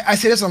 But I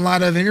say this in a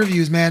lot of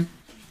interviews, man.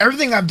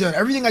 Everything I've done,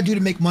 everything I do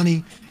to make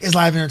money is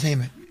live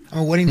entertainment. I'm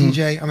a wedding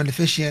DJ. I'm an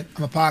officiant.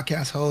 I'm a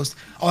podcast host.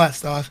 All that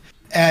stuff.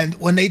 And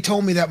when they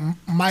told me that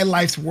my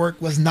life's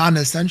work was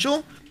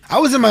non-essential, I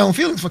was in my own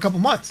feelings for a couple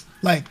months.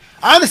 Like,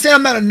 I understand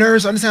I'm not a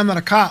nurse, I understand I'm not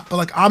a cop, but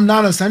like, I'm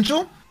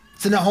non-essential.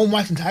 Sitting at home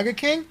watching Tiger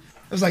King,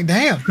 it was like,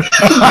 damn, you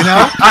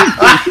know?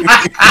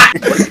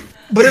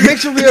 But it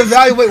makes you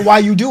reevaluate why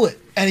you do it.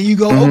 And you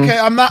go, okay,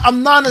 I'm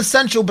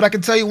non-essential, but I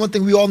can tell you one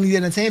thing, we all need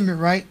entertainment,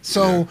 right?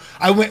 So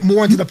I went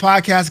more into the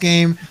podcast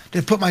game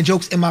to put my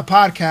jokes in my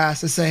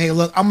podcast and say, hey,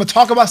 look, I'm going to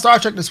talk about Star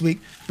Trek this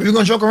week, but we're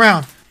going to joke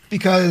around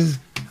because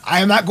I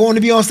am not going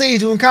to be on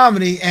stage doing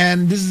comedy,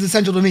 and this is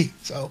essential to me,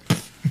 so...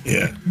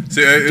 Yeah.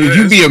 Dude,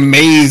 you'd be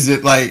amazed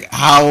at like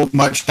how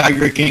much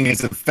Tiger King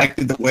has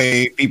affected the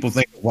way people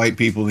think of white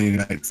people in the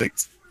United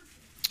States.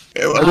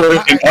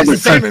 It's the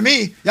same with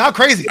me. Y'all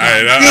crazy.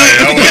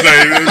 I was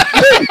saying,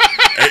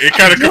 it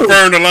kind of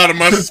confirmed a lot of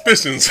my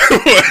suspicions.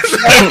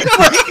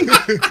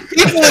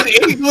 People in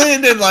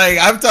England and like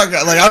I'm talking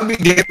like I'll be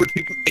getting with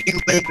people in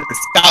England or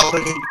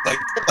Scotland like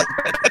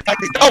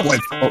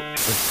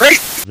great.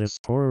 This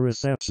poor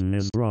reception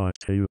is brought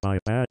to you by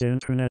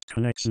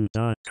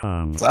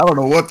badinternetconnection.com. So I don't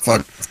know what the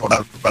fuck is going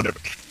on about it.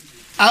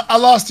 I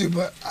lost you,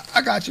 but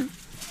I got you.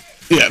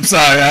 Yeah, I'm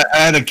sorry. I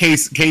had a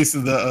case of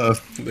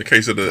the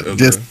case of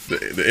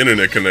the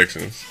internet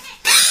connections.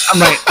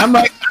 I'm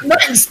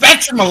writing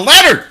Spectrum a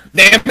letter.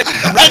 Damn it!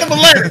 I'm writing him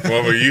a letter.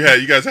 Well,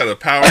 you guys had a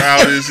power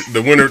outage.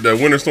 The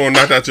winter storm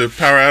knocked out your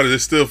power outage.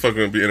 It's still fucking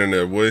gonna be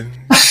internet, boy.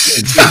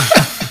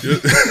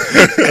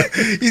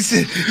 You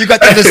said you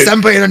got the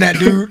December internet,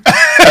 dude.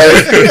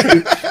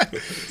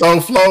 So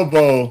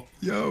Flobo,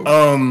 yo,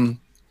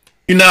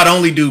 you not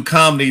only do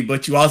comedy,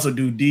 but you also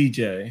do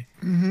DJ.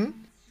 Mm-hmm.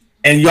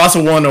 And you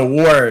also won an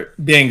award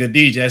being a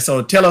DJ.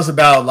 So tell us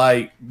about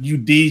like you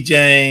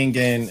DJing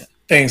and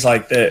things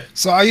like that.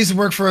 So I used to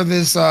work for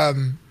this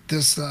company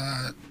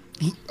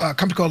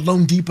called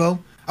Loan Depot.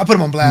 I put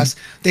them on blast.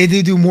 They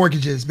do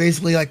mortgages,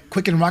 basically like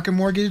Quicken Rocket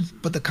Mortgage,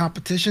 but the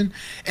competition.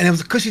 And it was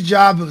a cushy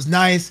job. It was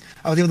nice.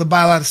 I was able to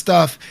buy a lot of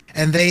stuff.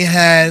 And they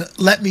had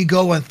let me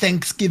go on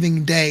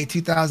Thanksgiving Day,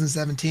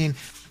 2017.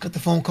 Got the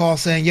phone call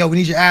saying, yo, we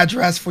need your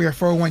address for your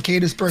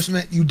 401k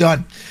disbursement. You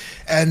done.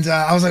 And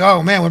I was like,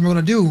 oh man, what am I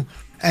going to do?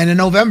 And in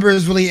November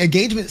is really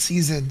engagement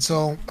season.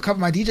 So a couple of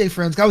my DJ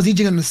friends, I was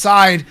DJing on the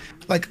side,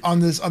 like on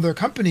this other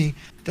company.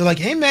 They're like,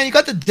 hey man, you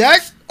got the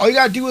deck? All you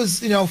got to do is,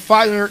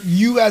 fire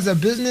you as a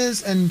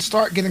business and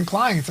start getting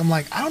clients. I'm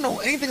like, I don't know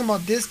anything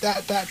about this,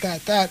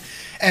 that.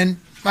 And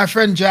my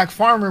friend Jack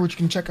Farmer, which you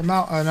can check him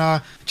out on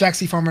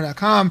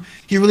jackcfarmer.com,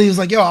 he really was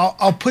like, yo,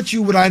 I'll put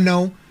you what I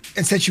know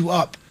and set you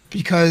up,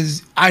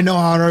 because I know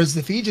how it is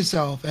to feed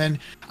yourself. And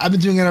I've been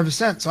doing it ever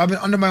since. So I've been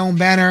under my own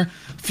banner,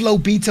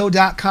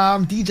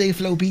 flowbeto.com, DJ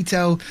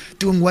Flowbeto,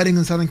 doing weddings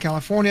in Southern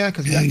California,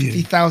 because we have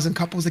 50,000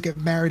 couples that get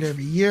married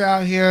every year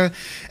out here.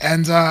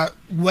 And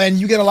when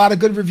you get a lot of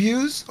good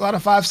reviews, a lot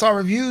of 5-star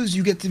reviews,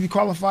 you get to be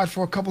qualified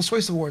for a Couples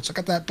Choice Awards. So I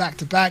got that back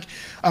to back.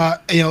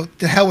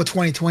 The hell with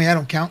 2020, I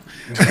don't count.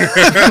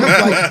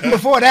 Like,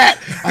 before that,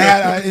 I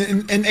had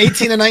in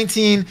 18 and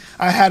 19,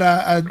 I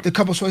had the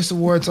Couples Choice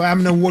Award. So I'm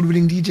an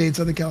award-winning DJ in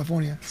Southern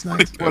California. It's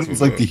nice.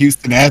 It's like the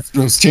Houston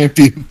Astros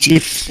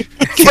championship.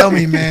 Kill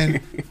me, man.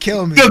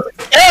 Kill me.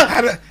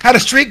 Had a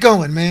streak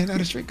going, man.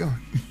 Had a streak going.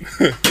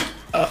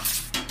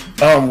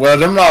 Well,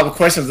 them are all the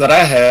questions that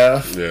I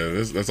have. Yeah,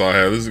 that's all I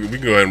have. We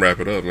can go ahead and wrap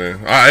it up, man.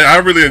 I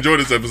really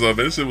enjoyed this episode,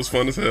 man. This shit was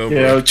fun as hell.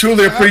 Yeah, bro.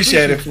 truly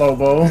appreciate it,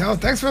 Flobo. You know,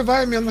 thanks for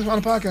inviting me on the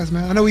podcast,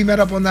 man. I know we met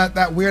up on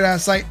that weird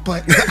ass site,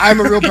 but I'm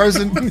a real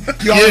person.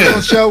 You all on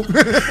the show.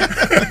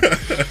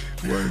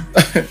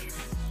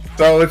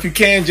 So if you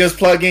can, just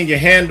plug in your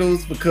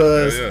handles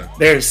because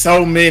there's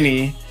so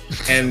many,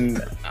 and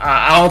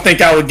I don't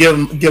think I would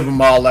give them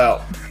all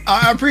out.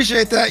 I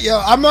appreciate that,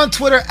 yo. I'm on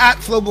Twitter at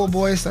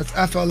FloboBoyce. That's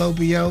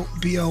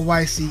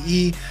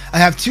FLOBOBOYCE. I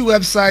have 2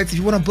 websites. If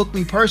you want to book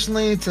me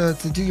personally to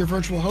do your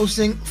virtual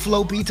hosting,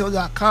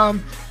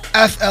 flobito.com,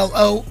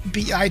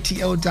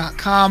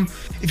 FLOBITO.com.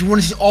 If you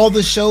want to see all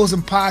the shows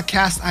and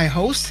podcasts I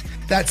host,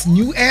 that's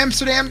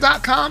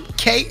newamsterdam.com,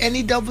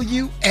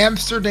 KNEW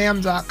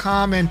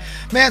Amsterdam.com. And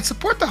man,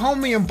 support the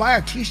homie and buy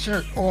a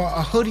t-shirt or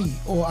a hoodie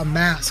or a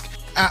mask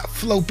at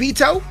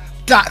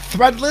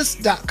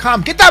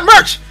flobito.threadless.com. Get that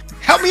merch.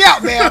 Help me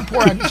out, man. I'm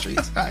poor on the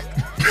streets. All right.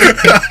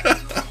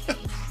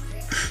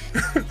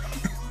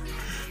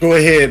 Go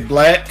ahead,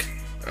 Black.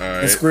 All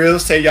right. And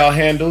Skrills, say y'all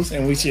handles,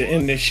 and we should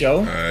end this show.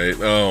 All right.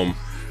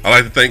 I'd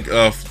like to thank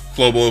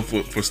Flobo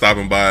for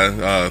stopping by.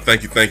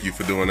 Thank you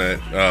for doing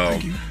that.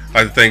 Thank you.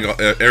 I'd like to thank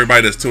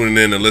everybody that's tuning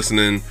in and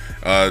listening.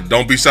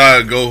 Don't be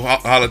shy. Go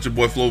holler at your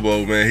boy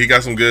Flobo, man. He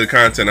got some good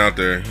content out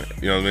there.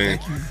 You know what I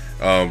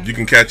mean? You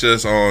can catch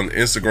us on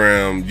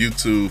Instagram,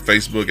 YouTube,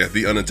 Facebook at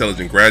The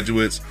Unintelligent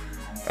Graduates.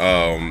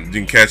 You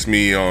can catch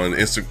me on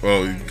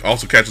Instagram.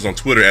 Also catch us on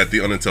Twitter at The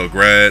Unintel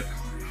Grad.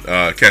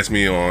 Catch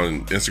me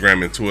on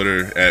Instagram and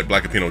Twitter at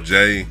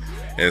BlackApinoJ.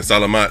 And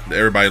Salamat to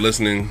everybody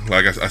listening.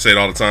 Like I say it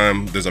all the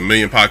time, there's a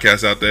million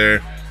podcasts out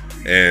there.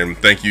 And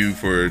thank you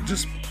for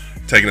just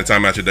taking the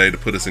time out your day to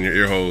put us in your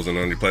ear holes and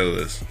on your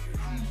playlist.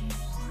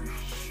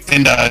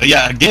 And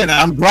again,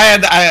 I'm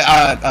glad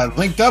I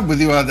linked up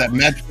with you on that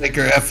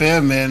Matchmaker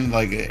FM, man.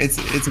 Like it's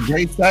a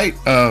great site.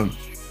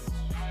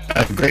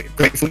 Great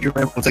food you're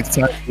able to take the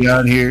time to be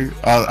on here.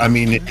 I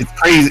mean, it's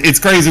crazy. It's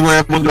crazy we're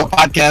able to do a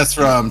podcast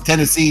from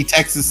Tennessee,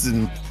 Texas,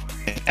 and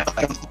you know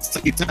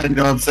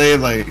what I'm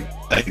saying? Like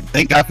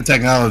thank God for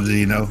technology.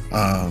 You know.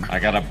 I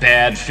got a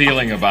bad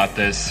feeling about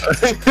this.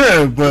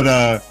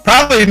 But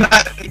probably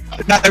not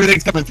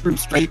everything's coming through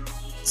straight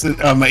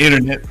on my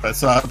internet. But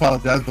so I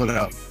apologize.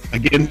 But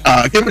again,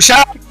 give a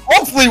shout out.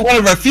 Hopefully, one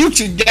of our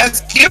future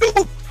guests, Q.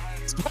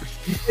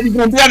 You're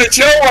gonna be on the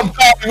show. I'm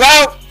calling you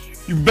out.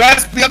 You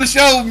best be on the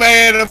show,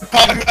 man. I'm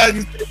apologize.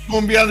 You're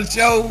gonna be on the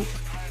show.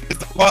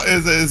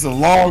 It's a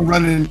long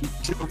running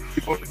show.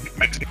 People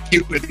mention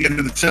Q at the end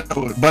of the show.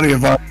 A buddy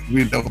of ours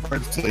we know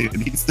personally,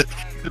 and he said,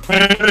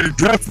 "Man,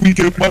 draft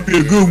weekend might be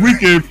a good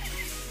weekend."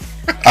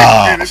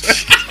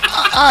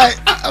 Alright,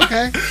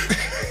 okay.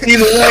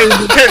 Either way,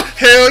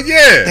 hell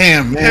yeah.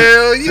 Damn, man.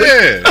 Hell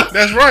yeah.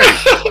 That's right.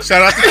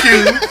 Shout out to Q.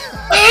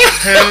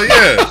 Hell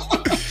yeah.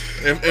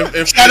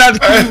 And Shout out to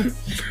Q.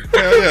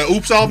 Hell yeah.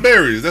 Oops, all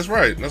berries. That's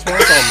right. That's what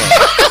I'm talking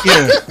about.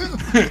 Yeah.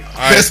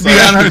 Right, Best be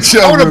on her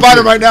show. I want to buy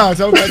it right now.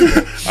 So okay. All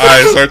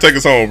right, sir. Take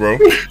us home, bro.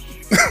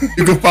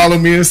 You can follow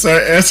me and Sir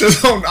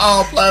Answers on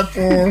all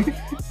platforms.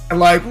 And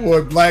like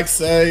what Black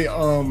say, you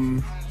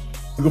can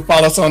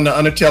follow us on The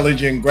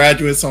Unintelligent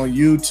Graduates on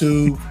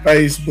YouTube,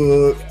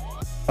 Facebook,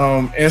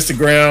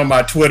 Instagram.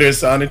 My Twitter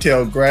is The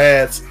Unintel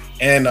Grads.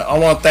 And I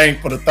want to thank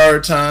for the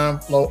third time,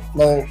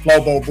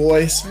 Flobo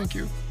Boys. Thank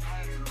you.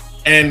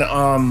 And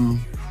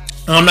I'm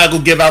not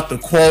going to give out the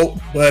quote,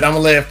 but I'm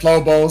going to let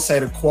Flobo say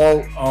the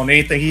quote on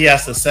anything he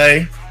has to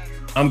say.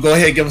 Go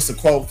ahead and give us a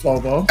quote,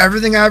 Flobo.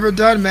 Everything I ever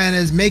done, man,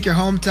 is make your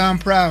hometown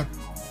proud.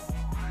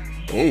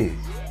 Ooh.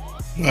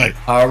 Right.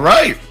 All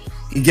right.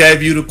 He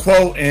gave you the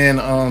quote, and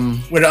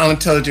we're the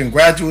Unintelligent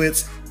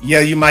Graduates.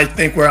 Yeah, you might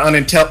think we're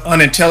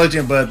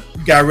unintelligent, but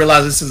you got to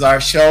realize this is our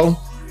show.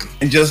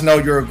 And just know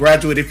you're a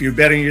graduate if you're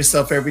bettering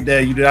yourself every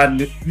day. You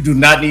do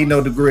not need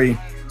no degree.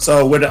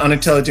 So we're the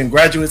Unintelligent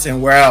Graduates,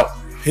 and we're out.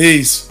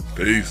 Peace.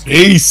 Peace.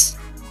 Peace.